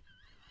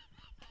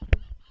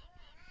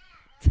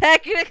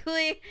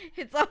 Technically,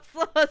 it's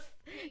also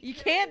you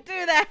can't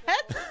do that.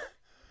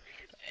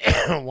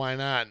 Why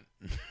not?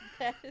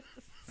 That is-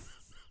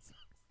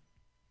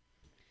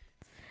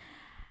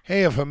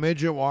 Hey, if a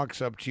midget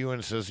walks up to you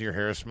and says your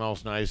hair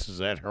smells nice, is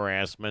that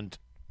harassment?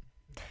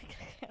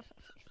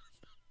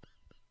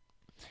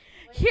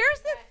 Here's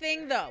the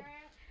thing, though.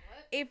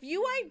 If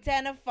you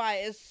identify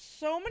as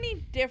so many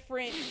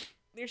different,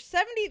 there's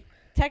 70.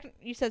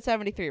 You said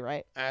 73,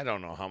 right? I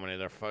don't know how many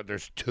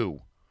there's two.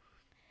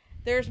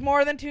 There's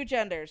more than 2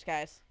 genders,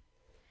 guys.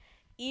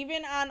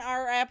 Even on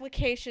our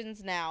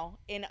applications now,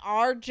 in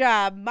our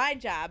job, my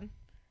job,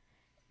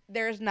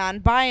 there's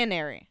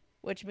non-binary,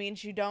 which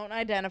means you don't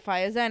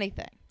identify as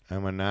anything.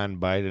 I'm a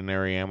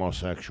non-binary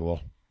homosexual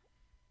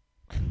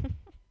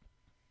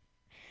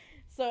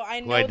So I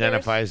know who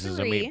identifies there's as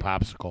a 3. meat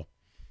popsicle.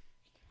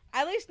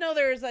 I at least know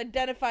there's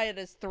identified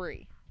as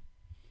 3.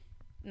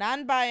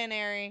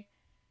 Non-binary,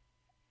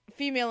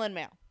 female and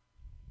male.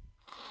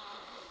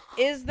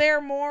 Is there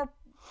more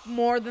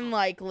than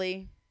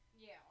likely?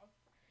 Yeah,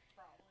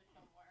 probably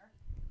somewhere.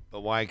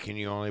 But why can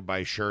you only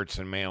buy shirts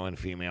in male and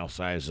female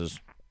sizes?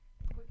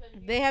 Because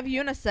They have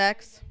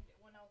unisex.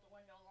 went out the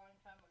window a long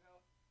time ago.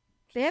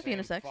 They have Same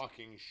unisex.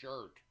 fucking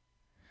shirt.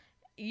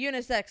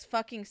 Unisex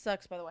fucking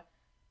sucks, by the way.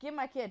 Give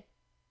my kid.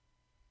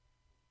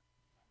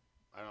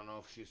 I don't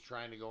know if she's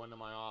trying to go into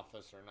my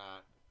office or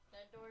not.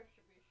 That door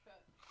should be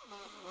shut.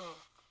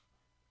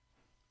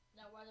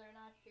 Now, whether or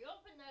not she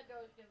opened that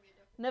door is going to be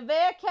different.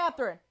 Nevaeh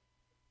Catherine.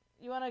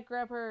 You want to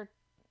grab her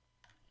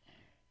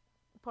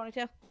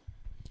ponytail?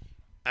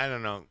 I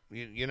don't know.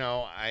 You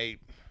know,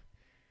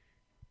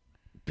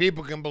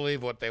 people can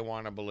believe what they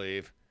want to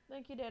believe.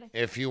 Thank you, Daddy.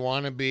 If you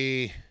want to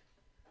be,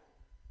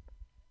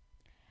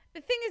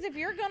 The thing is, if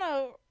you're going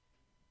to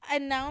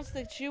announce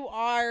that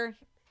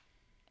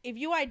if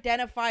you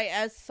identify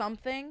as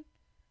something,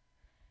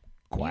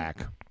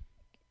 quack.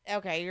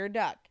 okay, you're a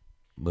duck.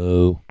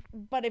 Boo.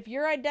 But if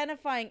you're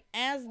identifying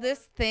as this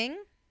thing,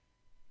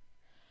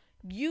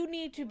 you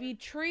need to be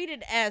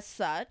treated as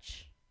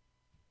such.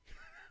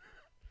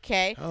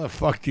 Okay? How the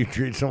fuck do you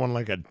treat someone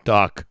like a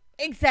duck?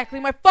 Exactly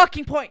my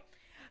fucking point.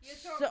 You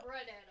throw So-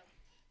 bread at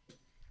him.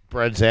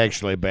 Bread's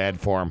actually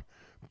bad for him.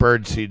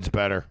 Bird seed's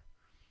better.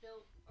 Still,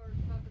 or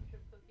chocolate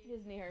chip cookies.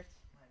 His knee hurts.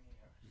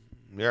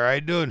 You're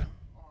right, dude. Need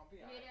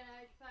an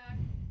ice pack.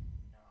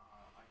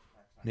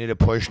 Need a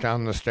push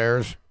down the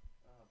stairs?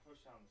 Push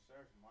down the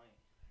stairs,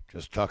 might.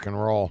 Just tuck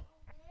and roll.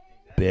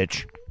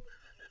 Bitch.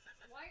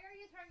 Why are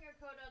you throwing your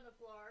coat on the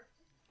floor?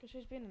 Because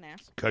she's being an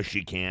ass. 'Cause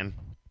she can.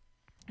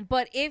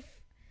 But if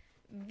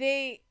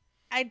they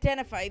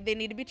identify, they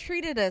need to be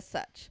treated as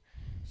such.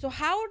 So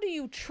how do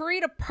you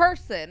treat a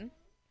person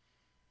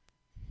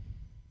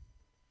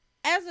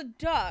as a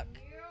duck?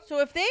 So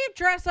if they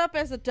dress up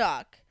as a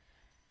duck,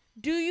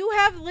 do you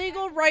have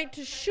legal right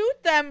to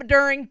shoot them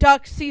during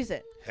duck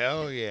season?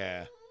 Hell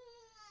yeah.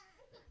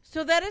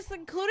 So that is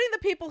including the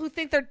people who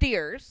think they're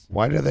deers.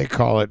 Why do they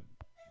call it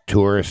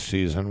tourist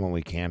season when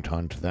we can't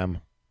hunt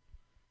them?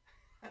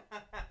 I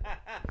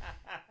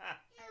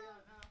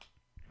don't know.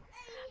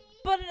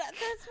 But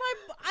that's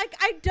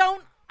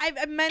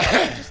I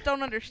mentally just don't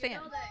You understand.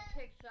 know that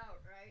kicks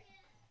out, right?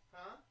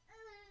 Huh?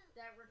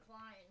 That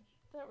reclines.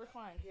 That we're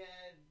fine. Yeah,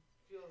 it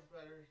feels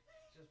better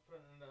just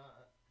putting it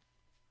on.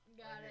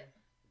 Got it.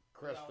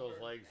 Crystal's Without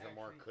her legs are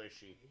more actually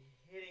cushy.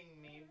 Hitting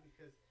me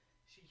because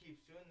she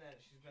keeps doing that.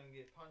 She's gonna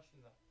get punched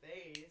in the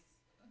face.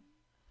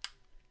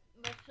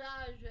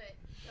 Massage it.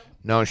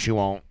 No, she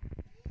won't.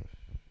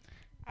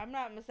 I'm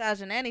not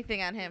massaging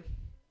anything on him.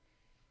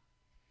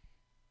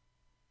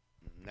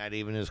 Not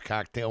even his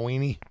cocktail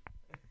weenie.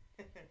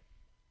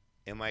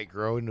 It might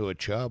grow into a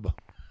chub.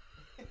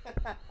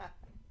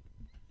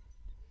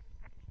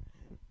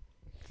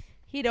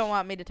 He don't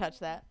want me to touch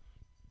that.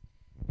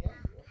 When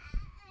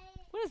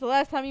is the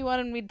last time you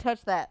wanted me to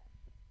touch that?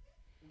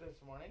 This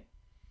morning.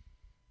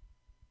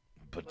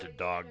 But the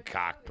dog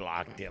cock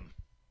blocked him.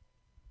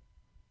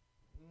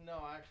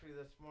 No, actually,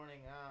 this morning,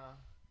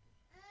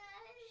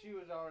 she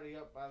was already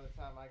up by the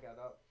time I got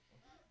up.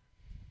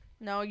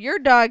 No, your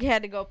dog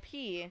had to go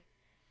pee,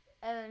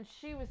 and then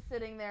she was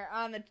sitting there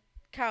on the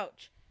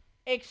couch.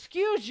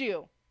 Excuse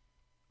you.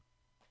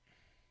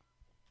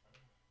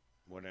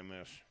 What'd I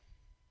miss?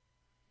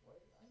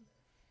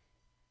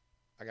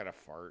 I got a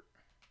fart.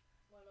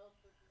 What else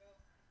would you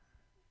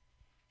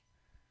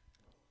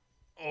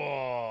know?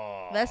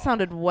 Oh. That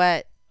sounded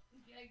wet.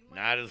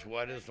 Not as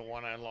wet as the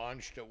one I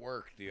launched at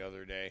work the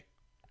other day.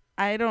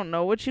 I don't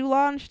know what you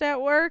launched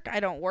at work. I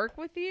don't work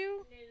with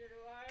you. Neither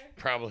do I.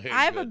 Probably.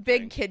 I have a good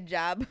big thing. kid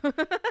job.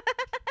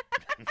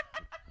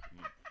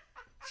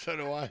 So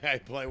do I. I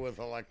play with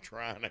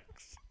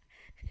electronics.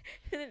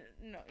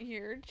 No,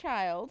 you're a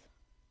child.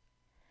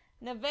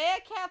 Nevaeh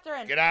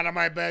Catherine. Get out of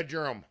my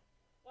bedroom.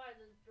 Why,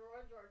 the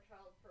drawers are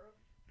childproof.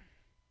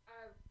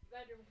 Our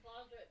bedroom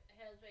closet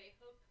has a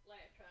hook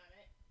latch on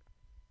it.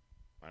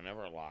 I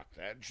never locked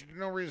that. There's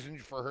no reason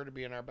for her to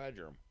be in our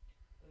bedroom.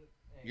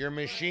 Your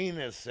machine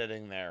is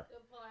sitting there.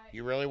 Good point.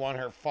 You really want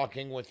her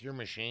fucking with your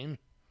machine?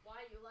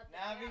 Why you let the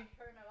Navi? cat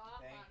turn it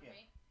off Thank on you.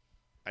 me?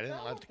 I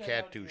didn't let the Don't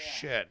cat tell do her.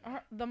 shit.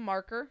 The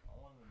marker.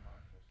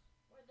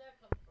 Where'd that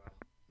come from?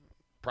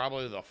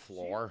 Probably the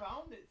floor. She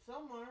found it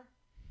somewhere.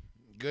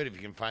 Good if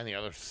you can find the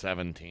other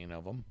 17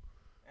 of them.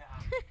 Yeah.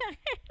 Then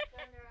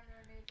they're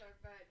underneath our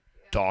bed.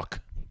 Yeah. Duck.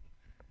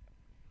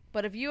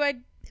 But if you,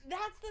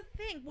 that's the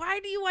thing. Why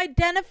do you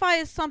identify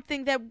as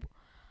something that,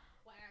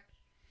 Wax.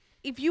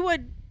 if you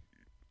would,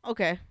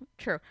 okay,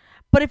 true.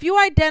 But if you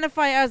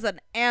identify as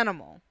an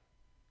animal,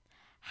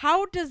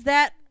 how does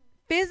that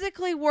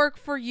physically work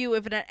for you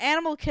if an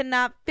animal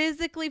cannot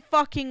physically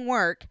fucking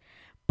work,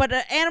 but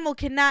an animal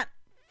cannot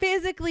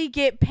physically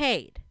get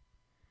paid?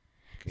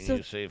 Can So-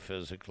 you say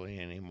physically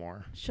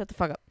anymore? Shut the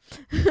fuck up.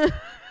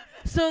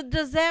 So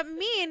does that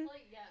mean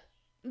Like, yes.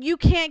 you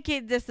can't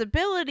get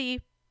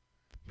disability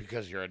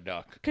Because you're a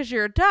duck. because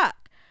you're a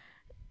duck?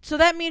 So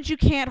that means you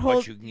can't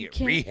hold. But you can get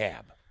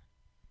rehab.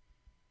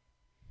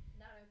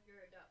 Not if you're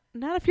a duck.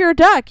 Not if you're a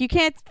duck. You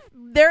can't.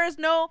 There is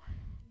no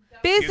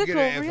Duck- physical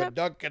If a rehab.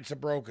 duck gets a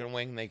broken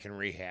wing, they can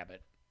rehab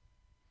it.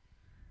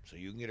 So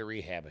you can get a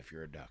rehab if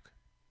you're a duck.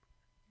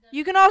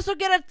 You can also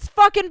get a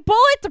fucking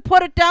bullet to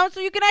put it down so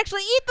you can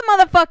actually eat the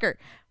motherfucker.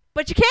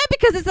 But you can't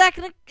because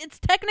it's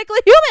technically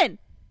human.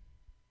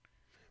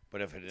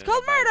 But if it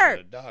called identifies murder. as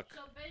a duck,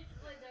 So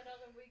basically, that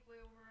other week we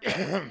were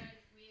said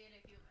we ate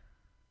a human.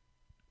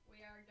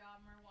 We are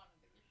Dahmer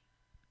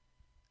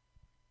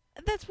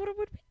wannabes. That's what it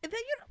would be. Then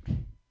you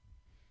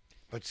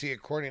but see,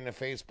 according to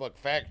Facebook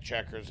fact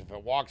checkers, if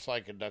it walks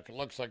like a duck, it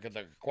looks like a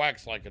duck, it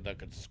quacks like a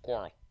duck, it's a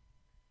squirrel.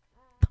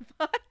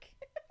 fuck.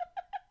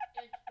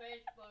 It's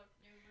Facebook.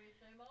 Newly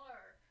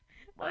similar.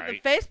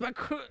 Right. The Facebook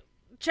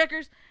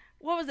checkers.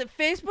 What was it?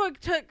 Facebook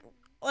took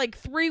like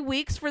 3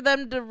 weeks for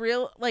them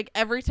to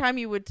every time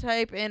you would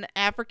type in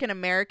African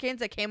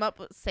Americans, it came up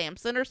with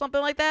Samson or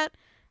something like that.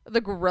 The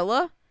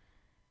gorilla.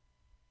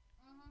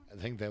 I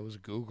think that was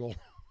Google.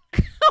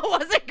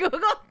 Was it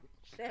Google?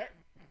 Shit.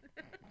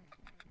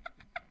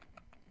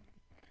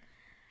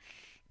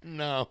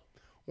 No,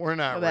 we're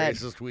not My bad.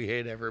 racist. We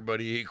hate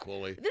everybody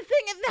equally. The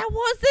thing is, that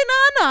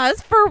wasn't on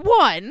us for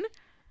one.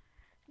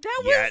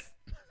 That Yet.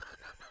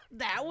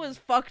 that was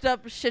fucked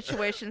up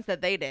situations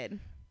that they did.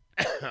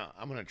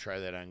 I'm gonna try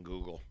that on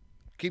Google.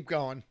 Keep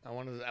going. I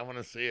want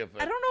to see if I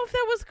don't know if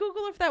that was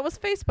Google or if that was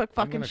Facebook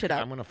fucking shit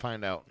up. I'm gonna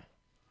find out.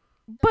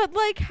 But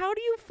like, how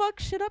do you fuck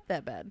shit up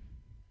that bad?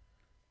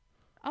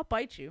 I'll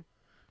bite you.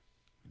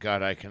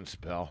 God, I can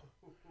spell.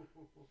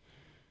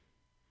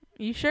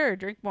 You sure?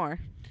 Drink more.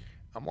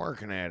 I'm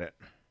working at it.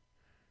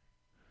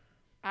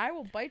 I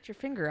will bite your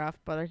finger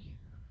off, brother.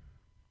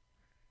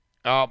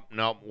 Oh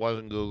no,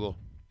 wasn't Google.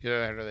 Yeah,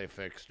 after they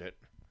fixed it.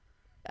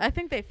 I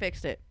think they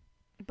fixed it,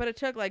 but it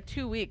took like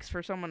 2 weeks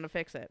for someone to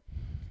fix it.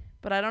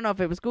 But I don't know if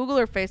it was Google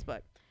or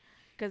Facebook,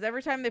 because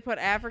every time they put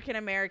African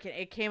American,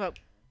 it came up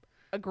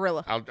a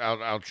gorilla.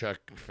 I'll check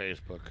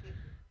Facebook.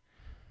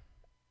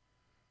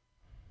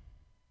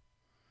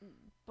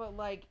 But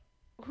like,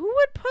 who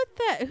would put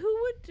that? Who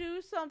would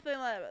do something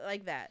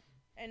like that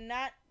and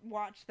not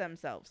watch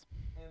themselves?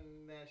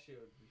 And that shit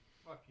would be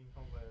fucking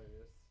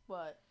hilarious.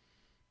 What?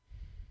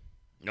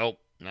 Nope,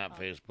 not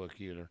Facebook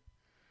either.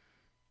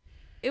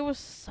 It was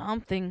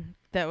something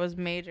that was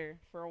major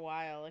for a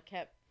while. It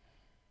kept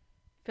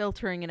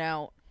filtering it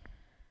out.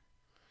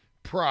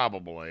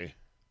 Probably.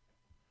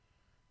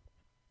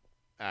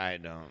 I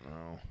don't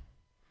know.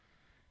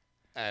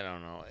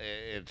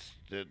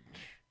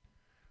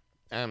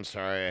 I'm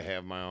sorry. I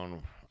have my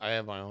own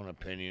have my own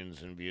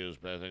opinions and views,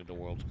 but I think the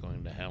world's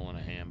going to hell in a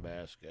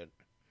handbasket.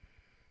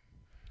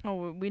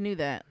 Oh, we knew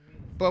that.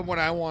 But what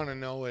I want to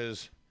know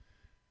is,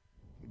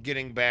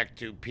 getting back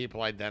to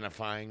people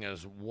identifying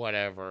as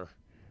whatever,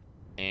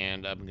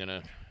 and I'm going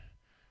to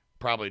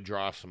probably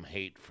draw some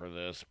hate for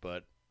this,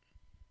 but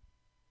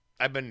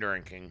I've been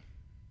drinking.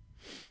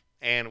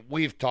 And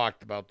we've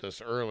talked about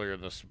this earlier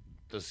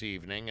this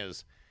evening,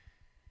 is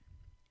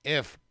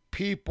if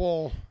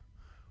people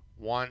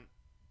want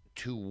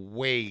to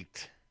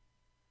wait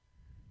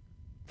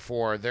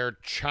for their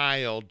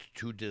child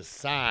to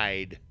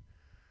decide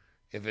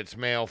if it's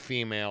male,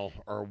 female,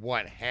 or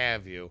what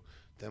have you,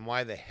 then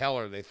why the hell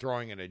are they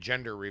throwing in a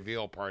gender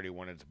reveal party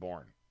when it's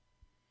born?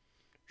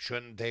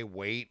 Shouldn't they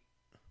wait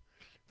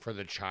for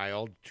the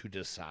child to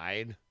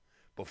decide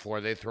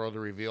before they throw the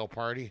reveal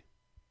party?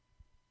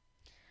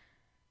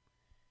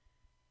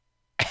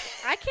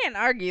 I can't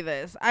argue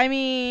this. I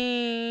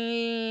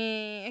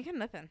mean, I got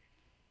nothing.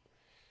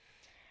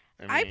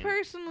 I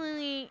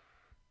personally,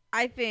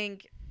 I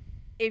think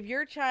if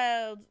your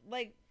child,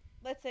 like,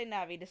 let's say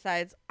Navi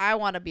decides, I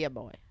want to be a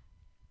boy.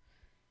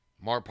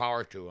 More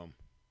power to him.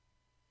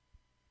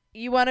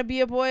 You want to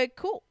be a boy?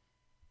 Cool.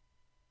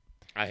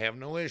 I have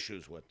no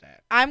issues with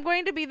that. I'm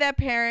going to be that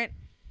parent.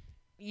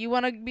 You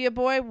want to be a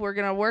boy? We're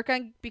going to work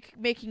on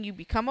making you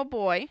become a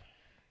boy.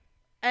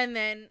 And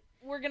then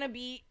we're going to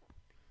be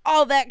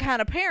all that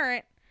kind of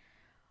parent.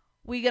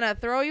 We're going to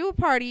throw you a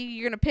party.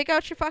 You're going to pick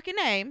out your fucking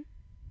name.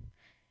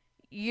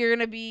 You're going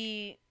to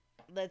be,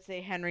 let's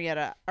say,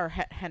 Henrietta. Or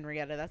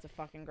Henrietta. That's a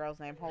fucking girl's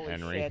name. Holy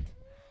Henry. shit.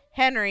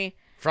 Henry.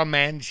 From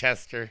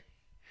Manchester.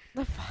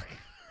 The fuck?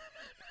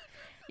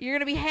 You're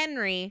going to be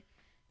Henry.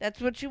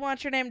 That's what you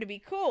want your name to be.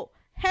 Cool.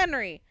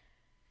 Henry.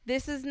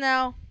 This is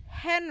now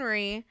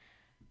Henry.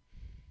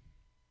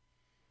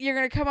 You're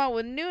going to come out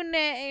with a new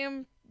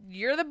name.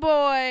 You're the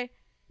boy.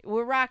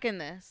 We're rocking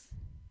this.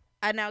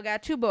 I now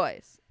got 2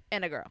 boys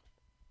and a girl.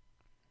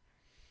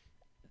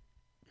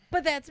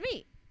 But that's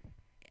me.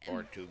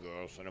 Or 2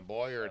 girls and a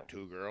boy, or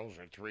 2 girls,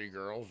 or 3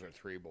 girls, or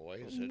 3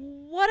 boys.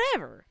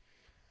 Whatever.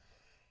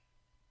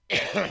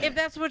 If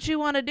that's what you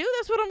want to do,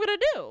 that's what I'm going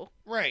to do.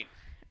 Right.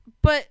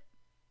 But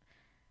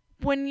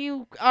when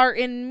you are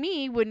in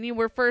me, when you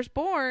were first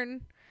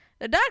born,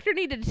 the doctor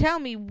needed to tell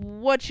me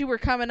what you were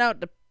coming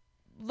out to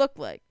look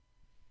like.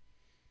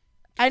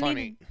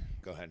 Funny.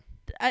 Go ahead.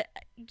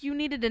 You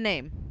needed a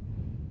name.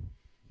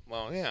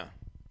 Well, yeah.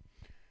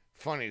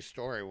 Funny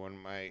story. When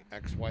my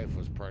ex-wife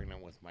was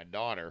pregnant with my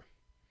daughter,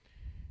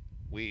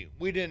 we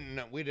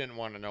didn't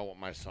want to know what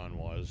my son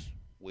was.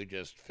 We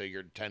just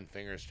figured 10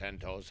 fingers, 10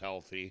 toes,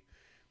 healthy.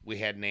 We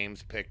had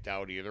names picked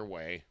out either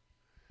way.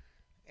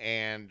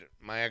 And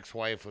my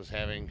ex-wife was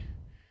having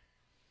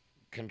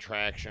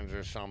contractions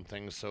or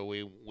something, so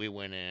we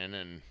went in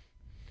and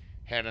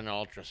had an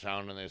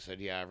ultrasound, and they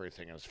said, yeah,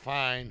 everything is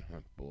fine.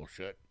 That's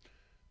bullshit.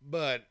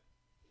 But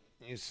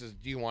he says,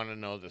 do you want to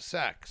know the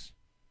sex?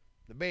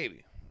 The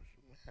baby.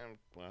 And,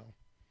 well,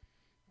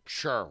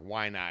 sure,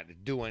 why not?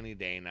 Do any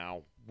day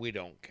now. We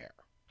don't care.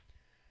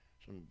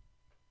 Some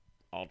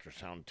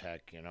ultrasound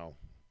tech,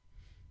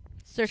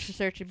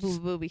 Searchy,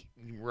 booby.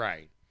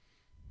 Right.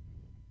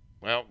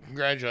 Well,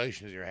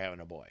 congratulations, you're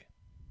having a boy.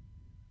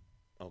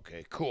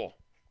 Okay, cool.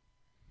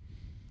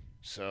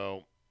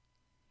 So,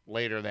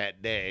 later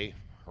that day,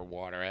 her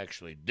water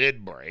actually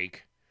did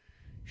break.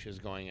 She was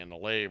going into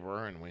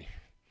labor, and we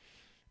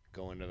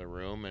go into the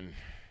room, and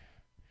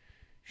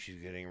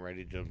she's getting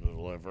ready to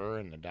deliver,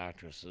 and the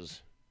doctor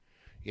says,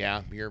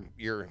 yeah,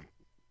 you're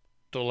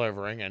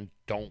delivering, and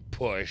don't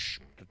push.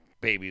 The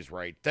baby's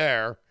right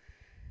there.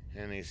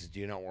 And he says, do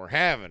you know what we're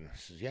having? I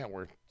says, yeah,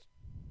 we're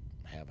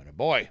having a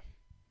boy.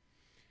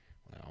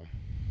 Well,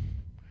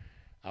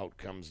 out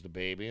comes the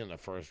baby, and the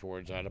first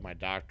words out of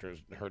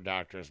her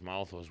doctor's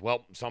mouth was,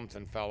 well,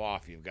 something fell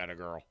off. You've got a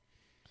girl.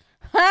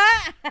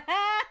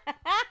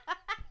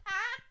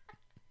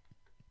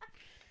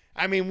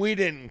 I mean, we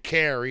didn't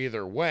care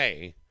either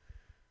way,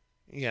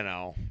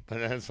 but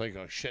then it's like,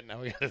 oh shit,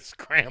 now we gotta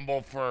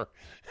scramble for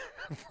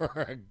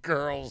a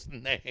girl's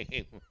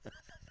name.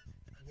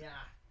 Yeah.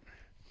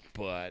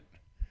 But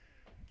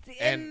See,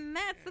 and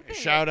that's the thing.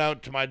 shout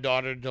out to my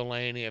daughter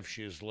Delaney if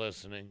she's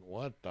listening.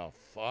 What the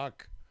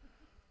fuck?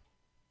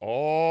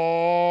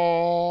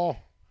 Oh,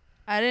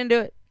 I didn't do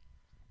it.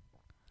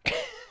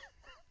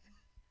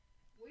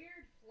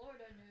 Weird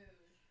Florida news.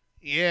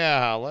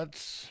 yeah.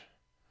 Let's.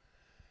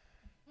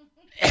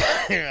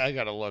 I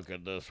gotta look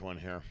at this one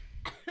here.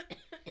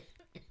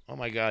 Oh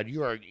my God,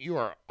 you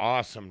are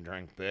awesome,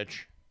 drink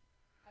bitch.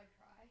 I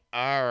try.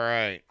 All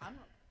right. I'm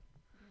not.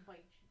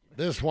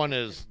 This one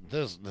is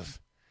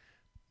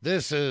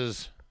this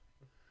is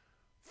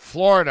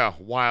Florida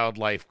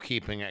wildlife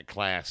keeping it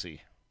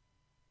classy.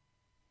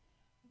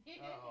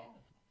 Uh-oh.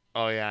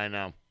 Oh yeah, I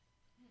know.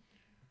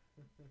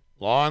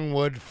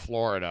 Longwood,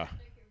 Florida.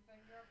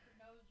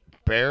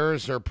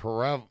 Bears are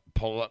prevalent.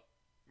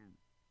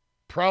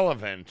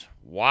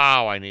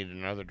 Wow, I need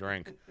another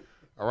drink.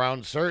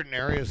 Around certain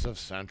areas of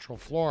Central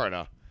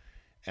Florida,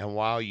 and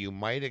while you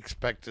might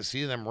expect to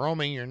see them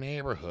roaming your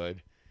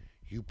neighborhood,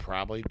 you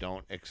probably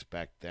don't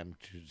expect them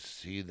to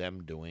see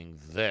them doing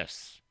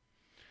this.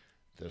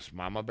 This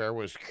mama bear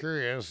was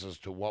curious as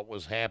to what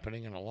was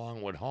happening in a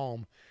Longwood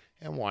home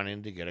and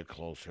wanting to get a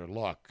closer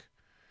look.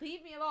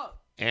 Leave me alone.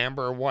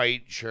 Amber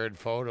White shared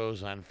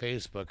photos on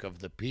Facebook of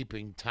the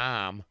peeping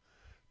Tom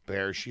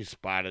bear she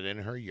spotted in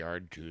her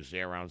yard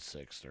Tuesday around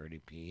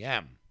 6:30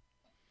 p.m.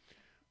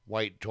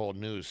 White told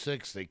News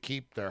 6 they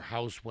keep their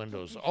house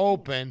windows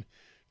open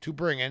to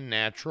bring in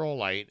natural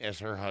light. As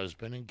her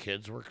husband and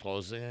kids were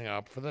closing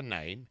up for the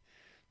night,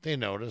 they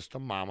noticed a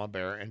mama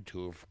bear and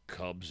two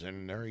cubs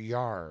in their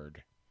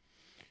yard.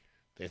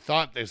 They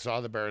thought they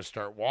saw the bears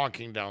start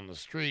walking down the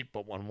street,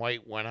 but when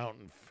White went out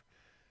in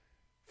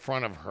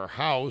front of her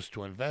house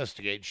to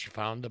investigate, she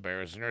found the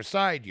bears in her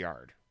side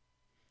yard.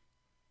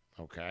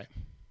 Okay.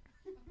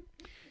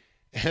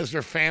 As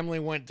her family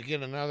went to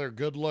get another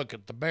good look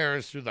at the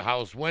bears through the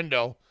house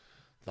window,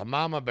 the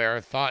mama bear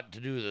thought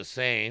to do the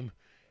same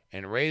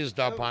and raised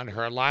up on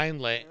her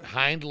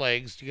hind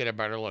legs to get a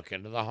better look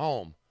into the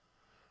home.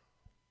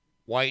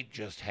 White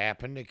just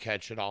happened to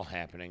catch it all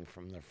happening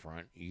from the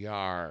front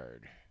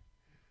yard.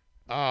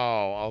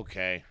 Oh,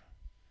 okay.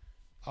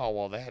 Oh,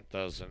 well, that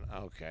doesn't.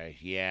 Okay,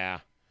 yeah.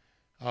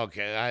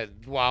 Okay,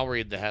 I'll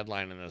read the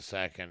headline in a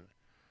second.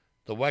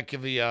 The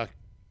Weckavia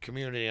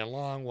community in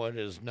Longwood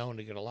is known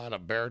to get a lot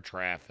of bear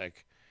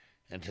traffic,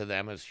 and to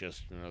them it's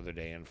just another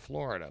day in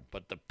Florida.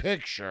 But the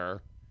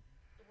picture,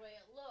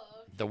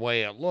 the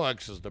way it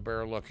looks is the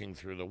bear looking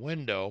through the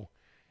window,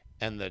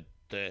 and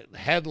the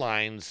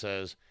headline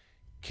says,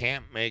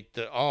 can't make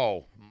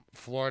the,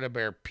 Florida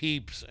bear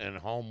peeps in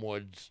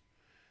Homewoods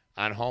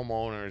on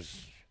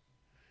homeowners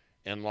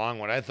in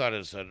Longwood. I thought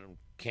it said,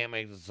 can't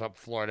make this up,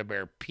 Florida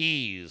bear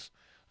peas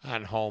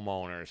on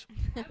homeowners.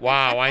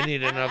 Wow, I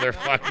need another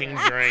fucking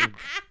drink.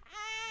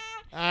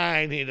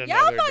 I need another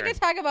Y'all drink. fucking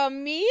talk about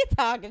me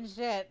talking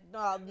shit.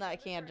 Oh, no, I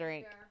can't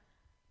drink.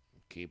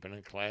 Keeping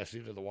it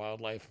classy to the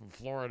wildlife in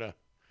Florida.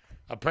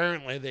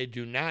 Apparently, they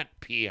do not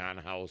pee on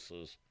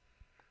houses.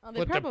 Oh, they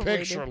But the probably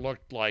picture do.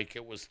 looked like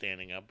it was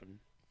standing up and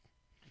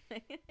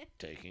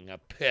taking a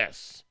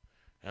piss.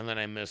 And then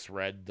I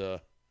misread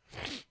the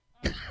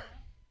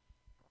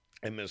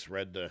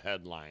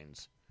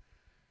headlines.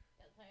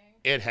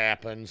 It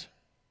happens.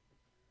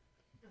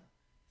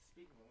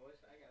 Speaking of which,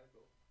 I gotta go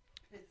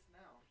piss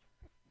now.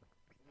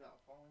 Without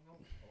falling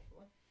over,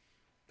 hopefully.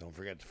 Don't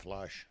forget to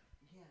flush.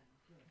 Yeah,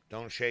 good.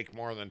 Don't shake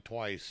more than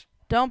twice.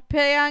 Don't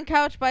pee on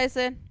couch,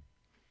 Bison.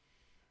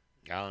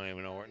 I don't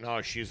even know where.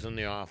 No, she's in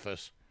the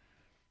office.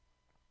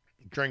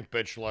 Drink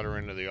bitch let her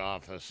into the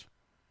office.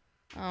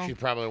 Oh. She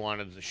probably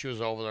wanted. She was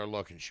over there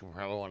looking. She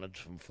probably wanted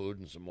some food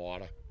and some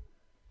water.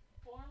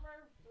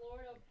 Former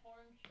Florida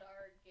porn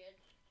star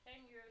gets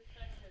 10-year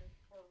sentence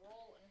for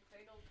role in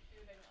fatal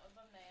shooting of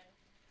a man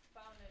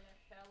found in a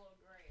shallow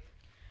grave.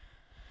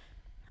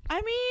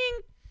 I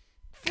mean,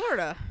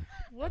 Florida.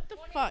 What the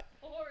fuck?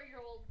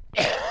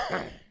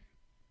 24-year-old.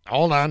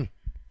 Hold on.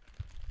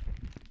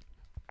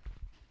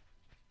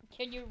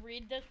 Can you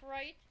read this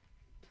right?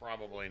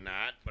 Probably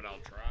not, but I'll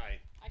try.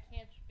 I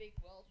can't speak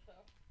well, so.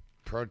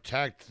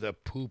 Protect the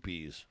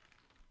poopies.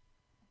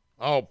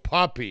 Oh,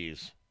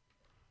 puppies.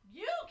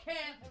 You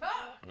can't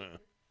talk.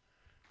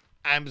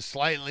 I'm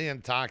slightly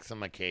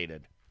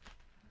intoxicated.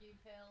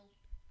 Details.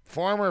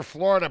 Former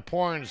Florida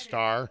porn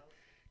star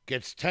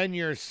gets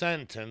 10-year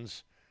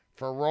sentence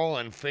for role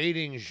in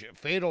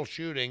fatal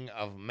shooting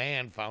of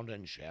man found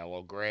in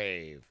shallow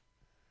grave.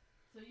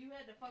 So you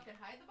had to fucking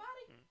hide the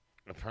body?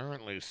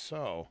 Apparently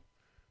so.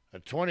 A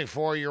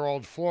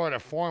 24-year-old Florida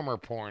former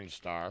porn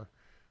star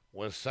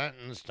was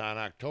sentenced on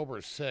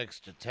October 6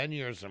 to 10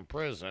 years in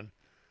prison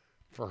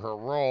for her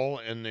role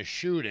in the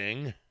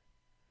shooting.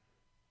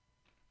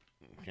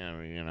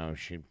 You know,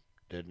 she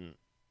didn't.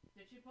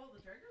 Did she pull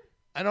the trigger?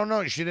 I don't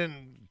know. She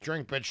didn't.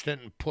 Drink bitch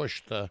didn't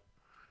push the.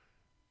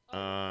 I thought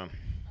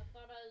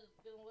I was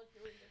going to let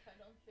you read this.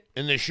 I don't speak.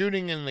 In the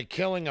shooting and the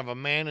killing of a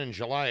man in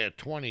July of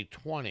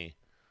 2020,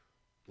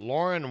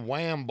 Lauren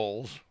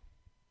Wambles,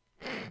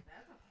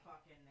 That's a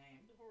fucking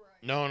name.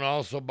 Right. known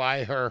also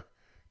by her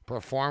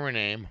performer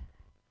name,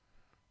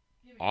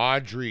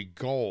 Audrey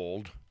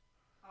Gold.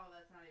 Oh,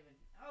 that's not even.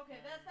 Okay,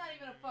 that's not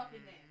even a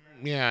fucking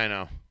name. Yeah, I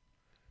know.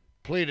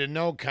 Pleaded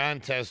no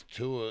contest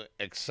to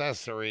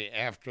accessory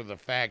after the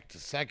fact to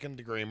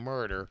second-degree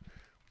murder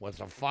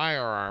with a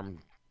firearm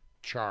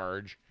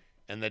charge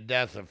and the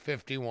death of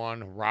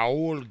 51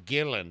 Raul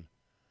Gillen,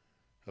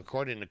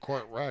 according to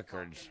court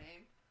records.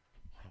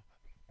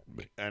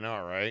 I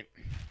know, right?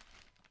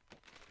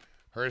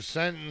 Her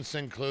sentence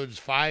includes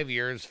 5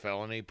 years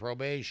felony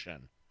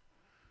probation.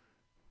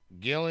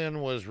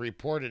 Gillian was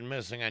reported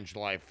missing on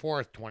July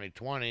 4th,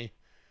 2020.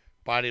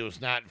 Body was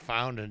not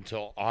found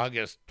until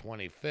August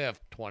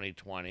 25th,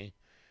 2020,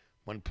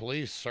 when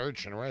police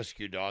search and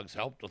rescue dogs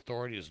helped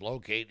authorities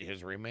locate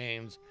his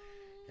remains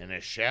in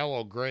a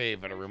shallow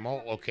grave at a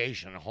remote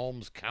location in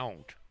Holmes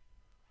County.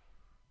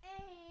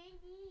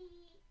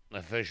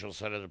 Officials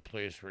said of the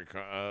police.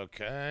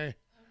 Okay.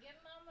 Give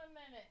Mom a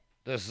minute.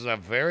 This is a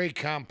very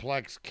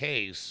complex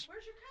case.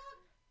 Where's your cup?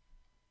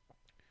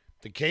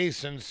 The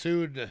case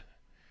ensued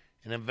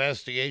an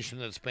investigation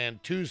that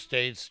spanned 2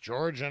 states,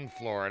 Georgia and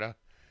Florida.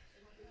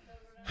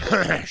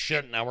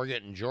 Shit, now we're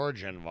getting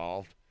Georgia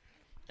involved.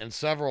 And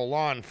several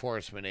law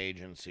enforcement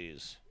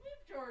agencies,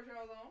 Georgia,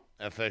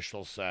 though.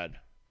 officials said.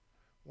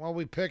 Well,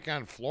 we pick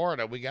on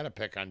Florida, we got to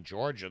pick on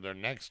Georgia. They're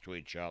next to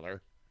each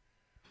other.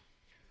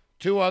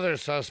 2 other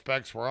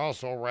suspects were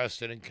also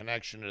arrested in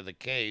connection to the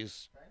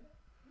case.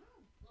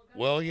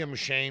 William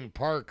Shane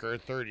Parker,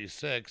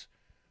 36,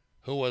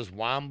 who was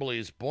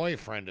Wombley's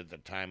boyfriend at the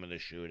time of the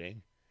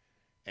shooting,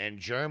 and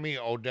Jeremy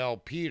Odell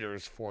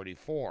Peters,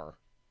 44.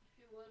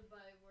 She was by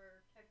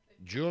where Texas.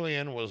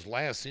 Julian was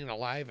last seen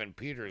alive in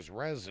Peters'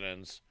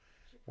 residence,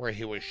 where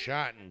he was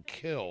shot and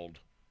killed.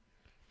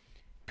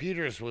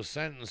 Peters was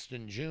sentenced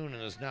in June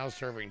and is now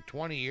serving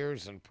 20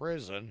 years in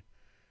prison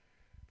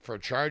for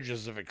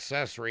charges of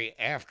accessory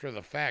after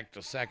the fact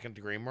to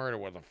second-degree murder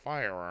with a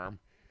firearm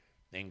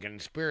and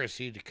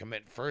conspiracy to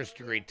commit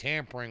first-degree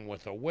tampering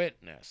with a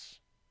witness.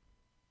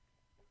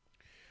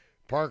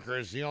 Parker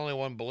is the only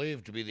one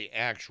believed to be the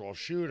actual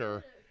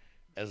shooter,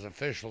 as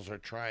officials are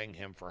trying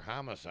him for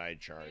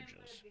homicide charges.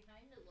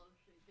 Behind the love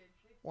suit, did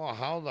she? Well,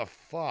 how the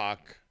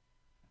fuck?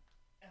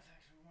 That's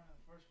actually one of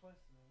the first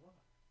places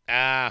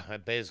I look.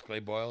 It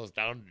basically boils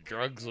down to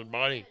drugs and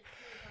money.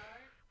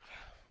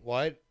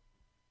 Sweetheart, What?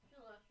 she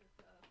lost her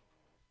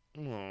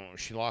stuff. Oh,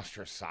 she lost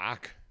her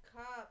sock.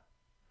 Cop.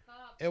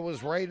 Cop. It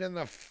was right in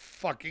the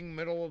fucking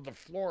middle of the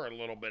floor a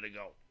little bit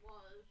ago. Was.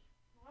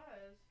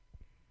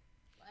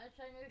 Last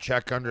time you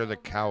Check under the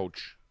over-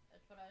 couch.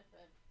 That's what I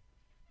said.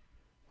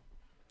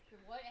 She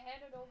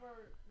had it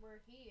over where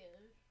he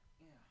is.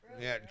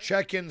 Really, Yeah, right?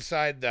 check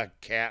inside the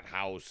cat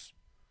house.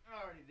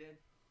 I already did.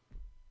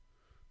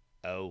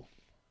 Oh.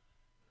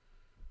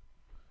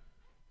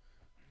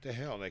 The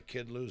hell, that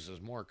kid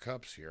loses more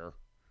cups here.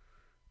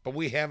 But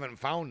we haven't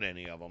found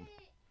any of them.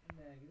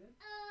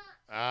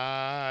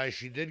 Negative.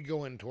 She did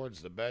go in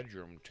towards the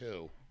bedroom,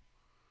 too.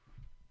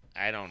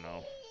 I don't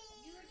know.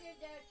 You did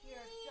that to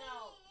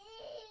yourself.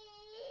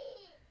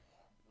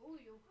 Ooh,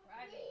 you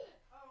cried.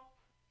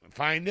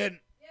 Find it?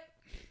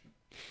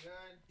 Good.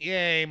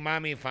 Yay,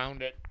 Mommy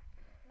found it.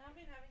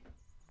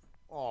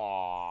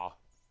 Aww.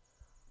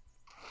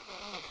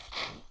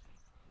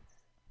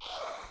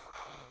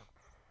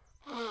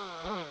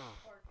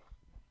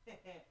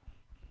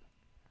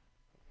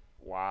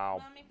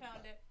 Wow. Mommy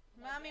found it.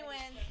 Mommy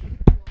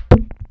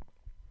wins.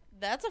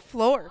 That's a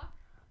floor.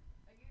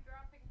 Are you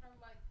dropping her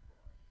like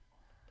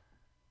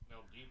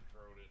They'll deep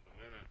throat it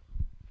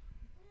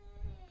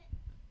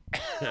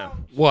in a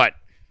minute. What?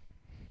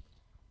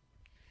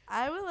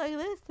 I would like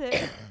this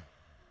too.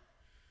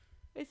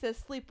 It says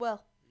sleep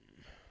well.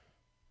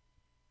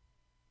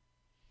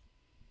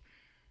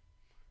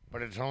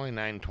 But it's only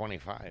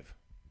 9:25.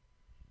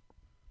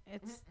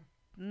 It's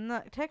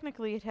not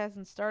technically it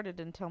hasn't started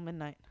until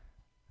midnight.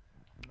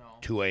 No.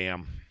 2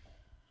 a.m.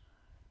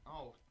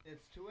 Oh,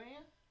 it's 2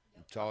 a.m.?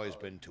 It's always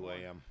been 2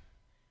 a.m.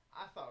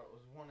 I thought it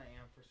was 1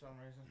 a.m. for some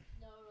reason.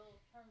 no, it'll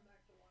turn back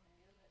to 1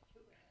 a.m. at 2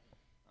 a.m.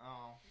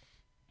 Oh.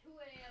 2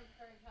 a.m.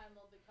 turn time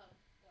will become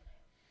 1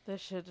 a.m.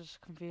 This shit just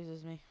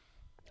confuses me.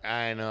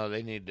 I know,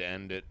 they need to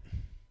end it.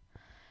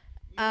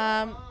 You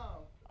Um,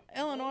 know,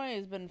 Illinois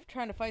has been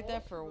trying to fight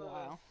that most for a of the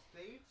while.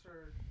 States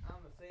are on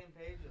the same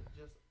page of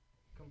just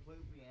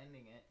completely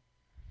ending it.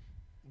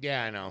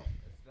 Yeah, I know.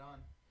 It's done.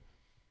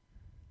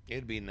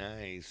 It'd be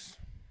nice.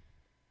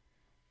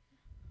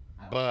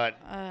 I don't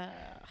But mind-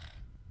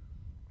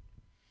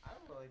 I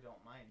really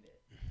don't mind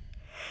it.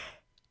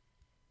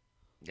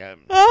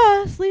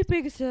 yeah,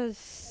 Sleeping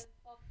says.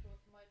 It fucks with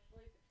my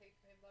sleep. It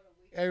takes me about a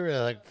week. I really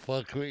like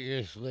fuck with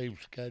your sleep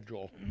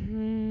schedule.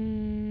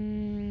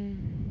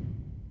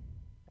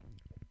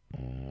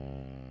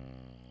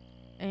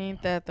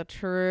 Ain't that the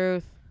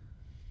truth?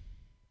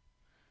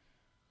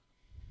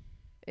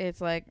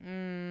 It's like,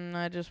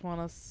 I just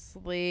want to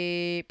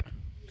sleep.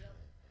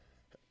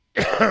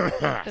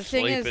 The thing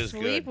Sleep is, is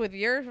sleep good. with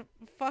your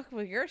fuck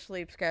with your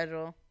sleep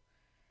schedule.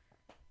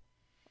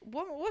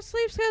 What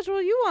sleep schedule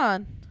are you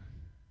on?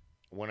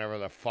 Whenever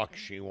the fuck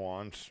she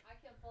wants. I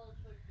can fall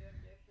asleep doing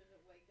dishes and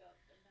wake up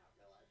and not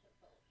realize I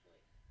fell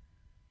asleep.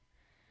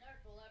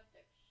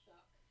 Narcoleptics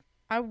suck.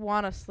 I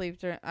want to sleep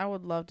during. I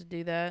would love to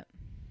do that.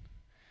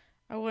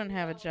 I wouldn't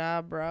have a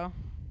job, bro.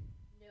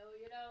 No,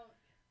 you don't.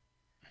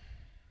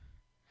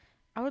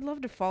 I would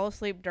love to fall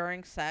asleep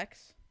during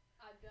sex.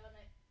 I've done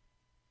it.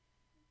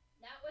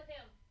 Not with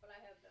him, but I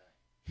have done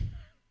it.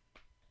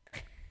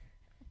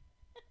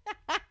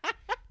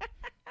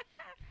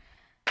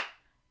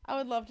 I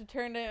would love to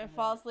turn to and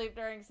fall asleep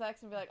during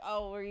sex and be like,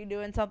 "Oh, were you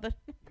doing something?"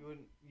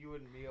 You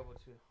wouldn't be able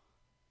to.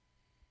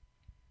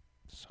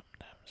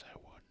 Sometimes I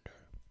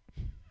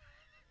wonder.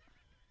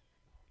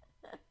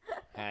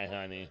 Hi,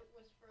 honey.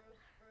 Whisper,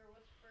 whisper,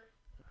 whisper.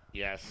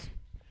 Yes.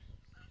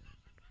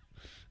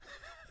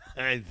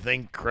 I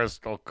think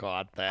Crystal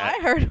caught that.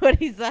 I heard what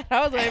he said.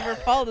 I was waiting for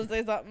Paul to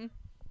say something.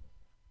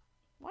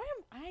 Why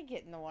am I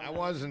getting the one? I that-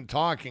 wasn't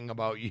talking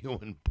about you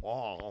and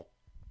Paul.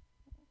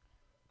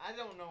 I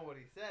don't know what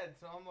he said,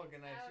 so I'm looking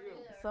I at don't you.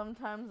 either.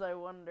 Sometimes I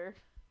wonder.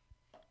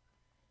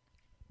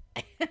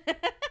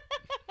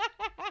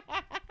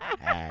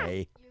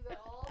 Hey. You got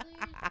all these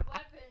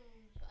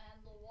weapons on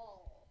the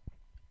wall.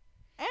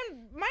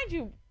 And mind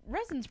you,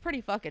 resin's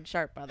pretty fucking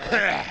sharp, by the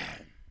way.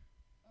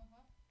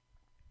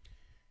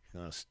 You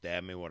gonna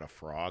stab me with a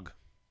frog?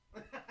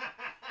 And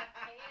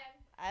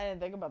I didn't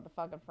think about the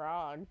fucking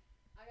frog.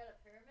 I got a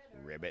pyramid.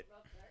 Or Ribbit.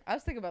 up there. I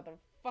was thinking about the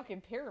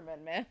fucking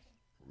pyramid, man.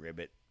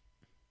 Ribbit.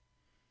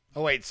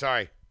 Oh wait,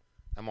 sorry.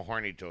 I'm a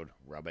horny toad.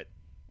 Rub it.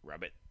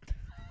 Rub it.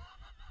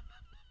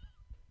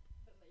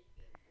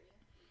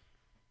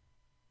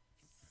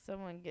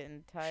 Someone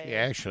getting tired. She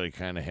actually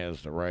kind of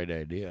has the right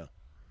idea.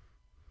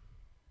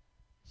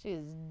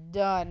 She's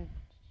done.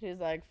 She's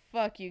like,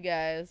 fuck you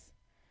guys.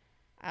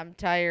 I'm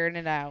tiring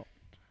it out.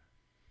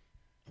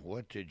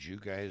 What did you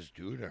guys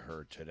do to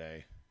her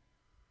today?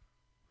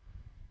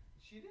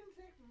 She didn't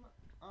take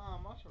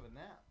much of a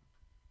nap.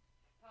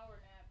 Power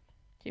nap.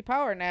 She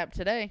power napped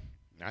today.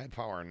 I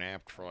power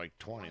napped for like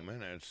 20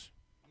 minutes.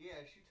 Yeah,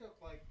 she took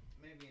like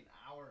maybe an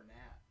hour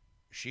nap.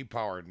 She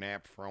powered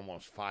napped for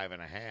almost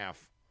 5.5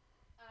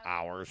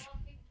 hours. I'm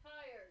fucking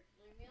tired.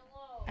 Leave me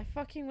alone. I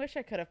fucking wish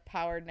I could have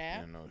powered Yeah,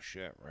 nap. no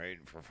shit, right?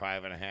 For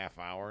 5.5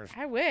 hours.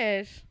 I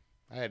wish.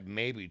 I had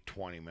maybe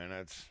 20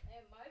 minutes.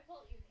 Ain't my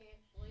fault you can't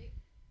sleep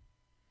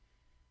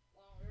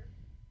longer.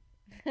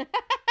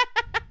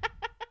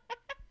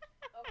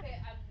 Okay,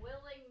 I'm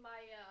willing my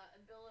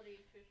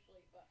ability to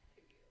sleep up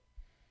to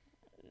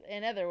you.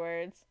 In other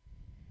words,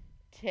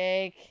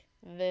 take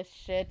this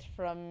shit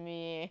from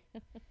me.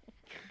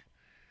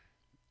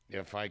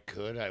 If I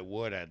could, I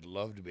would. I'd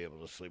love to be able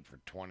to sleep for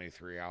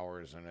 23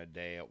 hours in a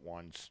day at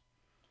once.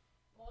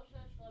 Most I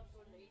slept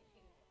was 18.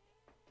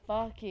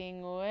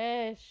 Fucking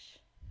wish.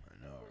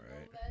 I know, With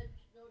right? no meds,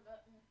 no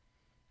nothing.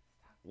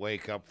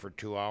 Wake up for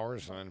 2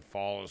 hours and then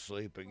fall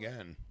asleep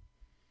again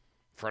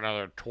for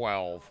another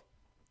 12.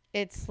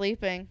 It's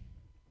sleeping.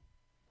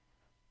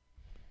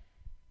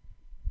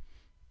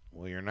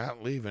 Well, you're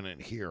not leaving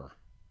it here.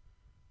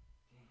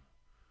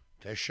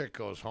 That shit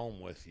goes home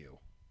with you.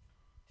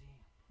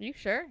 You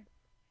sure?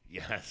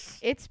 Yes.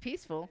 It's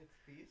peaceful. It's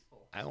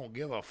peaceful. I don't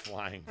give a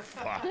flying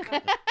fuck.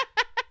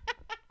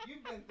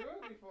 You've been through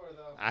it before,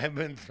 though. I've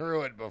been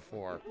through it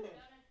before. Done it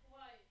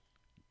twice.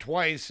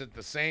 Twice at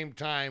the same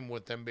time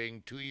with them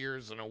being 2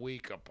 years and a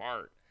week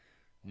apart.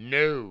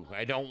 No,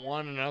 I don't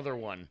want another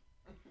one.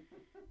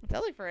 It's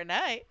only for a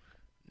night.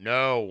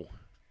 No.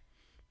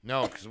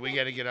 No, because we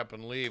got to get up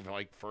and leave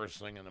like first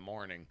thing in the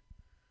morning.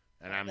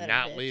 And I'm That a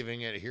not bitch.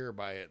 leaving it here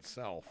by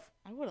itself.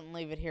 I wouldn't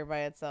leave it here by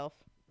itself.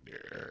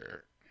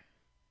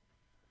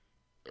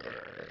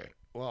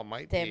 Well,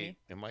 Damn you.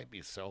 it might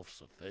be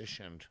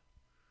self-sufficient.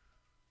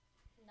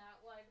 Not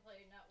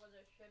likely, not with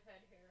a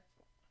shithead here.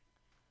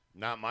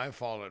 Not my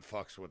fault it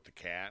fucks with the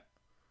cat.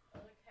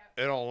 Or the cat.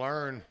 It'll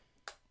learn.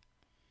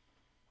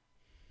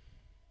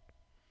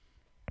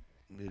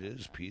 It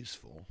is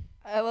peaceful.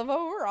 I love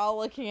how we're all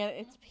looking at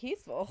it. It's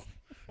peaceful.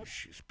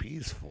 She's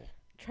peaceful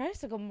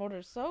Tricycle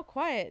motor's so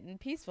quiet and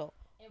peaceful.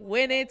 And we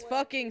When know it's where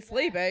fucking she's at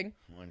sleeping.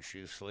 when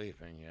she's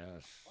sleeping,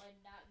 yes. When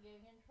not getting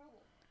in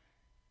trouble.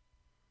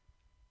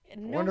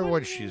 No Wonder one what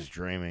knows she's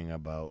dreaming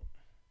about.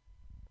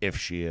 If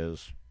she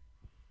is.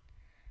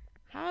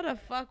 How to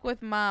fuck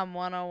with mom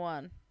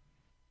 101.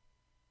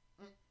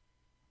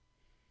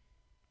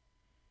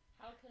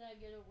 How can I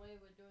get away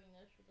with doing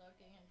this without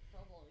getting in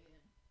trouble again?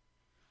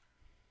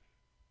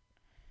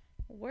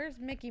 Where's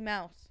Mickey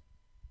Mouse?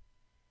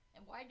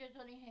 And why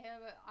doesn't he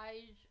have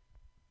eyes,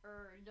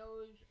 or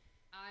nose,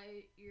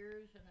 eye,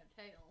 ears, and a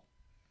tail?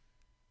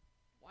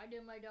 Why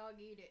did my dog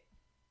eat it?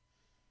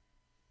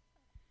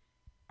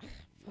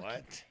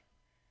 What?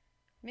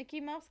 Mickey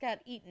Mouse got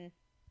eaten.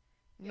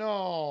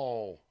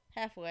 No.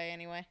 Halfway,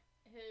 anyway.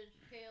 His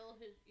tail,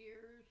 his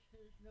ears,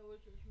 his nose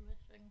is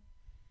missing.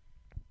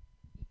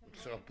 You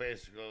can So it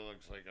basically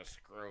looks like a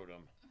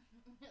scrotum.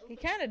 He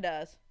kind of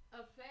does. A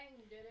fang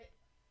did it.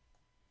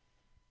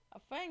 A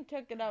fang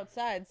took it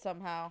outside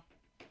somehow.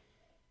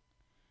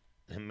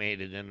 And made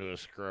it into a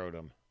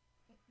scrotum.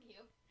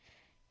 Yep.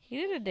 He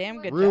did a damn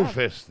good job.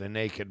 Rufus, the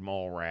naked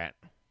mole rat.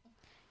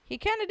 He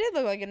kind of did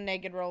look like a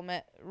naked mole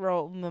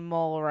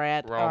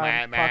rat.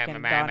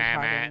 Fucking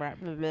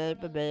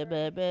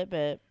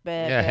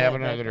Yeah, have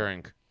another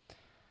drink.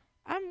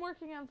 I'm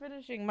working on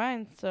finishing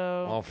mine,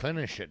 so Well,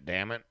 finish it,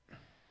 damn it.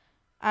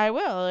 I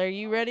will. Are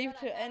you Oh, ready we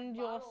gotta to have end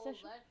your bottles,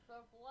 session? that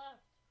stuff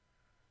left.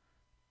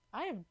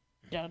 I am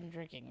done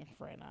drinking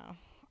right now.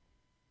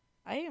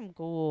 I am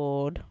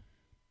good.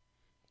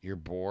 You're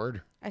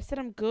bored? I said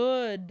I'm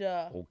good.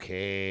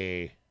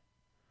 Okay.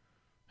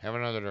 Have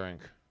another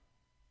drink.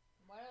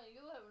 Why don't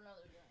you have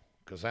another drink?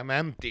 Because I'm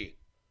empty.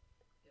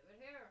 Give it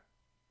here.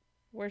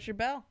 Where's your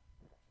bell?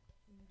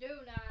 Do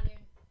not in.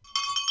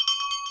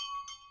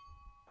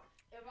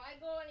 If I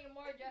go any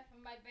more deaf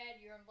in my bed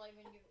here, I'm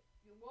blaming you.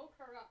 You woke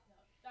her up. Now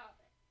stop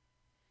it.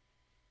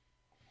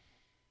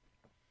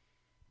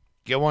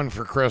 Get one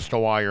for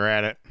Crystal while you're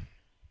at it.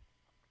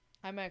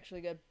 I'm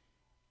actually good.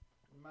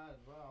 Might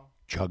as well.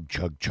 Chug,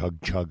 chug,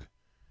 chug, chug.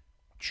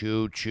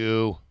 Chew,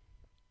 chew.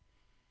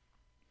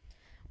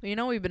 Well, you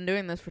know we've been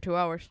doing this for 2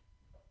 hours.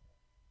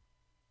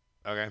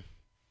 Okay.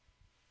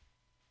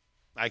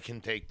 I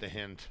can take the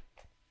hint.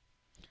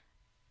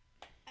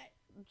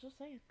 I'm just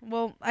saying.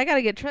 Well, I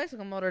gotta get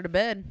tricycle motor to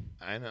bed.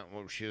 I know.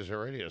 Well, she's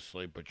already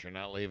asleep, but you're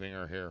not leaving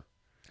her here.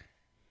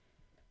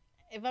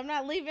 If I'm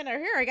not leaving her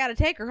here, I gotta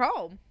take her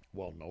home.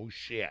 Well, no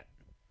shit.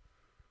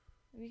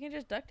 You can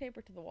just duct tape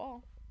her to the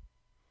wall.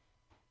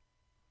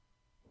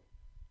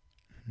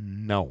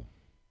 No.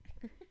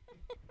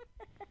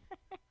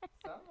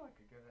 Sounds like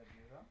a good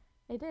idea, though.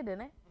 It did,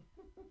 didn't it?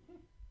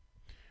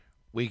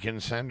 We can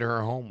send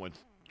her home with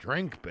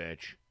drink,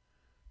 bitch,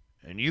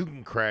 and you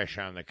can crash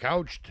on the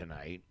couch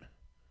tonight,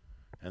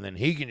 and then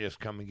he can just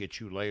come and get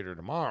you later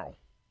tomorrow.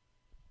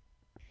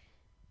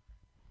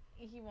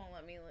 He won't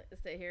let me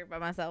stay here by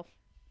myself.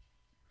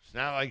 It's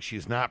not like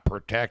she's not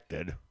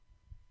protected.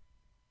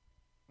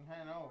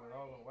 I know, with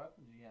all the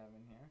weapons you have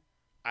in here.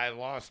 I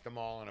lost them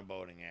all in a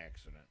boating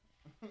accident.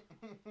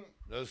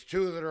 Those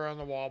two that are on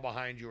the wall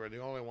behind you are the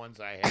only ones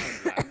I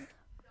have left.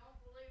 Don't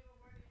believe a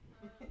word he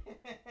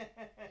says.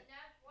 And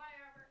that's why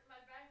I hurt my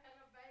back on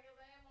a bag of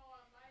ammo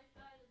on my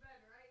side of the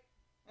bed, right?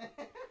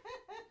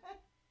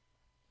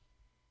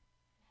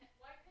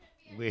 Why couldn't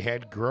it be We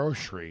had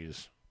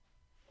groceries.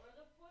 or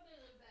the foot of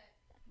the bed,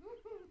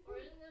 or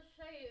in the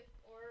safe,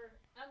 or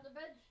on the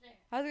bedstand?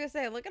 I was gonna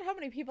say, look at how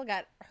many people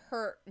got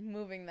hurt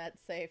moving that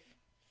safe.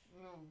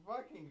 No,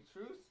 fucking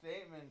true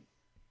statement.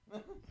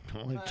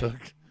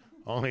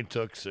 Only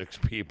took 6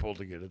 people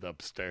to get it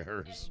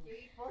upstairs.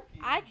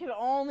 Fucking I could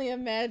only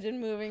imagine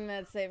moving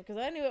that safe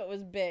because I knew it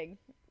was big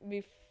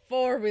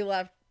before we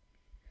left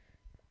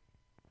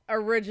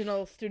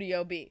original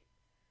Studio B.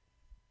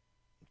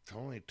 It's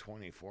only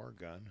 24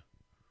 gun.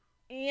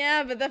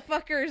 Yeah, but the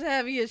fucker's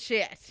heavy as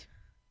shit.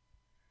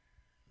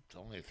 It's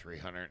only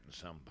 300 and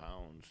some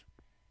pounds.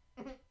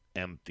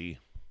 Empty.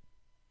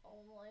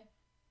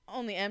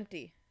 Only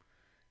empty.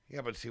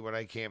 Yeah, but see, what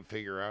I can't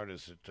figure out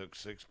is it took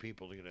 6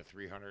 people to get a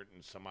 300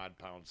 and some odd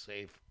pound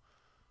safe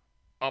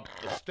up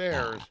the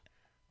stairs,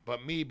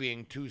 but me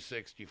being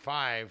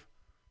 265,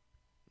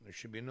 there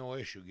should be no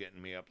issue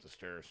getting me up the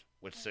stairs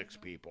with 6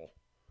 people.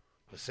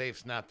 The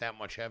safe's not that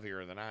much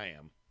heavier than I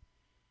am.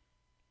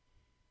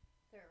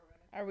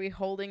 Are we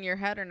holding your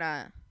head or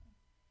not?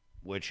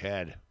 Which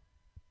head?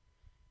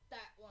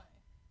 That one.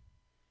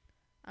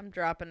 I'm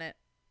dropping it.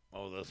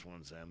 Oh, this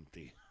one's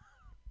empty.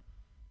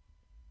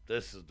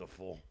 This is the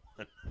full one.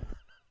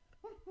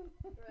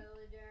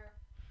 Really, dear.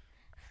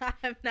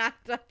 I'm not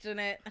touching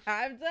it.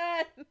 I'm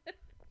done.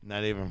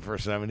 Not even for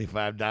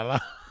 $75.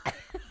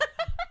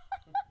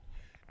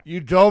 You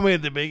told me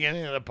at the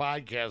beginning of the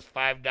podcast,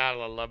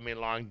 $5 love me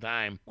long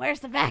time. Where's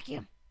the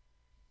vacuum?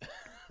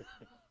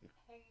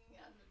 Hanging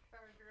on the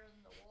charger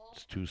in the wall.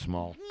 It's too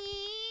small.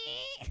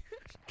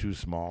 It's too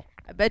small.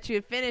 I bet you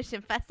it finished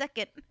in 5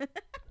 seconds.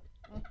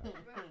 Especially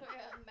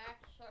at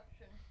max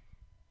suction.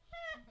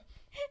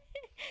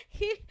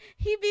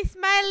 he be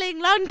smiling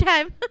long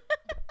time.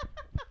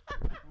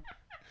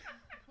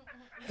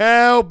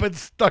 Help!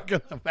 It's stuck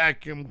in the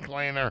vacuum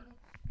cleaner.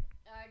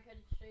 I could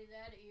see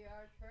that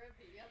ER trip.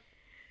 Yep.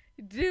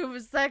 Dude,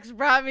 if sex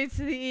brought me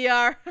to the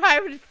ER,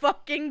 I would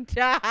fucking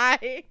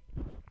die.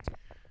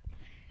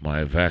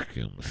 My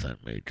vacuum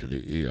sent me to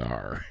the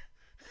ER.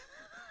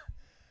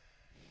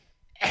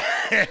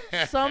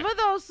 Some of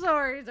those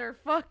stories are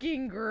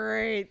fucking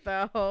great,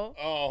 though.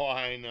 Oh,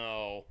 I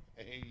know.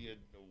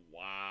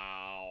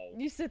 Wow.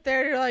 You sit there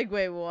and you're like,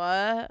 wait,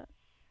 what?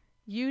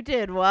 You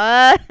did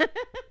what?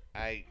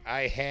 I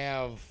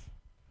have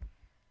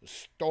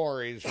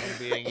stories from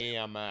being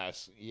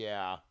EMS.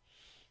 Yeah.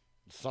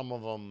 Some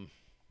of them.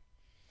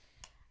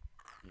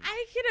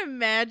 I can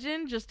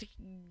imagine just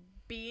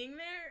being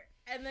there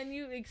and then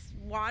you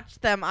watch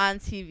them on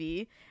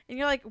TV and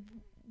you're like,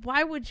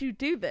 why would you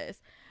do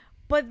this?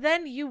 But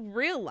then you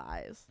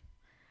realize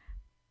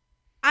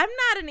I'm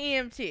not an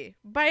EMT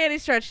by any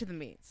stretch of the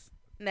means.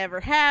 Never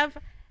have,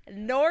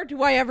 nor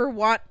do I ever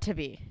want to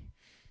be.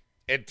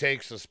 It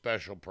takes a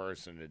special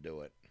person to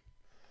do it.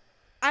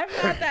 I'm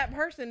not that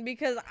person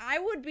because I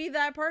would be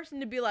that person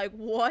to be like,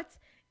 what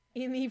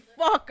in the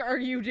fuck are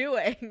you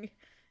doing?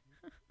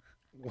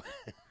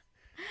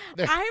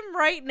 I'm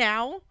right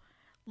now,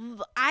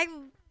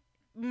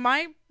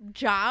 my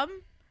job,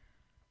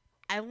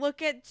 I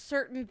look at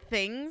certain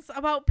things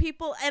about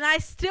people and I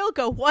still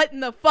go, what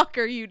in the fuck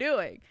are you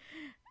doing?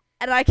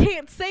 And I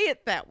can't say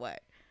it that way.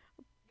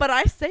 But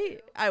I say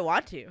it. I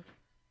want to.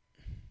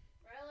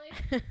 Really?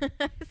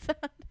 So-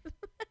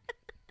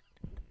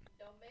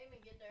 Don't make me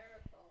get the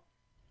aerosol.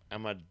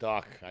 I'm a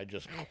duck. I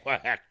just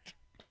quacked.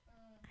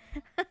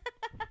 I'm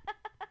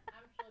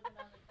sleeping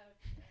on the couch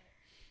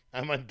tonight.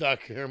 I'm a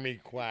duck. Hear me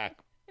quack.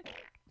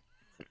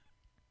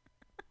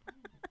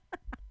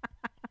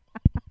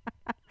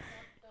 Ducks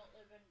don't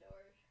live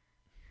indoors.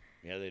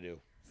 Yeah, they do.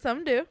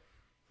 Some do. Yeah,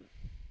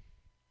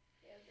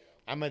 they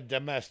don't. I'm a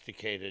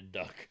domesticated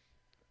duck.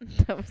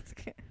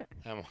 Domestic-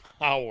 I'm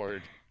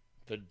Howard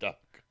the duck.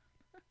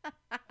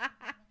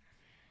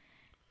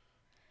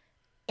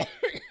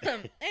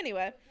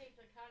 Anyway. He takes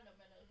a condom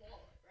in his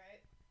wallet,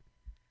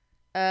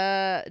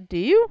 right? Do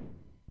you?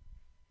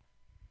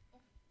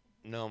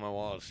 No, my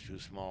wallet's too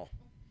small.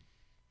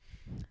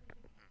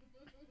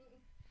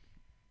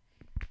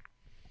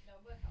 No,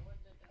 but Howard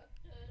the Duck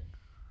does.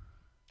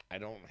 I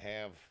don't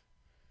have.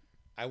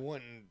 I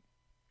wouldn't.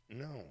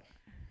 No.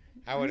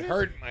 I would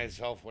hurt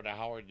myself with a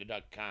Howard the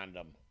Duck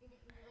condom.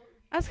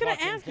 I was gonna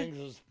Fucking ask. things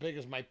as big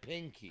as my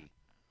pinky.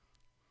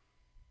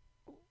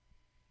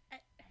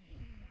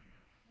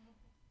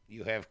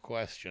 You have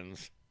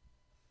questions.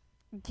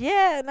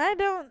 Yeah, and I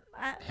don't.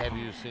 Have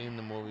you seen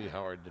the movie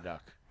Howard the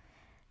Duck?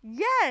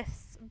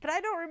 Yes, but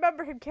I don't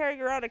remember him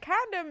carrying around a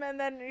condom, and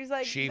then he's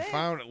like. She "This."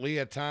 found it.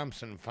 Leah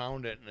Thompson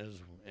found it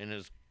in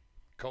his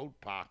coat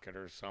pocket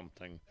or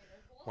something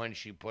when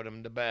she put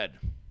him to bed.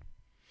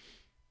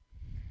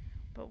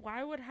 But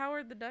why would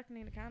Howard the Duck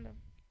need a condom?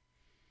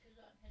 Because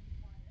on his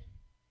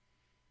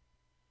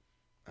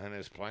planet. On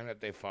his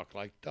planet, they fuck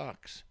like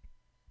ducks.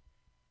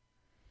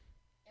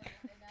 And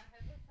I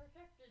have a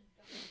protected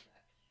duck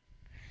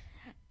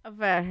sex.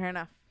 Fair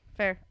enough.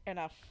 Fair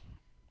enough.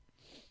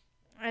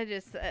 I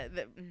just.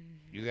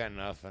 You got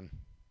nothing.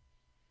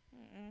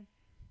 Mm-mm.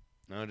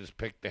 No, just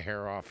pick the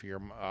hair off your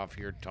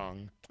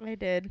tongue. I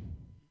did.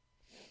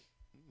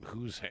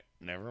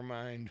 Never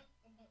mind.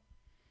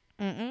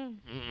 Mm-mm.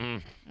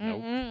 Mm-mm.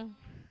 Nope. Mm-mm.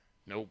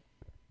 Nope.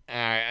 All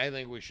right, I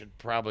think we should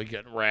probably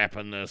get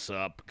wrapping this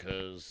up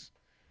because,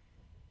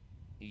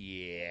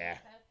 yeah.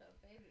 Pass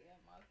a baby on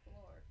my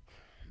floor.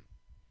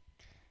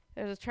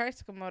 There's a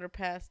tricycle motor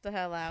passed the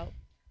hell out.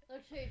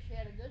 Let's see, she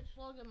had a good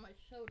slug of my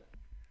soda.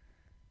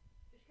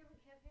 Discovered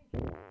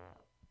caffeine.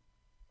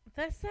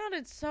 That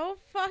sounded so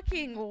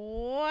fucking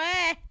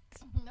wet.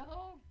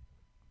 No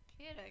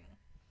kidding.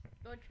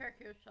 Go check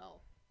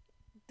yourself.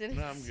 Did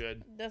No, I'm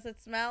good. Does it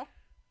smell?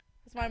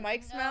 Does my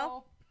mic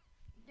smell?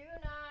 No, do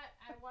not.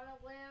 I want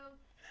to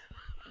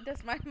live.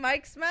 Does my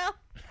mic smell?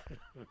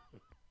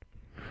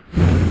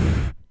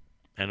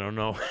 I don't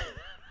know.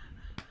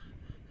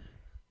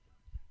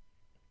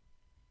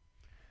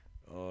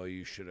 Oh,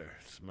 you should have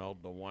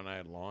smelled the one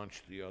I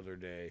launched the other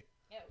day.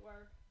 At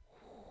work.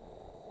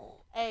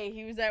 Hey,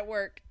 he was at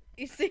work.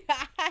 You see,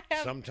 I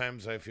have.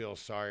 Sometimes I feel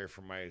sorry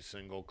for my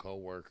single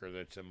coworker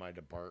that's in my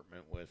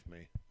department with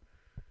me.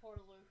 Poor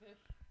Lucas.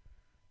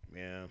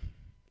 Yeah.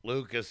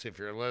 Lucas, if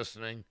you're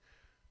listening,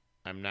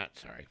 I'm not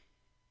sorry.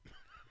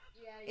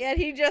 Yeah, Yeah,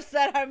 he just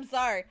said, I'm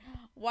sorry.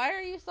 Why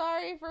are you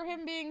sorry for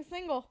him being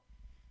single?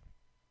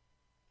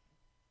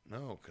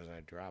 No, because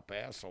I drop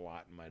ass a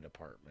lot in my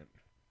department.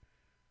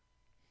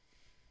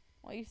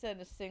 Well, you said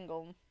a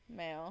single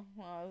male.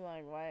 Well, I was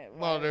like, why?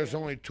 Well, are there's you-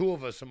 only 2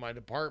 of us in my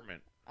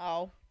department.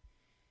 Oh.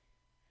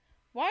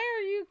 Why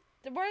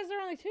is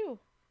there only 2?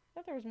 I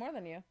thought there was more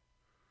than you.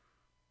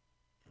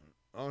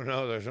 Oh,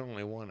 no, there's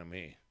only one of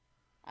me.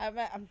 I'm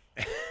Yeah,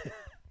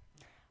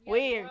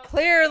 we well,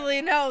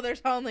 clearly know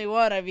there's only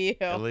one of you.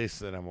 At least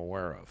that I'm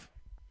aware of.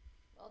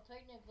 Well,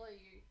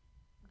 technically,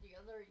 the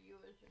other you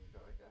is in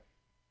Georgia.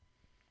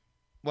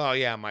 Well,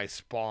 yeah, my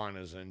spawn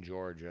is in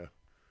Georgia.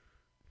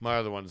 My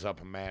other one's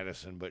up in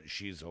Madison, but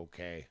she's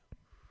okay.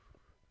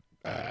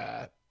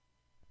 Mhm.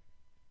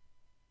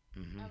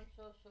 I'm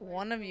so sorry.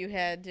 One of you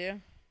had to.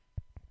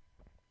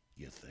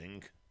 You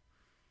think?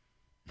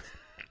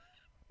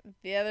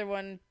 The other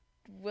one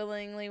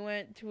willingly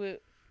went to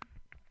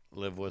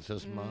Live with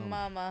his mom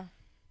Mama.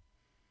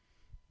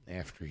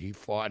 after he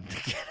fought to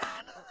get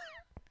out of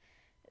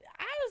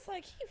I was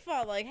like, he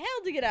fought like hell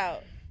to get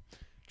out.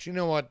 But you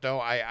know what, though?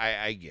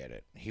 I get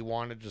it. He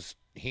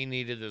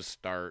needed to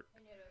start. I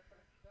need a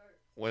fresh start.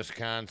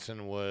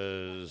 Wisconsin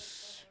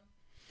was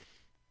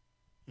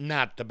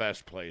not the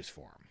best place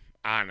for him,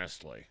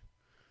 honestly.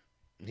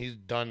 He's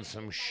done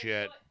some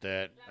shit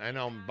that, I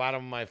know,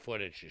 bottom of my foot,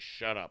 it's just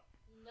shut up.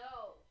 No.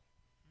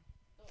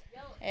 Don't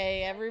yell at me. Hey,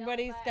 I yell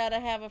everybody's back. got to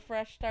have a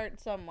fresh start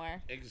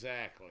somewhere.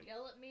 Exactly.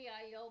 Yell at me,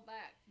 I yell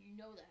back. You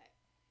know that.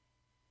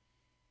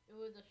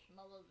 Ooh, the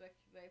smell of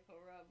Vicks Vapor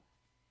Rub.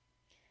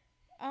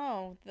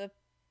 Oh, the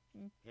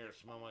Here,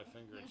 smell my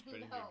finger and spit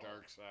in No. your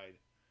dark side.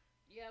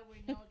 Yeah, we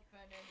know it's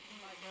been into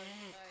my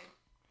dark side.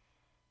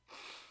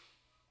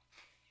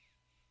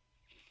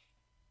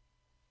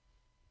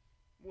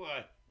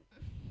 What?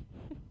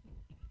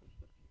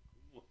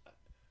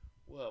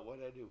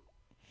 What'd I do?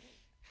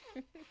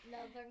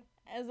 Nothing.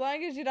 as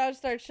long as you don't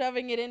start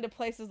shoving it into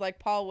places like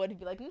Paul would, he'd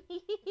be like,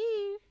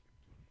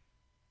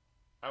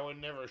 I would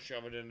never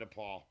shove it into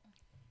Paul.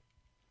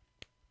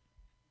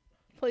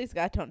 please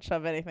God, don't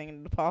shove anything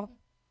into Paul.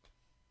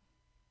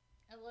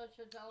 Unless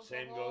it's alcohol.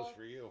 Same goes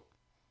for you.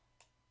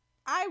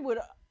 I would.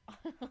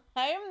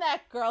 I am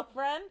that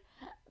girlfriend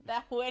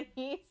that when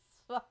he's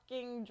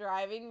fucking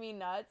driving me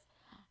nuts,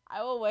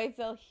 I will wait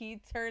till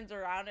he turns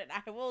around and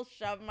I will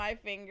shove my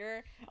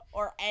finger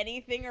or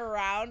anything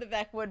around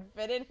that would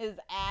fit in his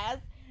ass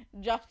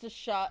just to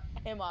shut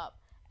him up.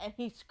 And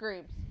he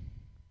screams.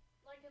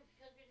 Like,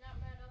 because you're not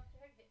man up to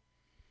take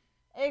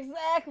it.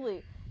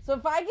 Exactly. So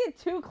if I get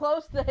too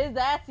close to his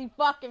ass, he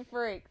fucking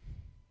freaks.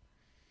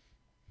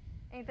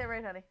 Ain't that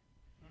right, honey?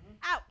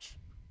 Ouch.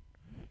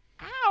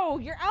 Ow,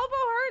 your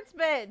elbow hurts,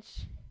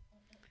 bitch.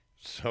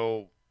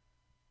 So,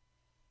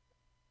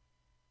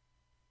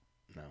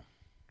 no.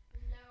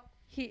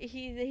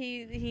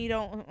 He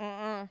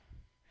don't.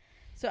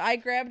 So I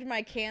grabbed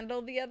my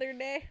candle the other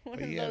day. One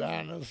But of yet, those-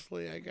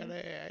 honestly,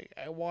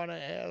 I want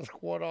to ask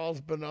what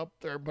all's been up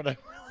there, but I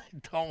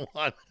really don't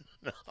want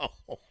to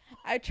know.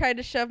 I tried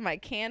to shove my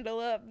candle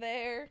up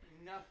there.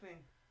 Nothing.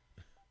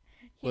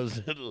 Was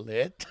it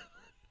lit?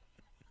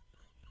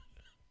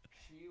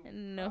 She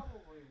No.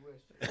 probably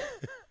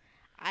wished.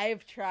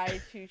 I've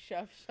tried to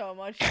shove so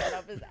much shit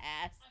up his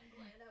ass. I'm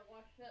glad I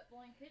washed that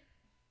blanket.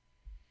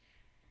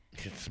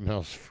 It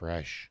smells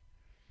fresh.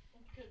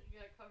 Because you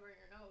gotta cover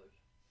your nose.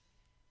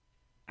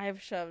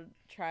 I've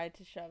tried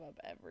to shove up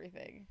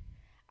everything.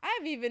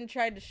 I've even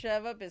tried to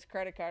shove up his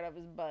credit card up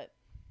his butt.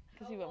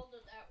 How He well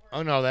does that work?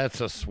 Oh no,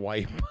 that's a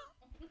swipe. He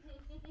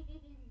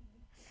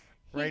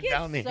Right gets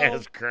down the so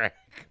ass crack.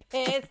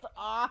 pissed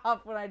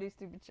off when I do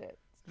stupid shit.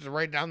 Just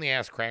right down the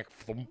ass crack.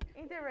 Thump.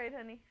 Ain't that right,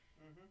 honey?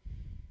 Mhm.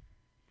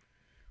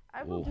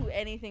 I will Ooh. do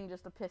anything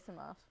just to piss him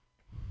off.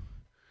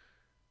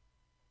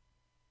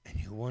 And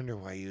you wonder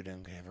why you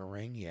don't have a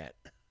ring yet.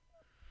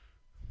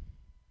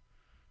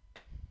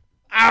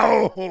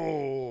 Ow! At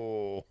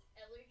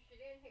least you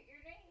didn't hit your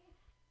knee.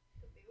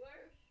 Could be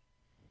worse.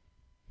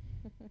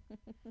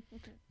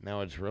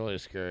 Now it's really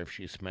scary if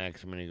she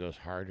smacks him and he goes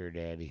harder,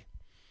 Daddy.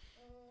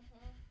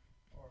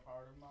 Mm-hmm. Or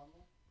harder,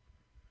 mama.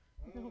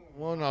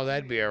 Well, no,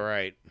 that'd be all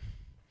right.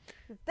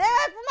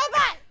 That's my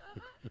butt!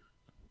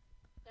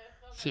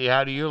 See,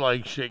 how do you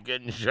like shit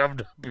getting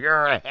shoved up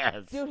your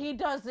ass? Dude, he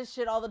does this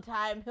shit all the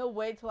time. He'll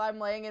wait till I'm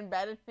laying in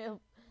bed and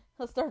he'll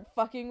start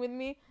fucking with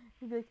me.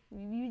 He'll be like,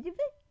 "Use your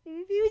butt?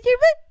 Use your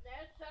butt?"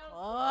 That sounds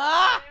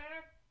Ah!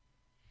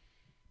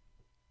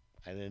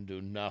 I didn't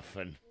do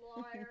nothing.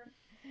 liar.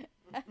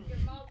 Your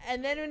mouth is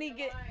And then when really he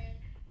get- lying.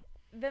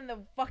 Then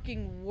the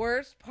fucking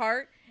worst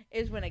part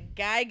is when a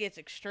guy gets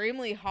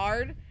extremely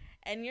hard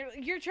and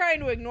you're trying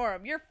to ignore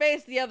him. You're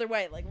faced the other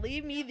way, like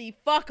leave me the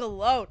fuck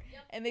alone.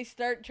 Yep. And they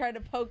start trying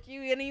to poke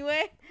you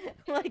anyway.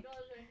 Like It goes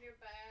in your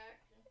back.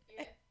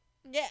 And,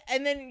 yeah. yeah,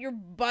 and then your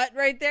butt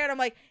right there, and I'm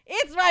like,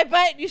 it's my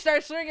butt. And you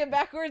start swinging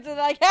backwards and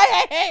like,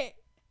 hey.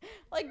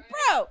 Like,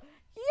 bro,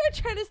 you're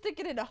trying to stick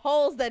it into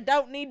holes that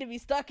don't need to be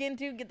stuck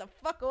into. Get the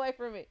fuck away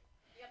from me.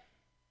 Yep.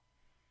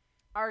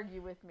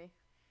 Argue with me.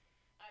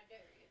 I dare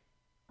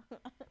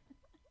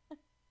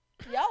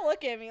you. Y'all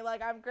look at me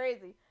like I'm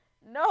crazy.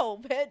 No,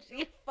 bitch,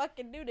 you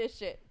fucking do this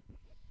shit.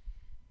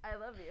 I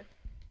love you.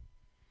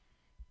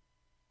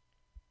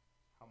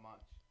 How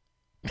much?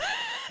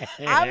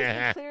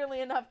 Obviously,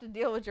 clearly enough to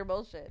deal with your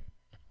bullshit.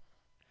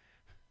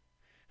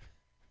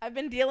 I've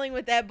been dealing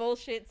with that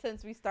bullshit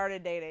since we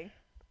started dating.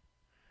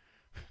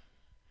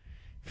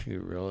 If you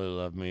really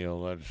love me,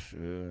 you'll let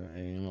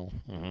anal.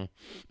 Mhm.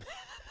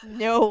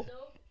 No.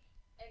 Nope.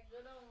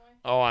 Exit only.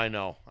 Oh, I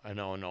know.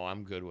 No,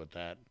 I'm good with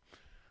that.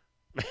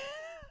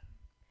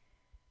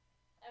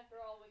 After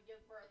all, we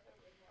give birth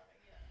every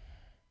morning. Yeah.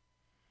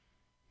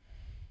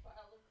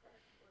 File the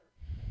correct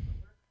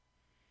paperwork.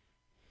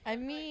 I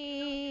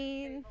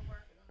mean,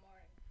 Paperwork in the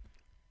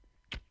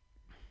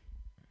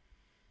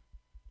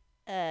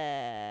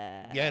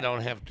morning. Yeah, I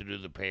don't have to do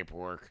the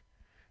paperwork.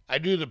 I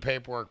do the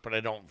paperwork, but I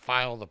don't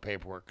file the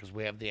paperwork because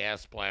we have the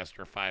Ass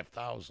Blaster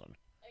 5000. It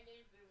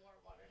needs to be warm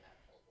water, not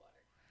cold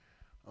water.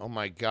 Oh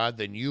my God!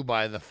 Then you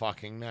buy the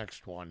fucking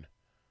next one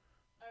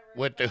I already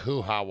with the found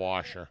hoo-ha one.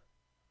 washer.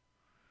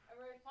 I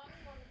already found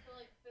one for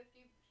like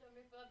 50,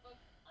 75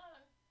 bucks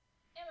on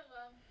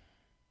Amazon.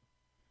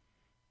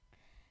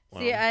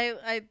 see, Well,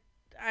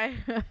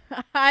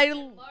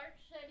 And Mark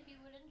said he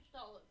would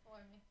install it for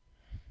me.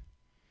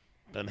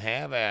 then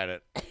have at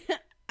it.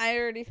 I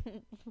already.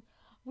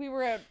 We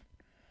were at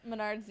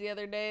Menards the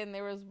other day, and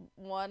there was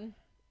one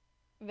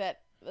the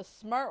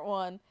smart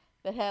one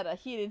that had a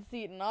heated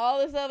seat and all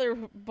this other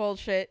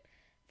bullshit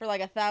for like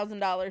 $1,000.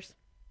 Screw the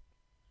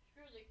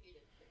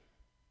heated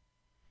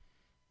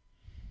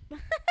seat.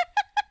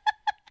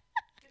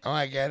 Oh,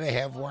 I gotta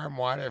have warm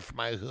water for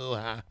my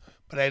hoo-ha,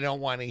 but I don't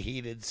want a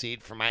heated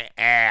seat for my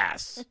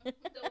ass.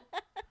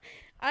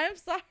 I'm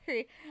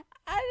sorry.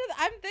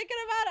 I'm thinking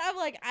about it. I'm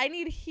like, I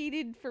need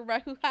heated for my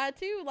hoo-ha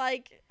too.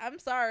 Like, I'm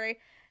sorry.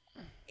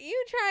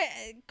 You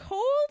try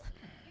cold?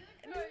 You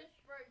try to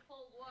spray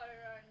cold water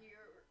on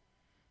your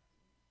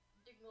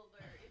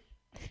dingleberries.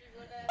 See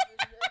what happens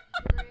at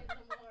 3 in the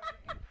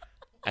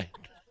morning.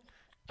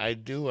 I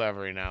do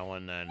every now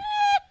and then.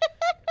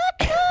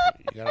 You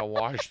gotta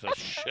wash the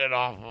shit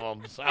off of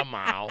them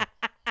somehow.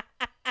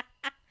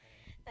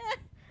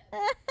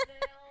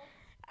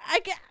 I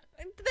can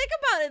think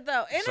about it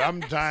though. And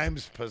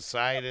Sometimes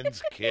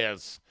Poseidon's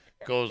kiss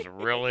goes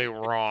really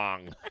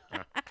wrong.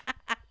 I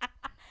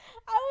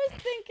was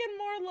thinking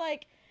more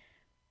like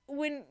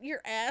when your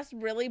ass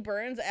really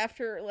burns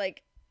after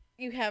like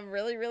you have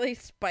really, really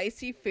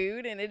spicy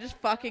food and it just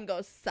fucking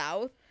goes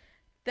south.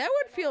 That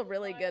would feel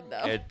really good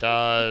though. It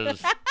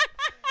does.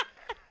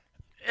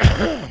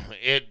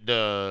 It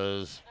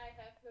does. I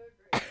have to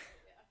agree.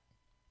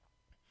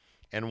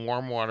 Yeah. And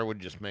warm water would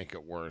just make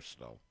it worse,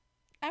 though.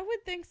 I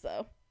would think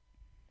so.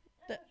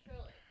 Not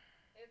surely.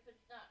 If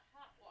it's not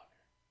hot water.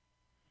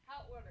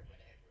 Hot water would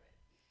aggravate.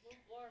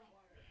 Warm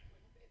water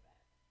wouldn't be bad.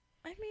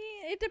 I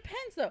mean, it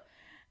depends though.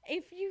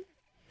 If you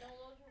No,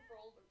 those are for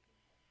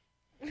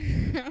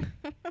older people.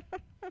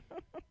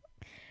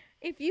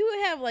 if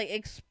you have like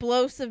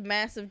explosive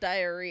massive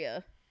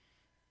diarrhea.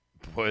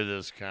 Boy,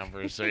 this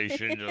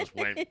conversation just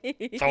went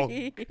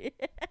thunk.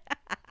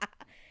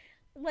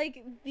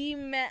 Like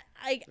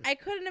I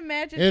couldn't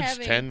imagine It's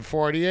having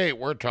 10:48.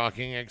 We're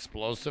talking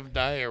explosive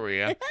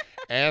diarrhea.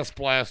 Ass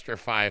Blaster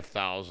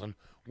 5000.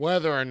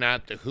 Whether or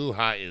not the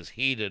hoo-ha is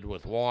heated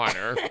with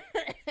water.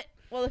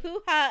 Well, the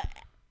hoo-ha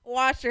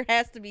washer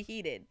has to be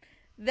heated.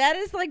 That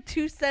is like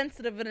too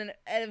sensitive of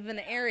an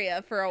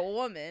area for a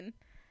woman.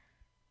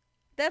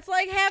 That's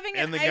like having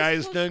And the ice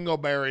guy's cold-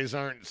 dingleberries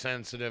aren't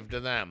sensitive to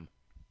them.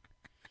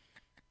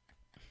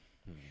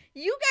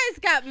 You guys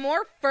got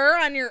more fur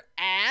on your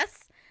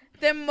ass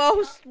than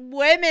most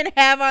women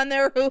have on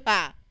their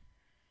hoo-ha.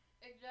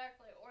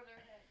 Exactly, or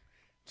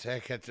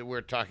their head.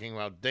 We're talking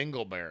about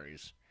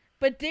dingleberries.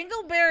 But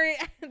dingleberry,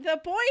 the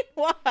point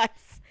was,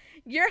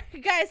 you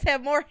guys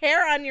have more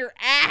hair on your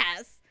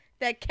ass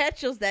that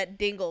catches that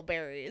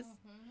dingleberries.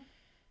 Mm-hmm.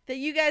 That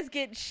you guys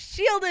get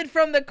shielded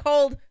from the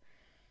cold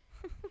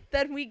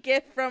than we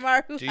get from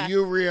our Do hoo-ha.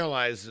 you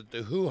realize that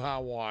the hoo-ha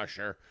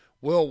washer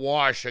will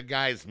wash a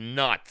guy's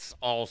nuts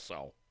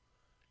also?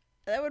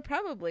 That would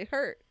probably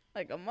hurt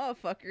like a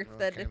motherfucker if Well,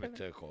 that kind of didn't.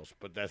 tickles,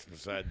 but that's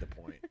beside the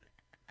point.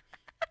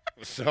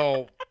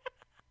 So,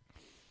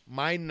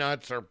 my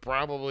nuts are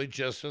probably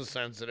just as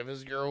sensitive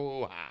as your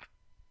hoo-ha.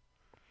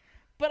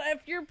 But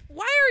if you're,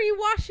 why are you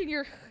washing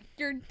your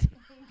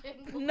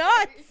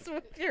nuts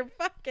with your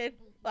fucking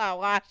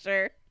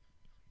washer?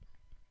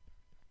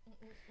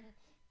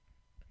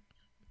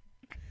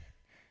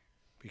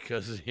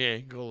 Because the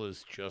angle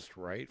is just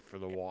right for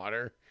the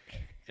water,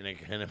 and it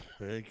kind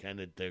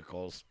of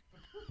tickles.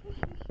 So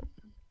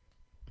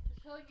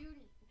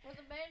for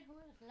the man who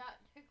is not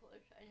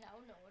ticklish, I now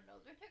know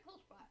another tickle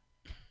spot.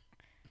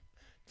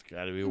 It's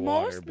got to be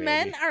water, Most baby.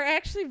 men are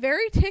actually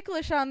very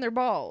ticklish on their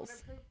balls.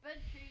 Waterproof bed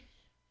sheets.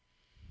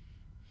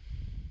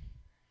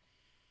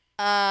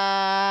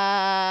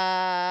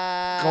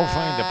 Go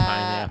find a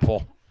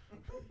pineapple.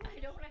 I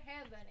don't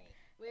have any.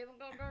 We haven't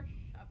gone door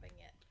shopping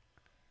yet.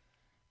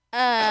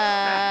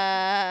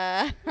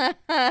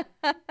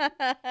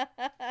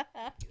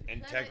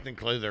 And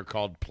technically, they're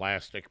called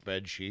plastic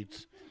bed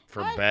sheets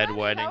for Hi, bed honey,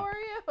 wedding. How are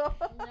you?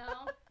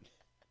 No,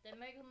 they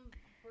make them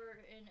for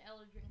in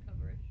allergen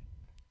coverage.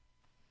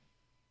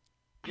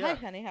 Hi,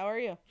 honey. How are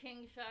you?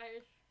 King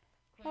size.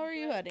 How are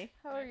you, queen honey?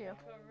 How are you? size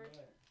coverage.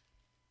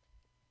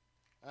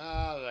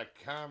 Ah, the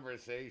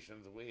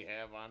conversations we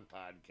have on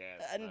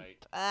podcast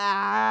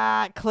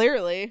night.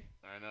 Clearly.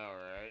 I know,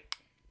 right?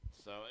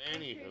 So, She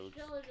anywho.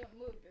 still isn't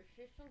moved. Is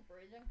she still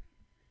breathing?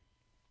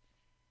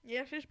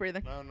 Yeah, she's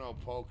breathing. No,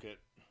 poke it.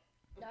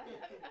 No,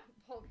 I'm not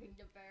poking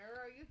the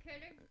bear. Are you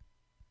kidding?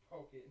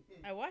 Poke it.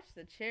 I watched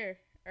the chair,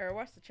 or I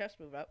watched the chest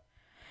move up.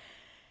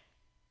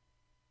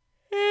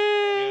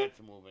 Yeah, it's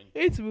moving.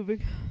 It's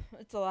moving.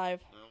 It's alive.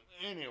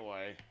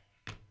 Anyway,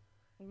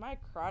 My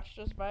crotch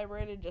just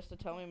vibrated just to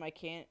tell me my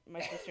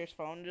sister's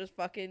phone just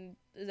fucking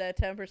is at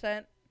 10%.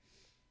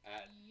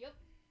 Yep.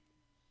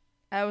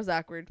 That was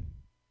awkward.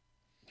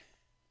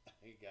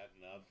 you got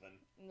nothing.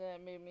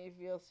 That made me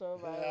feel so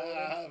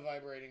violated.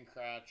 Vibrating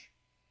crotch.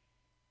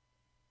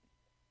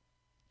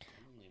 I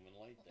didn't even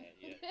like that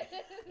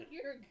yet.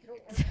 You're a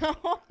dork.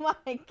 Oh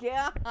my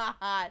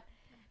god.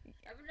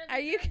 Ever done Are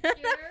you that gonna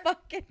here?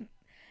 fucking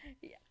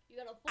You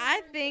got a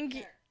I full think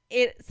there.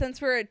 it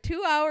since we're at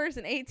 2 hours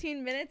and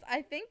 18 minutes,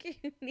 I think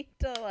you need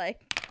to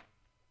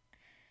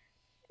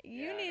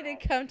Yeah, I need know.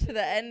 to come to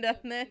the end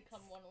of this.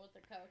 Become one with the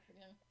couch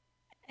again.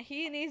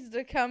 He needs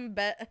to come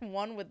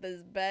one with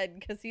his bed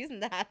because he's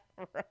not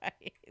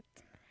right.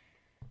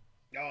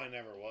 No, I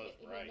never was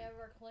He right.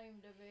 never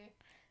claimed to be.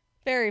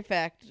 Very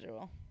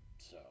factual.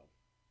 So,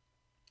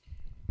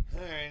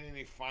 all right.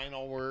 Any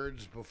final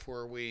words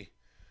before we?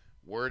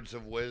 Words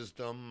of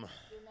wisdom.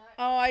 Do not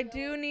Oh, I go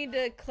do need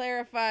south. to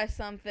clarify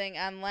something.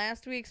 On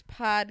last week's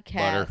podcast,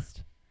 Butter.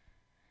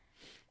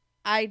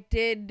 I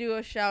did do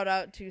a shout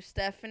out to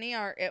Stephanie,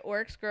 our It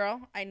Works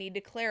girl. I need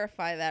to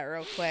clarify that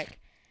real quick.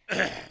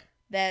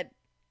 That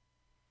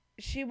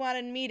she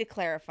wanted me to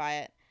clarify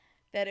it.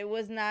 That it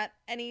was not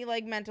any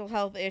mental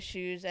health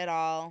issues at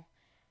all.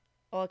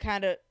 Well, it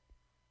kind of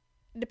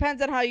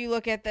depends on how you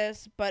look at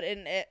this, but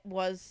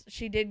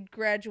she did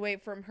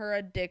graduate from her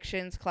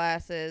addictions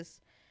classes.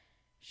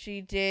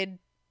 She did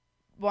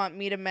want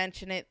me to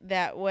mention it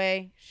that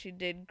way. She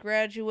did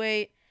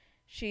graduate.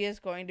 She is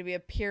going to be a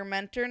peer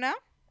mentor now,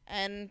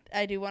 and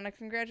I do want to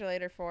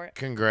congratulate her for it.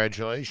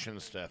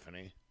 Congratulations,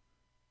 Stephanie.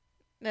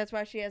 That's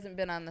why she hasn't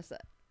been on the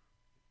set.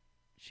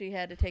 She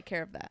had to take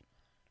care of that.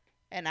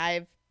 And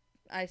I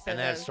said And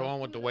that's the that. one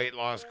with the weight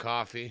loss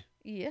coffee,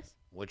 Yes.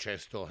 which I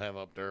still have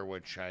up there,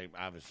 which I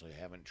obviously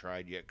haven't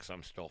tried yet because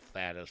I'm still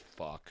fat as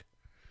fuck.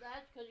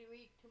 That's because you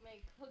eat too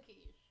many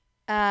cookies.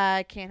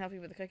 I can't help you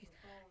with the cookies.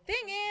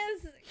 Thing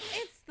is,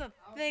 it's the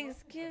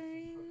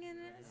Thanksgiving and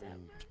it's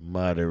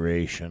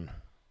Moderation.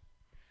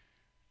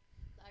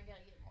 I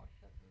gotta get more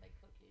stuff to make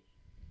cookies.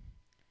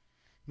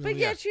 But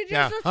yet you just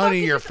yeah, was honey,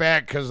 fucking you're just-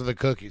 fat because of the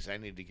cookies. I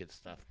need to get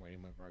stuff ready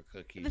for our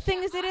cookies. The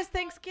thing is, it is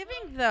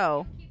Thanksgiving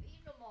though. Keep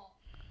eating them all.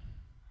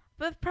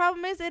 But the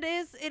problem is, it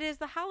is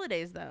the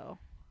holidays though.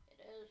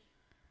 It is.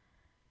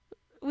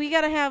 We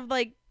gotta have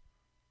like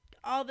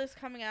all this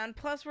coming on.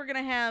 Plus, we're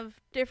gonna have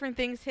different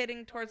things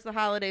hitting towards the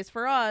holidays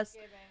for us.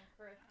 Thanksgiving,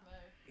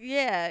 Christmas.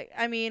 Yeah,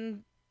 I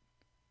mean,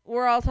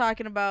 we're all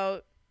talking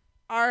about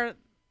our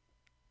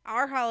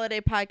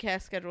holiday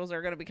podcast schedules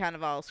are gonna be kind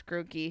of all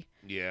scrooky.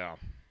 Yeah.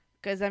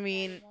 Because I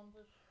mean,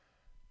 Columbus.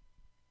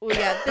 we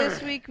got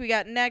this week, we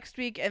got next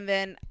week, and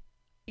then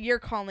you're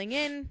calling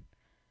in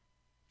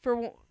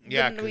for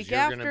Yeah, the 'cause week you're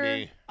after. gonna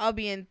be- I'll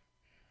be in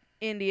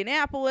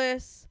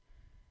Indianapolis,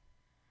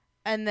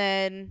 and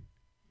then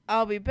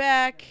I'll be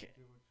back.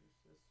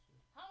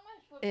 How am I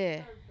supposed Eh.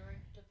 to serve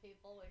drinks to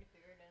people if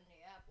you're in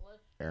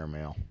Indianapolis?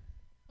 Airmail.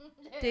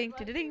 It Ding,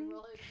 must be ding.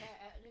 really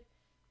bad.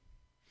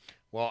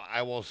 Well,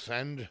 I will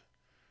send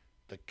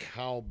the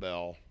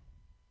cowbell.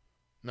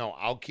 No,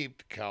 I'll keep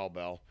the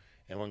cowbell.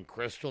 And when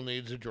Crystal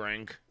needs a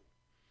drink,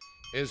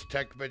 is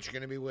Tech Bitch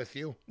going to be with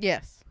you?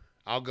 Yes.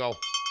 I'll go.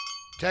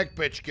 Tech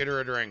Bitch, get her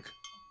a drink.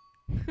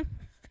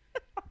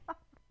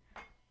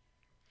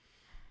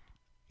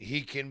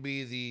 He can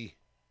be the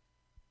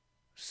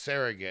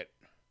surrogate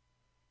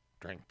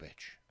drink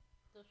bitch.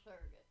 The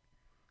surrogate.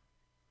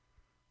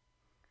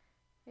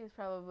 He's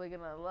probably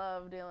gonna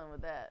love dealing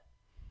with that.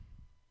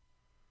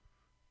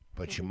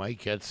 But you might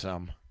get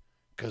some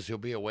because you'll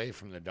be away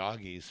from the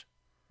doggies.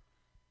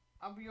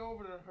 I'll be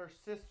over to her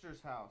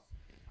sister's house.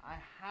 I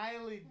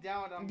highly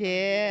doubt I'm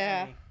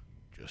Yeah. gonna get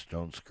any. Just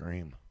don't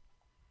scream.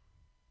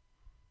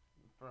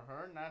 For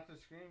her not to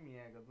scream,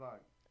 yeah, good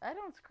luck. I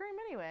don't scream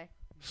anyway.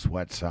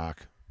 Sweat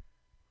sock.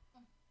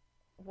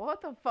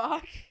 What the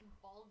fuck?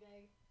 Ball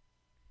gay.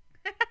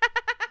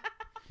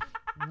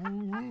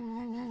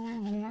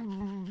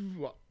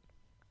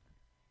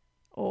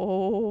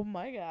 Oh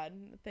my god!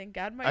 Thank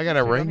God my I got a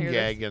sister don't ring hear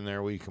gag this. in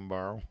there we can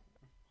borrow.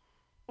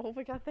 Oh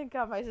my god! Thank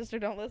God my sister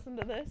don't listen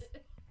to this.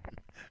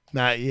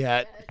 Not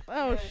yet.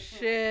 Oh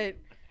shit!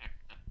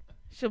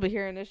 She'll be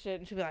hearing this shit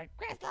and she'll be like,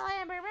 Crystal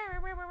Amber.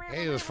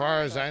 Hey, as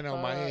far as I know,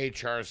 my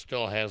Fuck. HR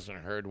still hasn't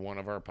heard one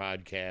of our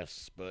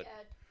podcasts, but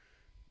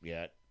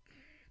Yeah. yet.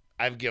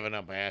 I've given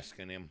up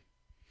asking him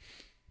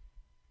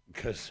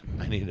because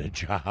I need a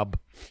job.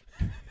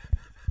 Yeah,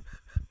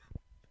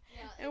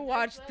 And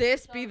watch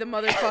this be the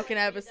motherfucking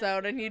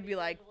episode, and he'd be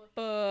like,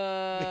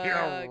 You're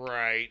fuck.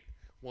 right.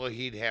 Well,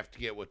 he'd have to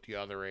get with the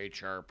other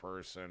HR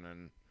person,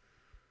 and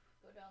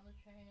Go down the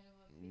chain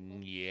of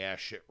people. yeah,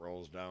 shit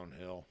rolls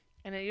downhill.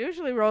 And it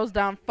usually rolls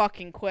down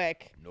fucking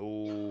quick.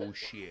 No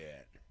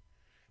shit.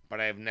 But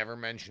I've never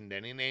mentioned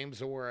any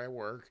names of where I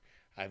work.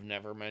 I've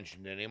never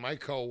mentioned any of my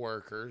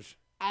coworkers.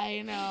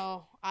 I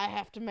know. I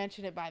have to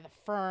mention it by the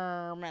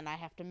firm, and I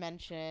have to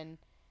mention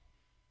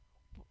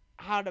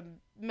how to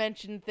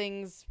mention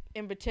things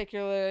in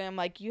particular. I'm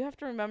like, you have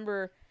to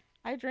remember,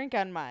 I drink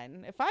on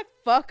mine. If I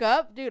fuck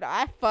up, dude,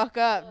 I fuck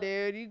up,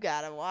 dude. You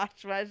gotta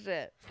watch my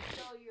shit.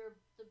 So you're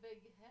the big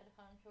head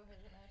honcho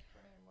hasn't asked for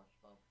any more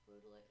smoked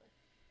food lately?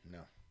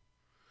 No.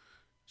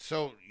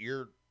 So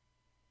your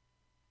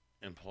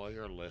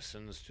employer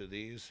listens to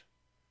these?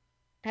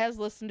 Has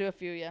listened to a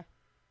few, yeah.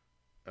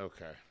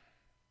 Okay.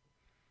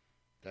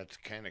 That's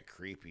kind of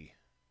creepy.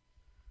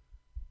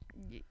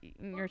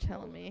 You're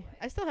telling me.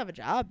 I still have a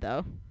job,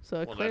 though, so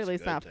Well, that's clearly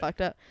it's good not then.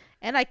 fucked up.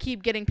 And I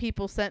keep getting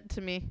people sent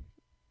to me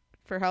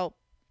for help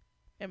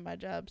in my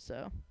job,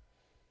 so.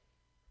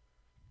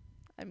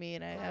 I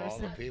mean, I was. All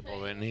the people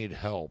that need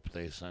help,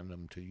 they send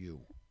them to you.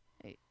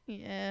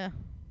 Yeah.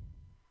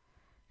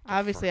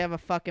 Obviously, I have a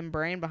fucking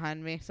brain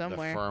behind me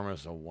somewhere. The firm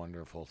is a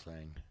wonderful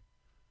thing.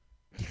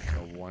 It's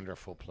a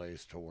wonderful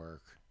place to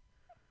work.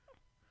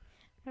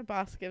 My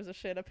boss gives a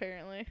shit,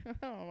 apparently. I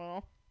don't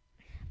know.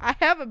 I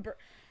have a.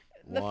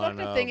 The One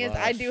fucked up thing of is,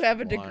 I us, do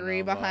have a one degree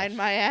of behind us.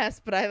 my ass,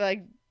 but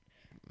I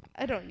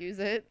don't use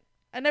it.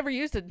 I never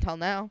used it until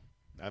now.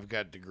 I've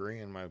got degree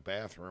in my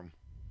bathroom.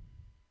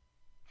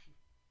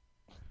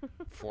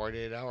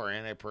 48-hour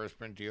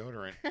antiperspirant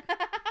deodorant.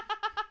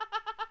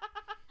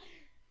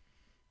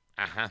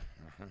 Uh-huh.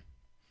 Uh-huh.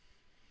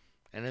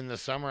 And in the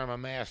summer, I'm a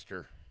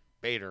master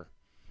baiter.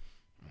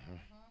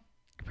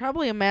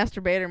 Probably a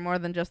masturbator more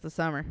than just the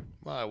summer.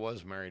 Well, I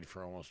was married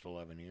for almost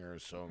 11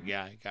 years, so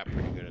yeah, I got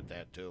pretty good at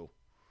that too.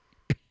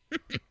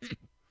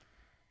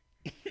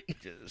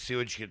 See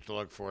what you get to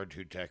look forward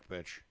to, tech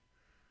bitch.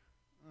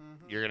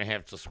 Mm-hmm. You're going to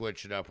have to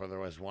switch it up,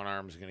 otherwise one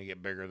arm's going to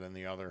get bigger than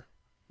the other.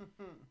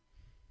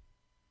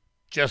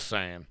 Just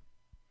saying.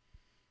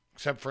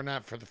 Except for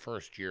not for the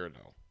first year,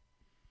 though.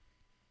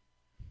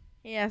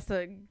 He has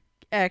to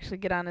actually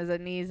get on his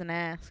knees and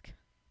ask.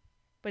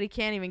 But he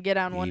can't even get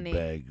on one He knee.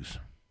 begs.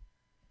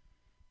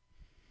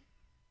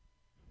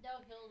 No,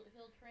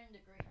 he'll train the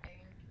Great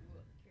Dane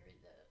to carry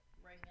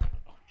the ring up.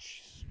 Oh,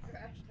 jeez.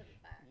 Scratch to the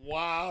back.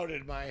 Wow,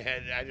 did my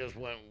head, I just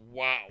went,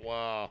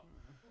 wow.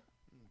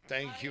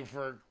 Thank you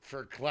for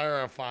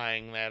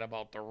clarifying that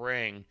about the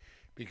ring,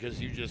 because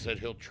you just said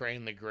he'll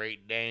train the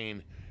Great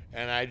Dane,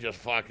 and I just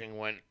fucking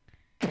went,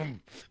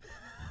 boom.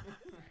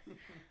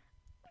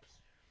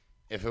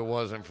 If it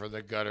wasn't for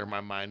the gutter,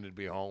 my mind would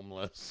be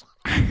homeless.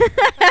 Very true.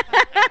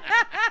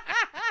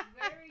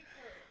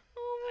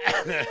 Oh my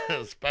God.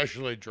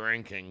 Especially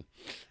drinking.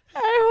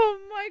 I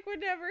hope Mike would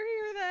never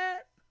hear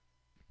that.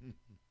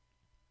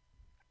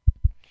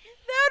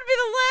 That would be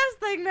the last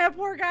thing that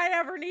poor guy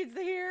ever needs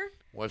to hear.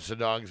 What's the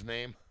dog's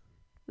name?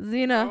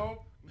 Xena.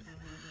 Nope.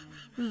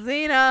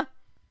 Xena.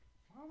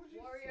 Why would you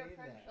Warrior say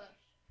that? princess.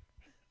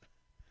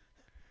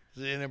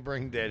 Xena,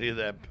 bring Daddy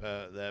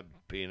that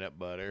peanut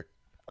butter.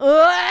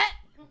 Ugh.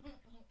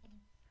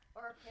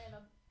 Or a can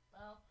of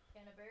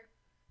beer.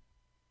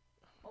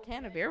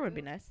 Can of beer would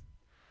be nice.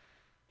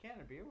 Can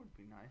of beer would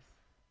be nice.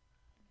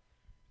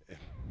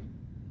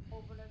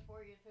 Open it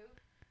for you too.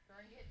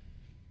 Drink it.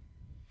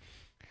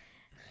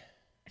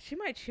 She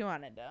might chew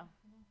on it though.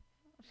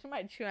 She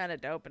might chew on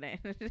it to open it.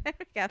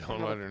 Got Don't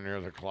some let her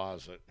near the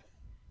closet.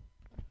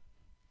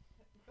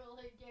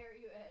 Really dare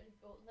you had to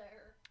go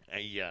there.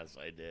 Yes,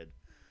 I did.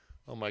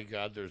 Oh my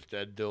God, there's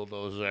dead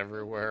dildos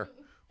everywhere.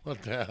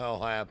 What the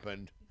hell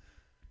happened?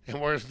 And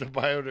where's the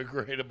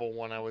biodegradable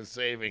one I was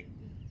saving?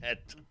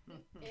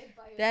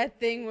 That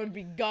thing would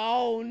be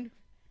gone.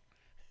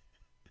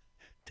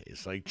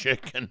 Tastes like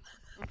chicken.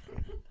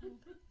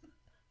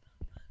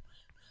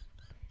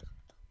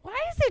 Why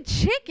is it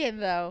chicken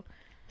though?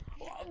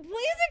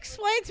 Please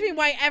explain to me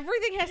why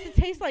everything has to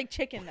taste like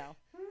chicken though.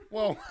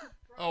 Whoa.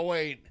 Oh,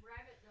 wait.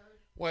 Rabbit does.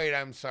 Wait,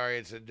 I'm sorry.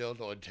 It's a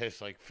dildo. It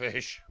tastes like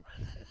fish.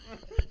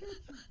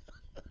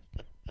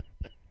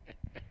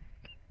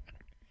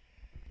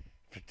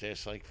 If it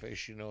tastes like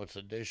fish, you know it's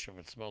a dish. If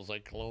it smells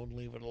like cologne,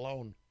 leave it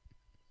alone.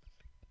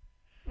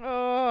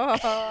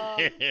 Oh.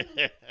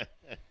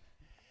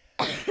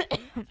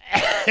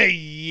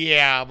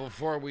 Yeah,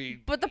 before we...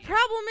 But the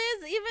problem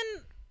is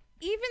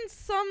even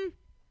some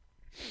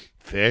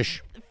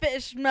Fish?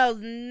 fish smells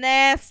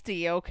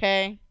nasty,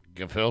 okay?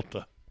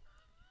 Gefilte.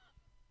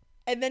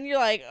 And then you're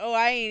like, oh,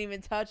 I ain't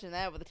even touching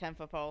that with a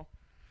 10-foot pole.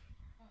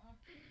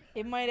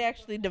 It might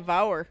actually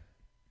devour.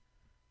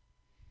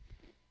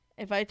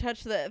 If I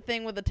touch that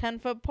thing with a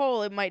 10-foot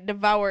pole, it might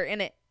devour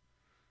in it.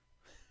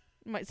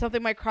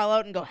 Something might crawl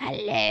out and go,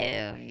 hello.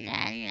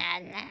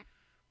 I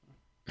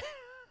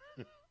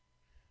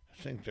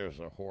think there's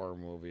a horror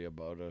movie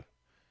about a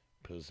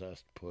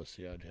possessed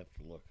pussy. I'd have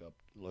to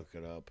look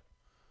it up.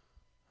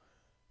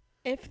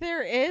 If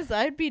there is,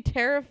 I'd be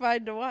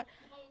terrified to watch.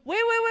 Wait.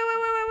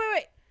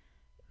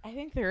 I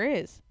think there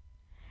is.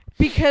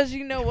 Because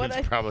you know what?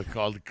 It's probably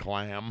called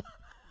Clam.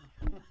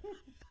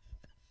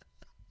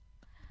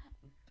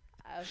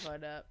 I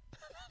fucked up.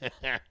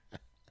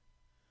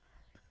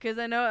 Because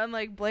I know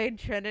unlike Blade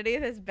Trinity,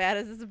 as bad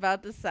as it's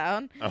about to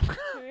sound.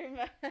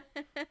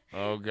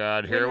 Oh,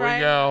 God. when Here we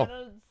Ryan go.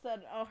 Reynolds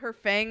said, oh, her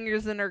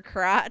fingers in her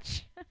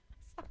crotch.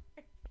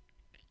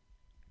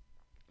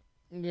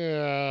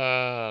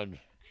 God.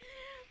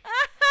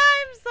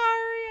 I'm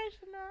sorry, I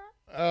should not.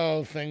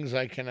 Oh, things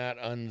I cannot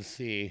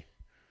unsee.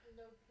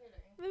 No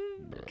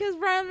kidding. Because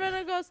Ryan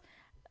Reynolds goes,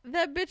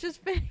 that bitch's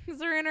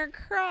fingers are in her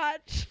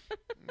crotch.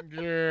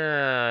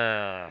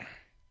 Yeah.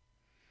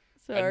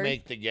 I'd Sorry.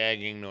 make the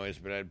gagging noise,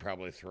 but I'd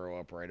probably throw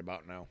up right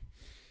about now.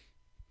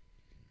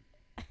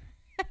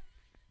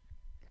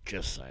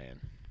 Just saying.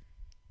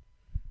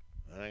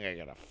 I think I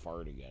got to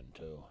fart again,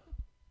 too.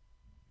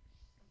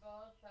 Go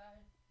outside.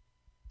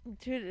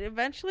 Dude,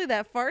 eventually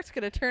that fart's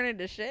going to turn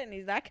into shit, and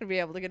he's not going to be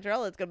able to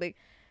control it. It's going to be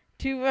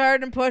too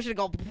hard and push and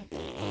go.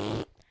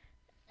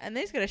 And then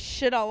he's going to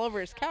shit all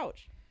over his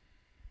couch.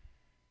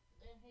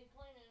 And he's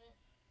cleaning it.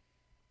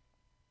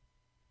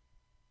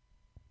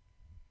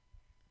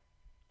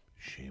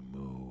 She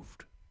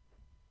moved.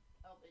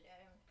 I'll be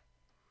damned.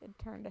 It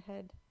turned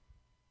ahead.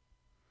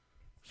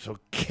 So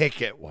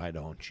kick it, why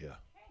don't you?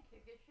 Can't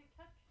kick it. She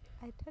touched it.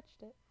 I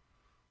touched it.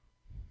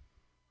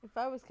 If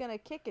I was going to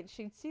kick it,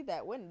 she'd see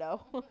that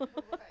window. Right.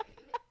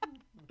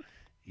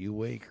 You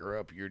wake her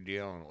up, you're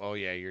dealing. Oh,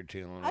 yeah, you're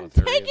dealing I'm with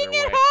her taking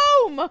either it way.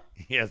 home.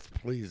 Yes,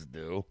 please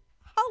do.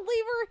 I'll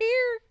leave her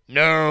here.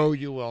 No,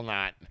 you will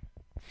not.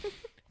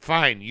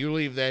 Fine, you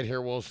leave that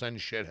here. We'll send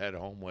shithead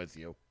home with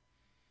you.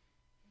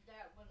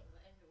 That wouldn't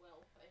end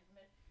well.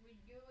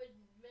 You would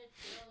admit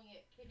yelling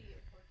at Kitty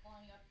for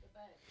climbing up the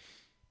bed.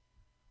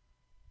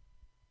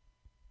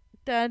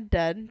 Dun,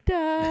 dun,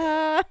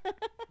 dun.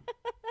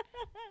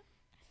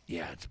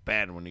 Yeah, it's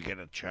bad when you get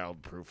a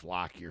childproof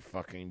lock your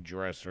fucking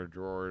dresser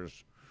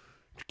drawers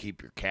to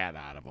keep your cat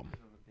out of them.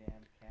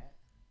 Damn cat.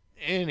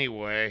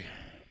 Anyway,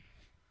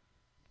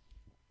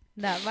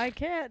 Not my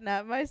cat,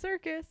 not my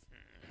circus.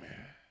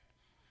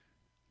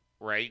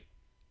 right?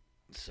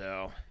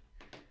 So,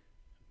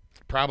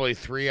 probably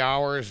 3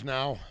 hours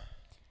now.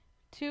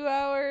 2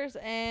 hours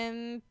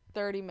and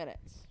 30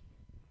 minutes.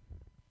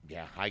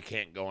 Yeah, I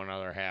can't go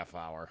another half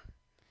hour.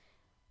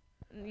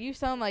 You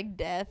sound like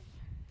death.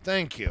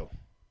 Thank you.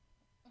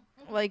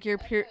 Like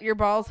your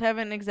balls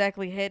haven't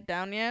exactly hit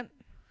down yet.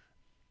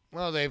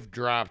 Well, they've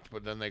dropped,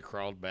 but then they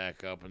crawled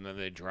back up, and then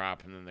they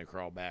drop, and then they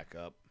crawl back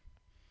up.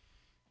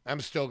 I'm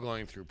still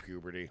going through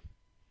puberty.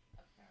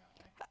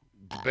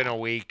 It's been a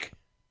week.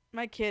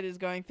 My kid is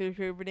going through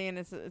puberty and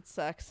it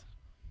sucks.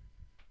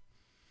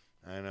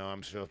 I know.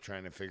 I'm still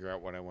trying to figure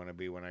out what I want to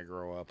be when I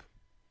grow up.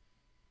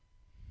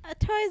 A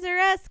Toys R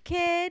Us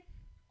kid.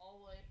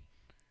 Always.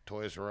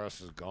 Toys R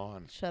Us is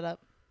gone. Shut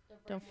up. They're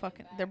Don't bringing it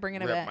fucking. back. They're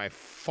bringing it Ripped back. my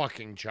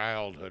fucking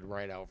childhood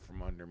right out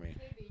from under me.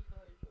 KB Toys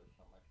was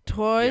so much better.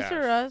 Toys Yes.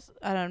 R Us.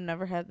 I've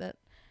never had that.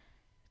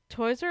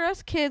 Toys R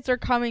Us kids are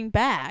coming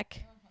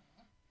back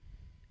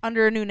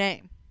under a new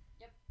name.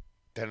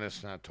 Then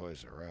it's not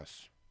Toys R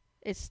Us.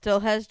 It still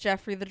has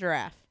Jeffrey the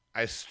Giraffe.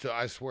 I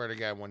swear to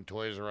God, when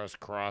Toys R Us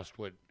crossed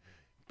with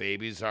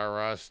Babies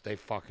R Us, they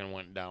fucking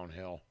went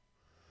downhill.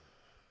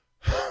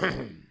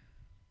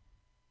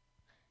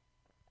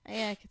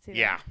 Yeah, I could see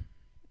Yeah, that.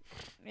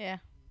 Yeah.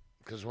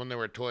 because when they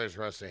were Toys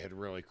R Us, they had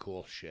really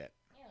cool shit.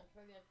 Yeah, it's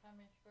where we got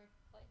Tommy's first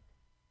bike.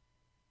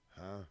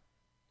 Huh?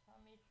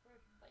 Tommy's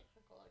first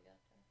bicycle I got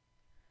there.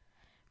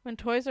 When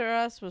Toys R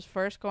Us was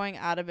first going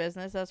out of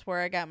business, that's where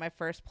I got my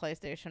first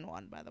PlayStation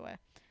 1, by the way.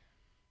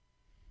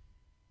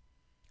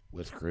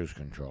 With cruise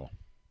control.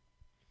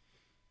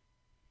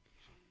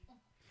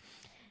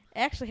 I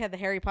actually had the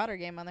Harry Potter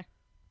game on there.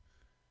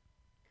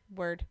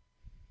 Word.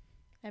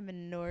 I'm a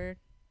nerd.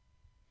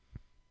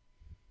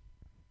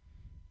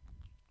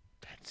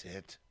 That's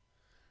it.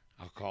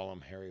 I'll call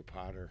him Harry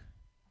Potter.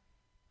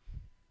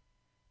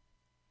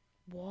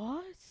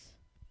 What?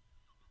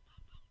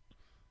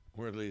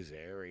 Ridley's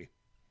Harry.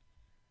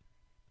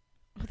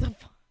 What the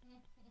fuck?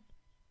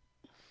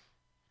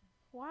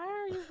 Why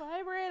are you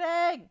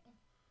vibrating?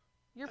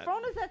 Your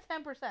phone is at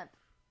 10%. My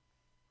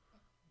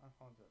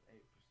phone's at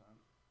 8%.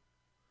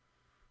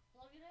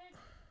 Plug it in.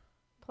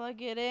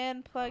 Plug it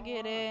in, plug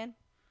it in.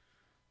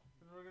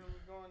 We're gonna be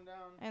going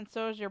down. And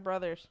so is your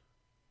brother's.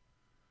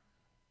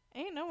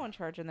 Ain't no one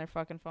charging their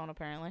fucking phone,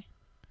 apparently.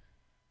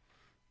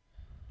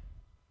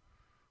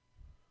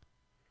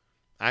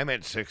 I'm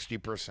at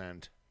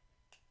 60%.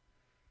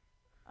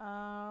 Yeah,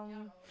 I Um, know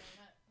what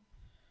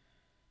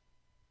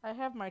I'm at. I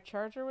have my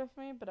charger with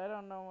me, but I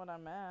don't know what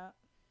I'm at.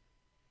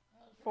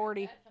 Well, it's right,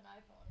 40. That's an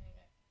iPhone, ain't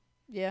it?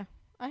 Yeah,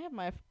 I have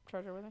my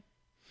charger with me.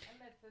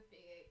 I'm at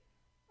 58.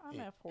 I'm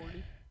at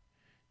 40.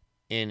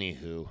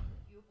 Anywho,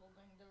 You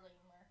holding the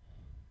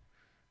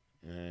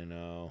lemur. I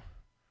know.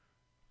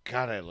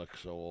 God, I look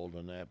so old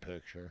in that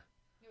picture.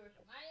 You were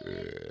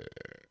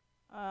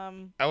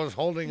smiling. I was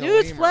holding a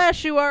lemur.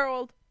 Newsflash, you are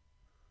old.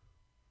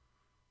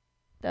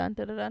 Dun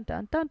dun dun dun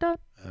dun dun dun.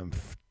 I'm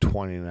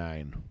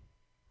 29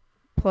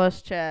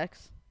 Plus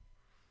checks.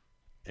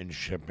 in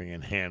shipping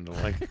and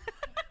handling.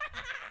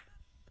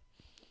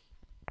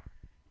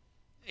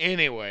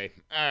 Anyway,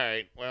 all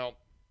right. Well,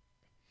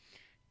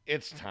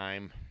 it's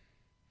time.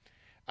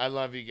 I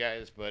love you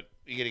guys, but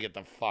you got to get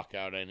the fuck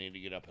out. I need to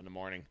get up in the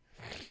morning.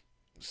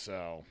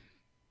 So,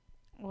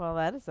 Well,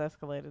 that has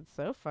escalated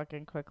so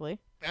fucking quickly.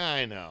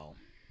 I know.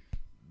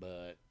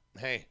 But,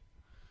 hey,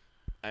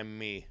 I'm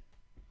me.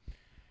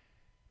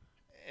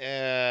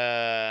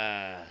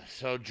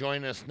 So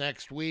join us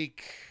next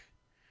week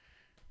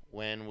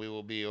when we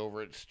will be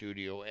over at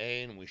Studio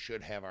A, and we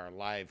should have our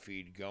live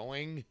feed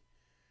going.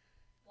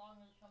 As long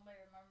as somebody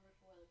remembers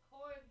where the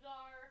cords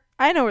are.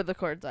 I know where the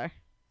cords are.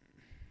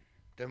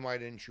 Then why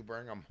didn't you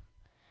bring them?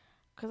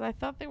 Because I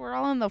thought they were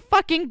all in the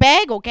fucking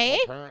bag, okay?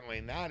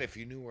 Apparently not. If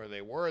you knew where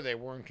they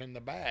weren't in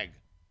the bag.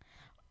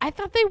 I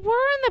thought they were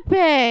in the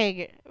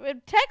bag.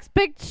 Tech's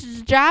big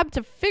job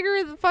to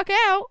figure the fuck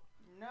out.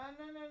 No.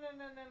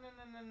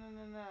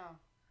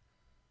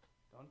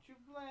 Don't you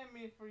blame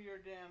me for your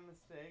damn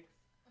mistakes.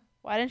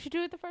 Why didn't you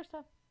do it the first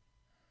time?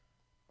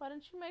 Why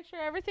didn't you make sure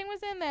everything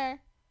was in there?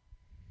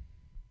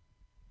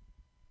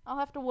 I'll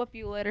have to whoop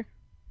you later.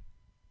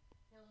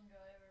 He'll enjoy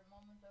every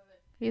moment of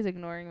it. He's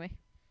ignoring me.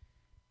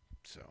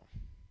 So,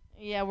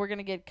 Yeah, we're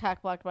gonna get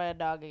cock-blocked by a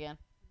dog again.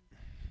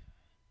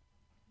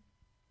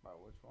 By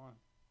which one?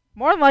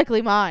 More than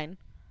likely mine.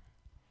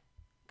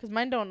 Because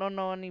mine don't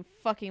know any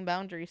fucking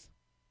boundaries.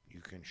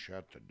 you can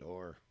shut the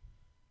door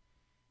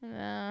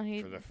No,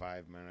 he... for the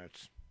 5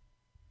 minutes.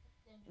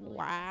 Enjoy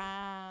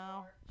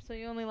Wow. So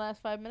you only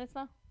last 5 minutes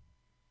now?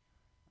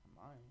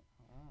 Mine.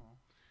 I don't know.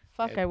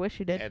 Fuck, I wish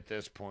you did. At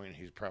this point,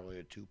 he's probably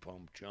a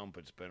 2-pump jump.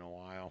 It's been a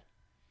while.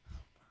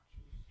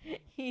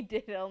 He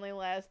did only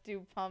last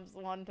 2 pumps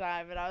one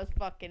time, and I was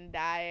fucking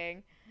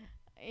dying.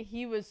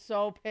 He was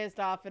so pissed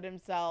off at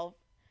himself.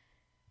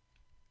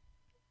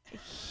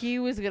 He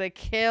was gonna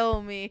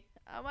kill me.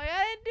 I'm like,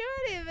 I didn't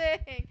do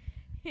anything.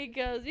 He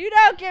goes, you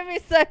don't give me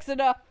sex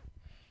enough.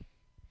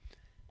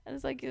 And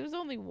it's like, it was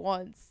only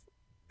once.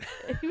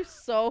 He was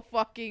so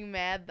fucking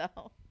mad,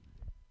 though.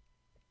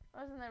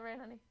 Wasn't that right,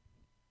 honey?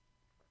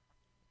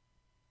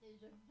 He's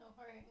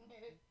ignoring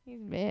it. He's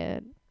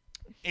mad.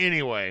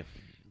 Anyway,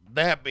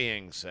 that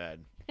being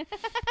said,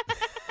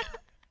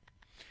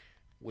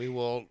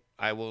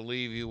 I will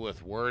leave you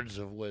with words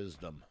of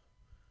wisdom.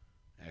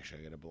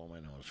 Actually, I gotta blow my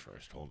nose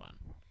first. Hold on.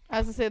 I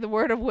was gonna say the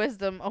word of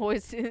wisdom.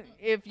 Always,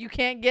 if you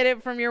can't get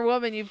it from your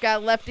woman, you've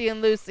got Lefty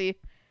and Lucy.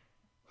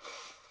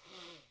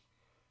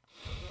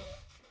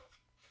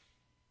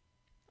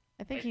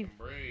 I think he.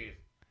 Breathe.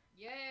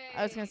 Yay!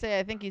 I was gonna say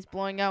I think he's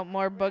blowing out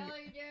more bug.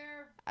 Really,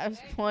 dear? I was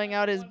Thank blowing you,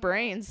 out his everyone.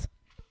 brains.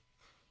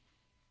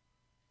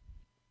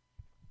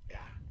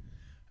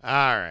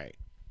 All right.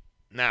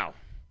 Now,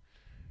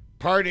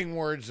 parting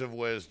words of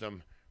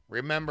wisdom.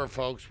 Remember,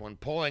 folks, when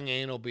pulling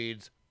anal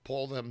beads,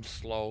 pull them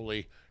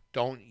slowly.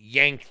 Don't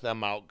yank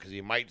them out because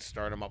you might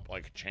start them up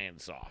like a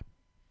chainsaw.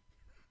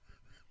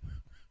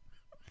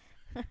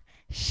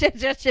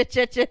 Shit.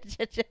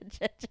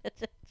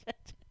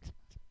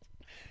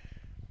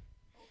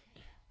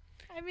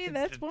 I mean,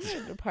 that's one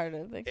of the part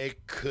of things.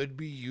 It could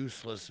be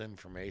useless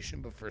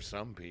information, but for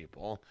some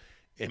people,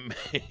 it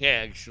may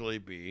actually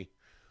be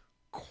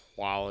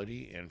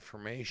quality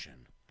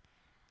information.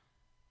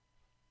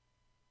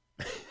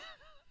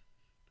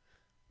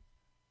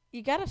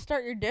 You gotta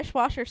start your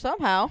dishwasher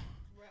somehow.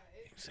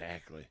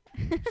 Exactly.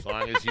 As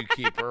long as you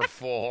keep her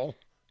full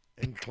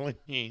and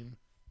clean.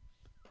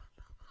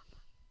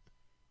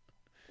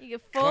 You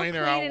get full, Clean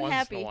her clean, out and once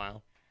happy. in a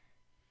while.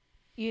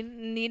 You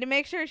need to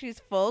make sure she's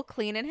full,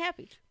 clean, and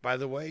happy. By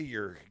the way,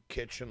 your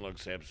kitchen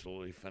looks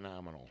absolutely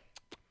phenomenal.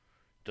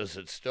 Does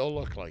it still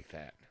look like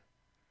that?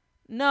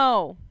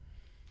 No.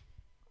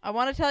 I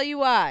want to tell you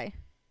why.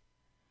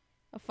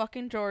 A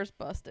fucking drawer's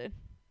busted.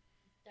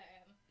 Damn.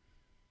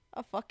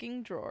 A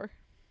fucking drawer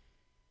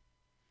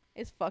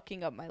is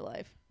fucking up my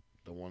life.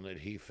 The one that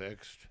he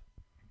fixed?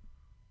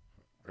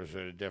 Or is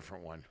it a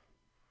different one?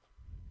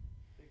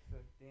 Fix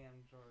a damn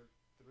drawer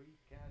 3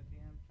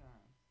 goddamn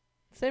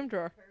times. Same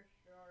drawer. First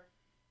drawer.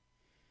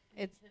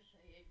 It's- His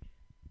age.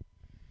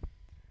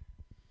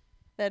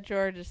 That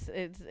drawer just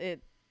And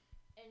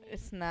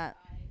It's you not-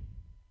 cry.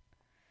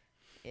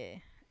 yeah.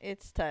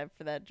 It's time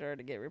for that drawer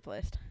to get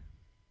replaced.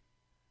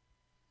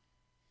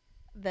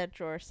 That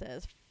drawer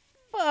says,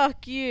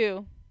 "Fuck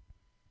you."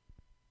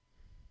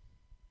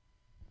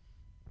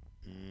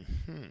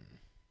 Mm-hmm.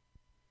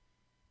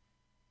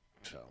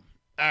 So,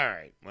 all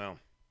right. Well,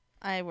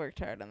 I worked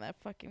hard on that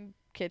fucking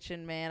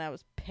kitchen, man. I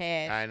was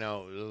pissed. I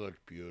know it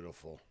looked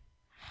beautiful.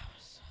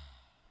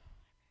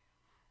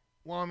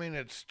 Well, I mean,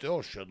 it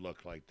still should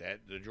look like that.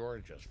 The drawer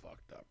just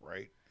fucked up,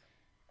 right?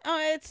 Oh,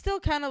 it still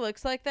kind of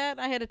looks like that.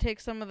 I had to take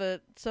some of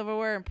the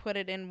silverware and put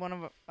it in one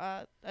of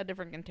a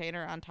different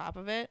container on top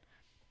of it.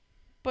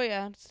 But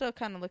yeah, it still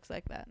kind of looks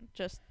like that.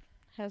 Just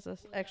has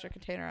this With extra a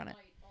container on it.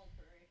 slight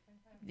alteration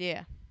kind of-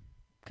 Yeah,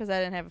 because I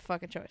didn't have a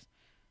fucking choice.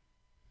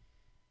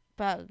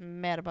 But I was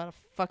mad about a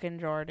fucking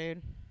drawer,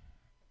 dude.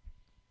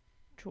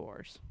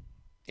 Drawers.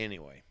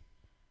 Anyway,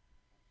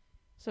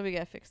 So we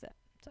gotta fix that.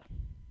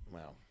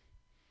 well.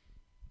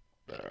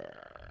 You'll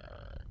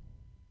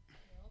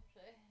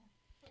say.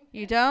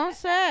 You don't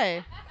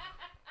say.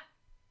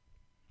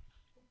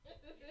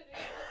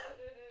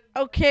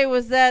 Okay,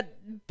 was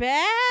that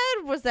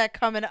bad? Was that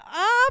coming up?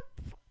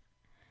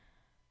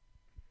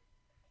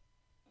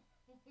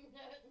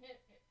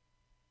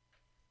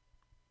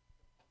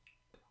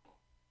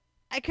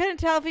 I couldn't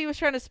tell if he was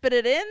trying to spit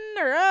it in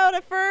or out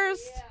at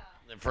first.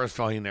 Yeah. First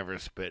of all, he never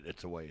spit.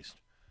 It's a waste.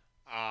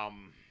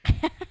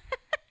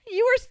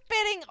 You were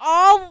spitting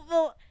all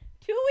the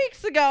 2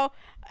 weeks ago.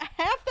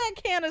 Half that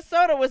can of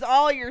soda was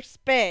all your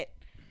spit.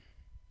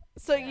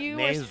 So you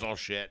were Nasal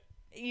shit.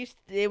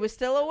 it was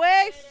still a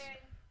waste.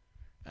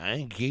 I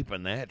ain't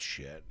keeping that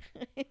shit.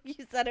 You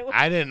said it was.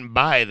 I didn't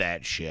buy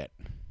that shit.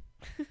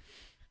 Well,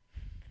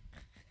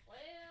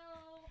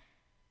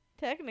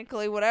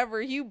 Technically,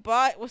 whatever you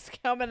bought was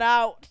coming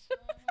out.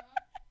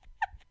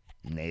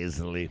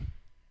 Nasally.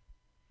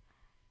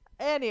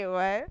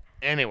 Anyway,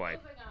 Anyway,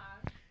 moving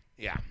on.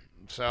 yeah.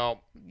 So,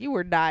 you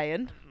were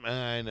dying.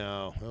 I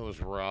know. It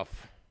was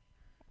rough.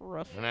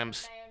 Rough. And I'm Man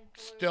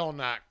flu. still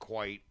not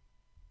quite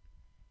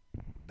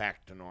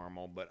back to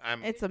normal, but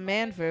I'm. It's a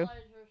man flu.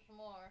 Tranquilizer some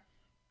more.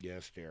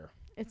 Yes, dear.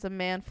 It's a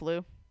man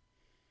flu.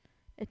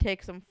 It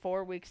takes them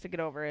 4 weeks to get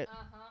over it.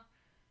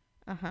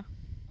 Uh-huh. Uh-huh.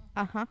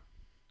 Uh-huh.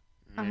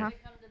 Yeah, Uh-huh.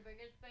 Become the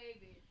biggest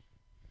babies.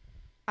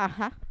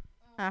 Uh-huh.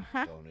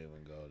 Uh-huh. Don't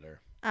even go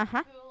there.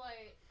 Uh-huh. Too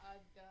late. I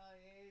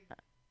died.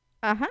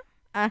 Uh-huh.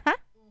 Uh-huh.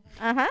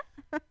 Uh-huh.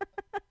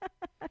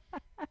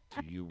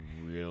 Do you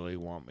really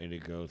want me to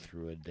go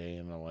through a day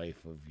in the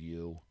life of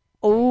you?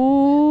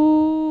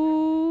 Ooh.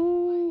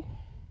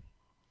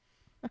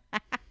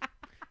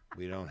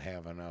 We don't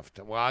have enough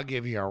to. Well, I'll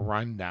give you a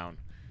rundown.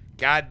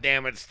 God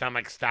damn it,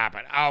 stomach, stop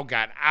it. Oh,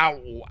 God.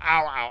 Ow,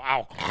 ow,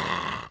 ow,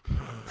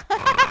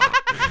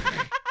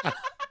 ow.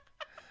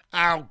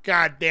 Ow,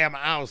 God damn,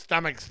 ow,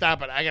 stomach,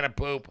 stop it. I gotta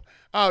poop.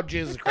 Oh,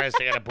 Jesus Christ,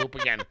 I gotta poop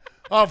again.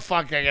 Oh,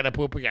 fuck, I gotta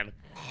poop again.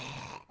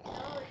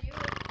 Oh, you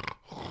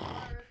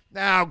are.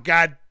 Oh,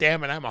 God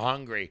damn it, I'm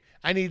hungry.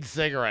 I need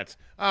cigarettes.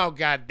 Oh,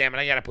 God damn it,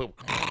 I gotta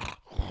poop.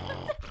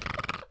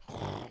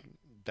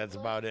 That's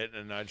about it in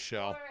a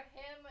nutshell. For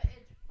him,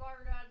 it's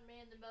fart on me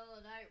in the middle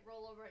of the night,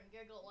 roll over and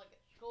giggle like a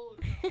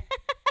schoolgirl.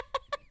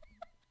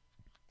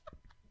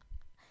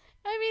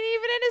 I mean,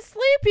 even in his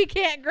sleep, he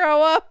can't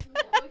grow up.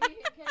 No, he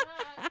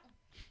cannot.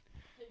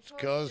 His Just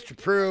goes toys to are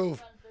too prove.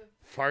 expensive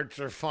Farts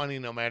are funny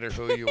no matter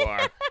who you are.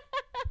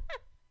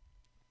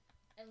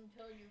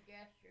 until you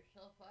gas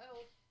yourself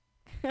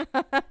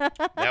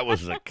out. That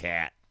was the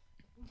cat.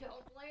 Don't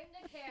blame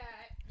the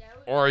cat. That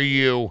was Or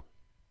you.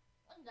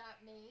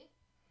 not me.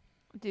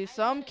 Dude,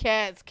 some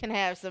cats can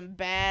have some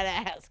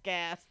badass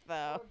gas,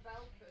 though.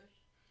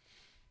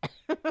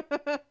 Or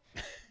belchers.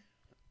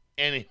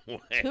 Anyway.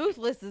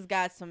 Toothless has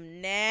got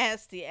some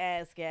nasty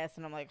ass gas,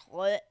 and I'm like,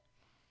 what?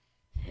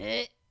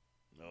 And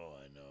Oh,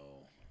 I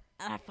know.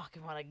 I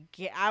fucking want to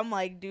get. I'm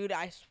like, dude,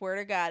 I swear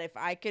to God, if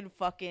I could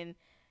fucking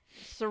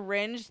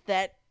syringe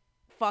that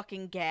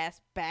fucking gas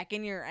back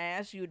in your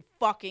ass, you'd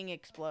fucking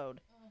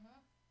explode.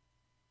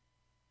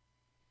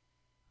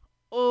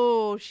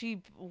 Oh,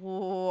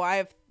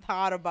 I've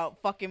thought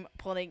about fucking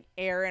putting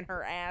air in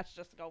her ass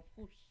just to go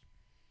whoosh.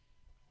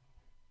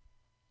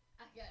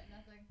 I got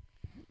nothing.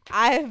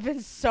 I have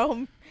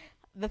been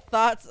the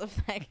thoughts of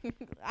like,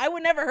 I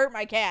would never hurt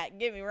my cat,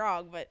 get me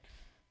wrong, but,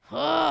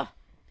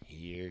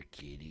 Here,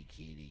 kitty,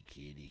 kitty,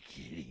 kitty,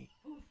 kitty.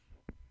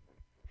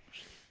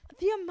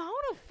 the amount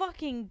of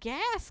fucking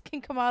gas can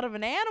come out of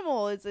an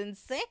animal is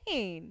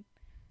insane.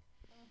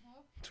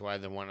 That's why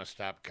they want to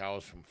stop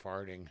cows from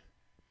farting.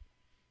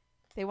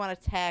 They want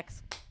to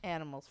tax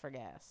animals for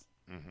gas.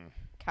 Mm-hmm.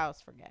 Cows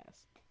for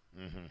gas.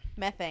 Mm-hmm.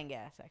 Methane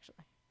gas, actually.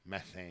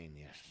 Methane,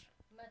 yes.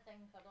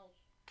 Methane puddles.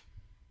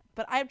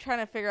 But I'm trying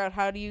to figure out,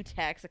 how do you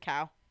tax a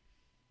cow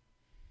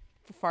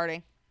for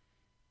farting?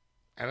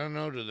 I don't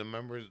know. Do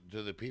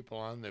the people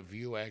on The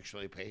View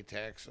actually pay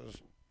taxes?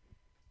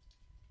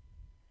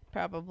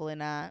 Probably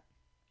not.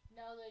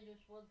 No, they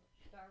just would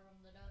starve them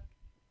to death.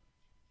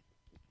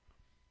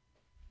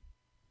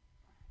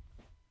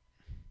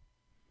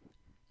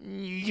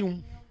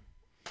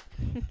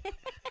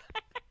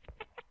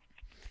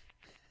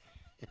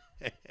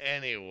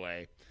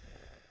 Anyway.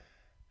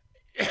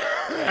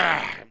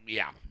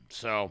 Yeah,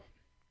 so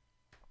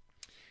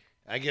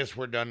I guess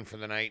we're done for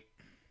the night.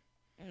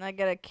 And I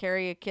gotta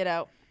carry a kid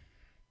out.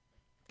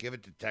 Give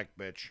it to Tech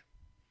Bitch.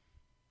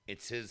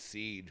 It's his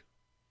seed.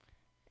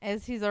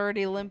 As he's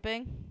already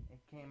limping. It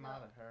came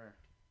out of her.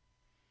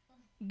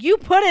 You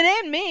put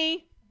it in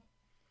me!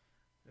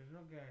 There's no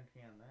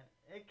guarantee on that.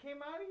 It came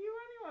out of you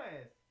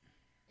anyways.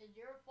 It's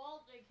your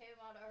fault they came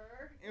out of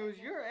her. It was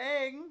your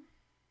egg.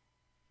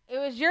 It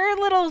was your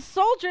little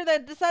soldier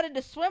that decided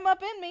to swim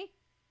up in me.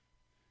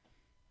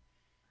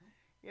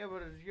 Yeah,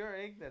 but it was your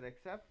egg that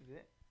accepted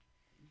it.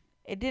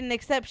 It didn't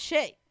accept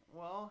shit.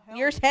 Well, hell,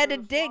 Yours you had to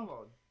could've dig.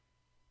 swallowed.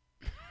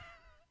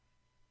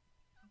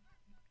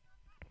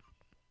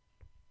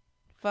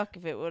 Fuck,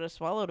 if it would have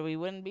swallowed, we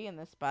wouldn't be in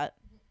this spot.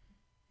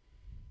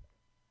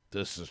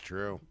 This is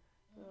true.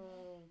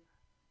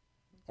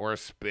 Or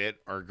spit,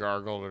 or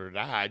gargled, or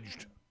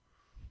dodged.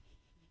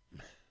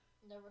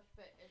 Never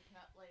spit. It's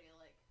not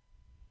ladylike.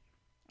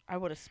 I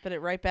would have spit it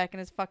right back in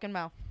his fucking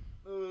mouth.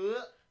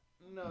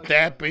 No.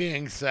 That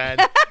being said,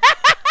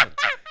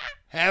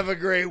 have a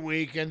great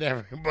weekend,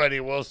 everybody.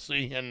 We'll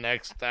see you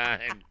next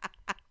time.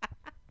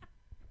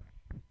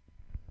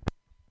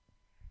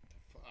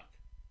 Fuck.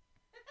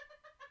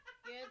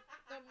 Get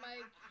the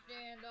mic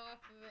stand off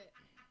of it.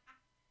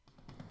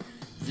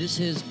 This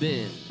has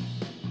been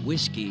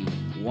Whiskey,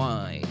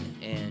 Wine,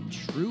 and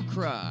True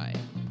Crime,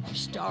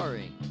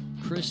 starring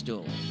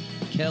Crystal,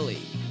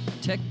 Kelly,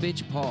 Tech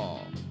Bitch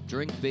Paul,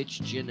 Drink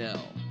Bitch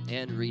Janelle,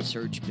 and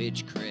Research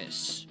Bitch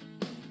Chris.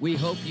 We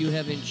hope you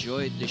have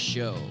enjoyed the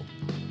show.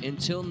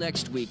 Until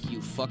next week, you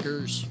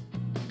fuckers,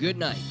 good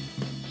night.